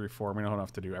 1, 2, 3, 4. We don't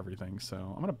have to do everything,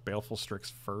 so I'm gonna Baleful Strix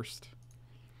first.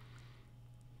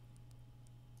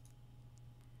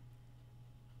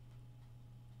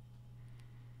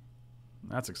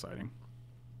 That's exciting.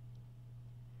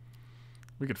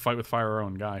 We could fight with fire our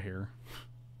own guy here.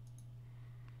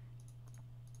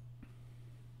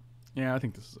 Yeah, I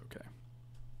think this is okay.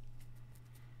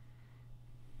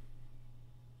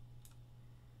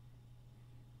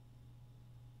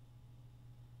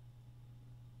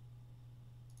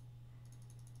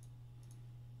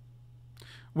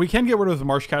 We can get rid of the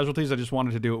marsh casualties. I just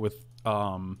wanted to do it with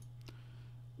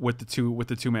the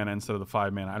 2 mana instead of the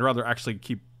 5 mana. I'd rather actually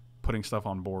keep putting stuff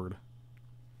on board.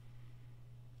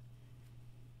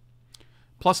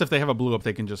 Plus, if they have a blue up,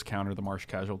 they can just counter the marsh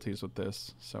casualties with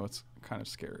this. So it's kind of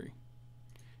scary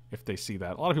if they see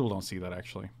that. A lot of people don't see that,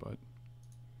 actually. But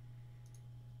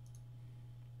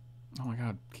oh my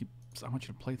god, I want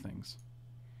you to play things.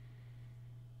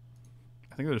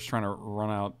 I think they're just trying to run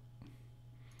out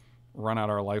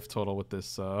our life total with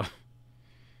this 1,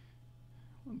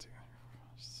 2, 3, 4,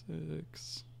 5,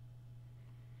 6.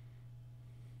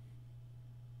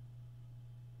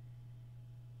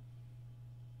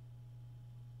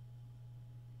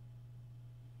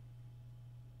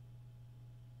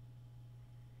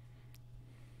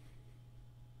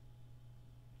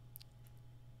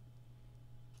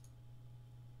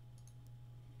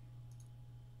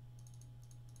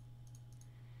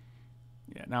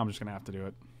 Yeah, now I'm just gonna have to do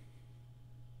it.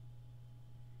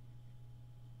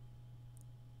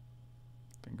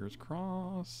 Fingers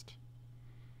crossed.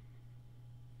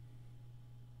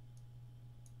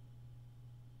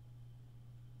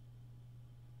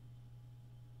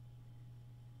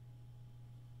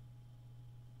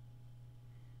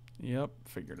 Yep,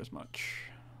 figured as much.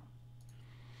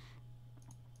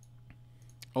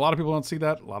 A lot of people don't see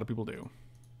that. A lot of people do.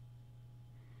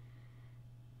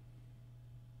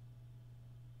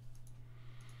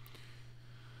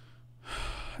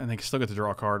 And they still get to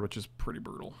draw a card, which is pretty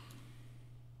brutal.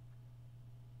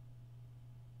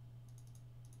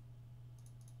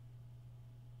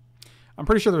 I'm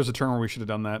pretty sure there was a turn where we should have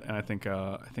done that, and I think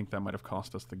that might have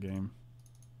cost us the game.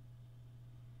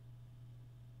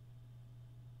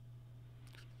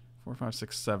 4, 5,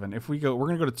 6, 7. If we go, we're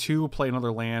gonna go to 2, play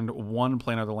another land, 1,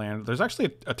 play another land. There's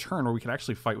actually a turn where we can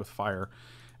actually fight with fire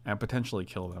and potentially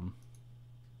kill them.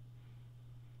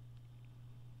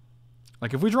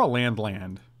 Like if we draw land,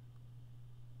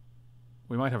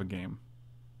 we might have a game.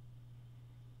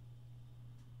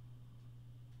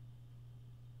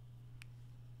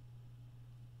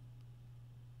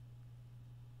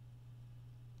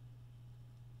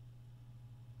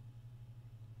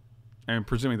 And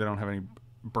presuming they don't have any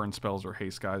burn spells or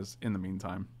haste guys in the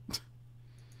meantime.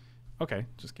 Okay,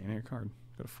 just gaining a card.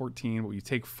 Go to 14, well, you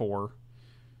take 4.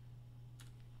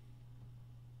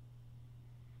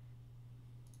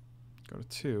 Go to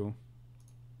 2.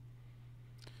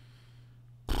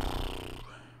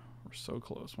 We're so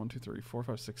close. 1, 2, 3, 4,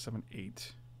 5, 6, 7,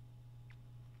 8.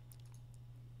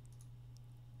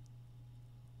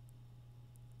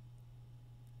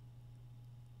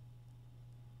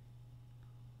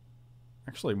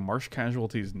 Actually, Marsh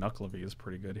Casualties Knucklevy is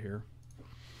pretty good here.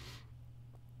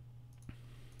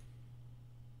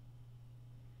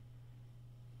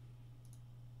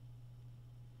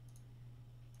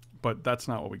 But that's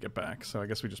not what we get back, so I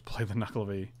guess we just play the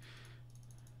Knucklevy.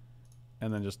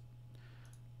 And then just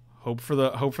hope for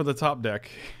the top deck.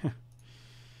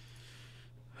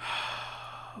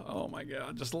 Oh my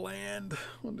god, just land.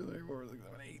 1, 2, 3, 4, 5, 6,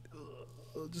 7, 8.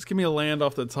 Ugh. Just give me a land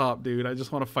off the top, dude. I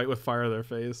just want to fight with fire in their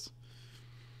face.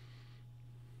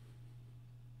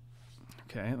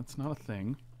 Okay, that's not a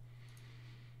thing.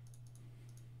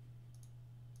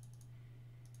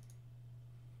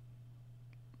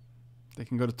 They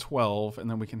can go to 12, and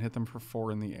then we can hit them for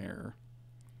 4 in the air.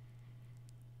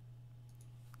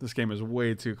 This game is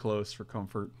way too close for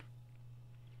comfort.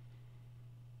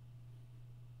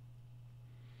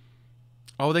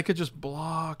 Oh, they could just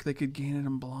block. They could gain it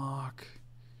and block.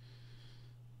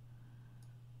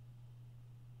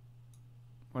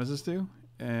 What does this do?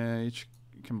 Each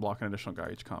can block an additional guy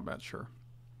each combat, sure.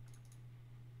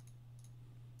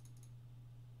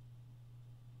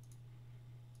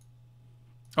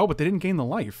 Oh, but they didn't gain the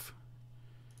life.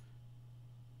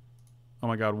 Oh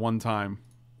my god, one time.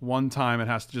 One time it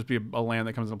has to just be a land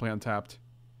that comes into play untapped.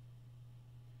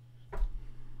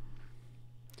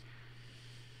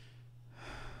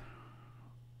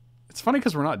 It's funny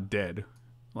because we're not dead.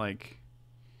 Like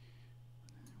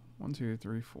 1, 2,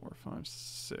 3, 4, 5,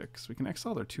 6. We can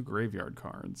exile their 2 graveyard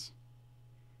cards.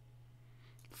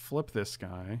 Flip this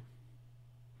guy.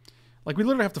 Like, we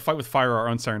literally have to fight with fire our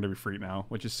own Siren to be free now,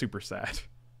 which is super sad.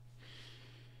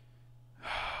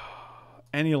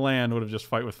 Any land would have just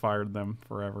fight with fired them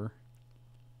forever.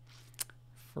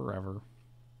 Forever.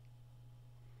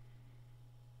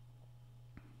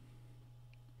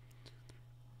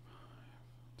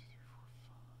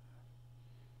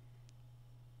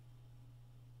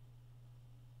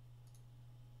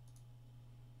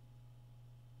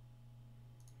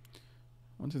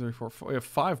 One, two, three, four, four. We have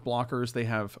 5 blockers. They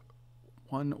have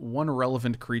one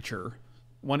relevant creature,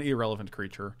 1 irrelevant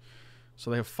creature. So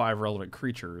they have 5 relevant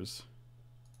creatures.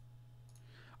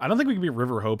 I don't think we can beat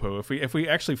River Hopo. If we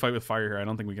actually fight with fire here, I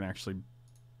don't think we can actually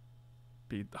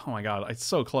beat. Oh my god, it's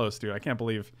so close, dude. I can't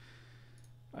believe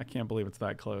it's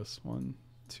that close. 1,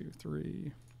 2,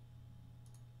 3.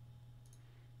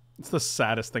 It's the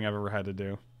saddest thing I've ever had to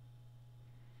do,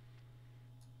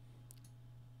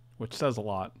 which says a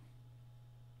lot.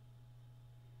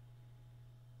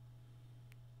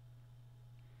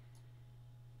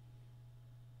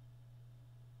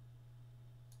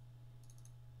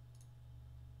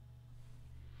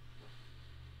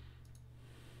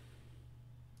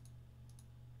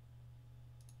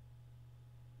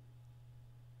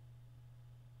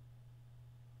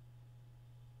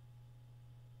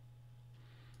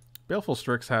 Baleful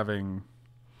Strix having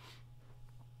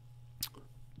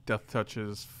Death Touch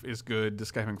is good.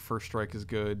 This guy having First Strike is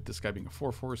good. This guy being a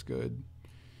 4/4 is good.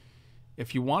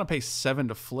 If you want to pay 7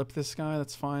 to flip this guy,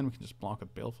 that's fine. We can just block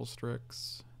with Baleful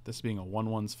Strix. This being a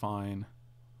 1/1's fine.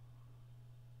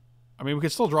 I mean, we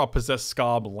could still draw Possessed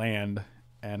Scob land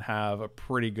and have a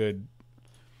pretty good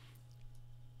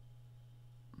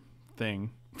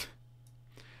thing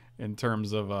in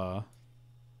terms of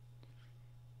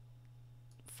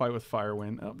fight with fire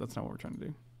win. Oh, that's not what we're trying to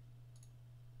do.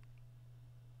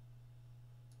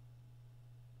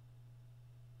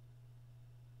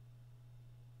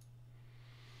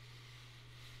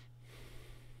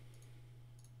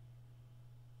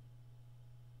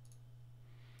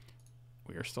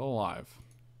 We are still alive.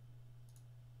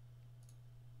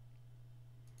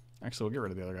 Actually, we'll get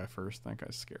rid of the other guy first. That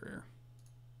guy's scarier.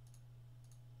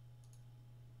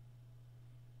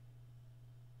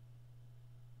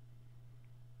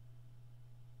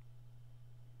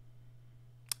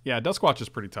 Yeah, Duskwatch is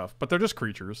pretty tough, but they're just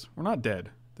creatures. We're not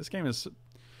dead. This game is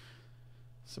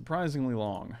surprisingly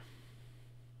long.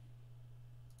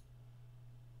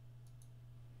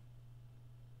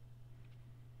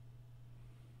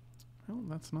 Well,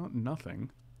 that's not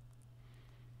nothing.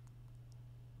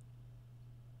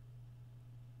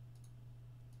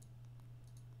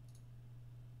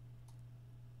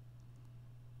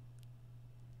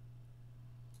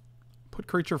 Put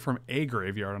creature from a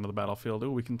graveyard onto the battlefield.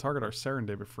 Ooh, we can target our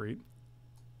Serendipity.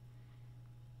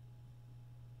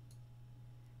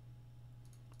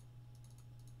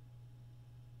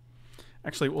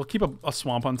 Actually, we'll keep a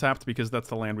swamp untapped because that's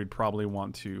the land we'd probably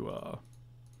want to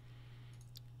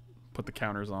put the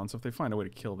counters on. So if they find a way to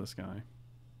kill this guy.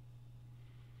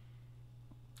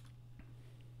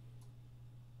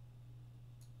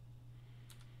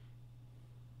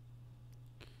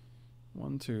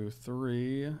 One, two,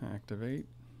 three. Activate.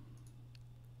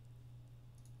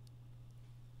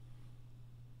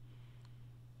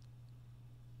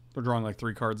 They're drawing like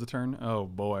 3 cards a turn. Oh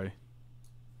boy.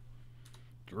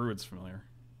 Druid's familiar.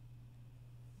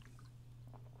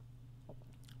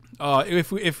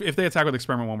 If they attack with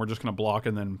Experiment 1, we're just gonna block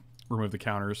and then remove the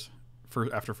counters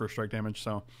after first strike damage.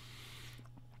 So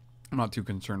I'm not too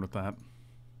concerned with that.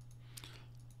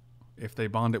 If they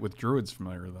bond it with Druid's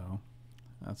familiar, though,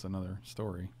 that's another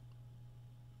story.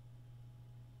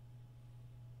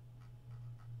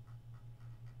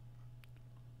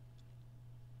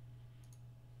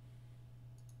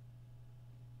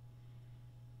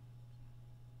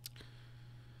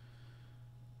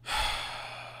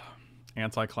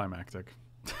 Anticlimactic.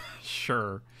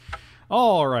 Sure.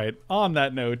 All right. On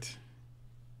that note,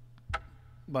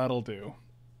 that'll do.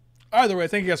 Either way,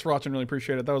 thank you guys for watching. Really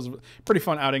appreciate it. That was a pretty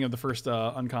fun outing of the first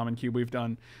Uncommon Cube we've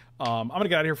done. I'm going to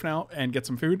get out of here for now and get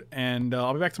some food. And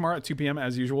I'll be back tomorrow at 2 p.m.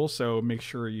 as usual. So make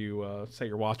sure you set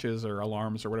your watches or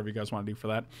alarms or whatever you guys want to do for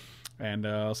that. And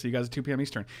I'll see you guys at 2 p.m.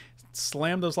 Eastern.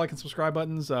 Slam those like and subscribe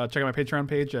buttons. Check out my Patreon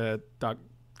page at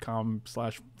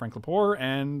 .com/FrankLepore.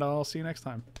 And I'll see you next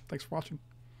time. Thanks for watching.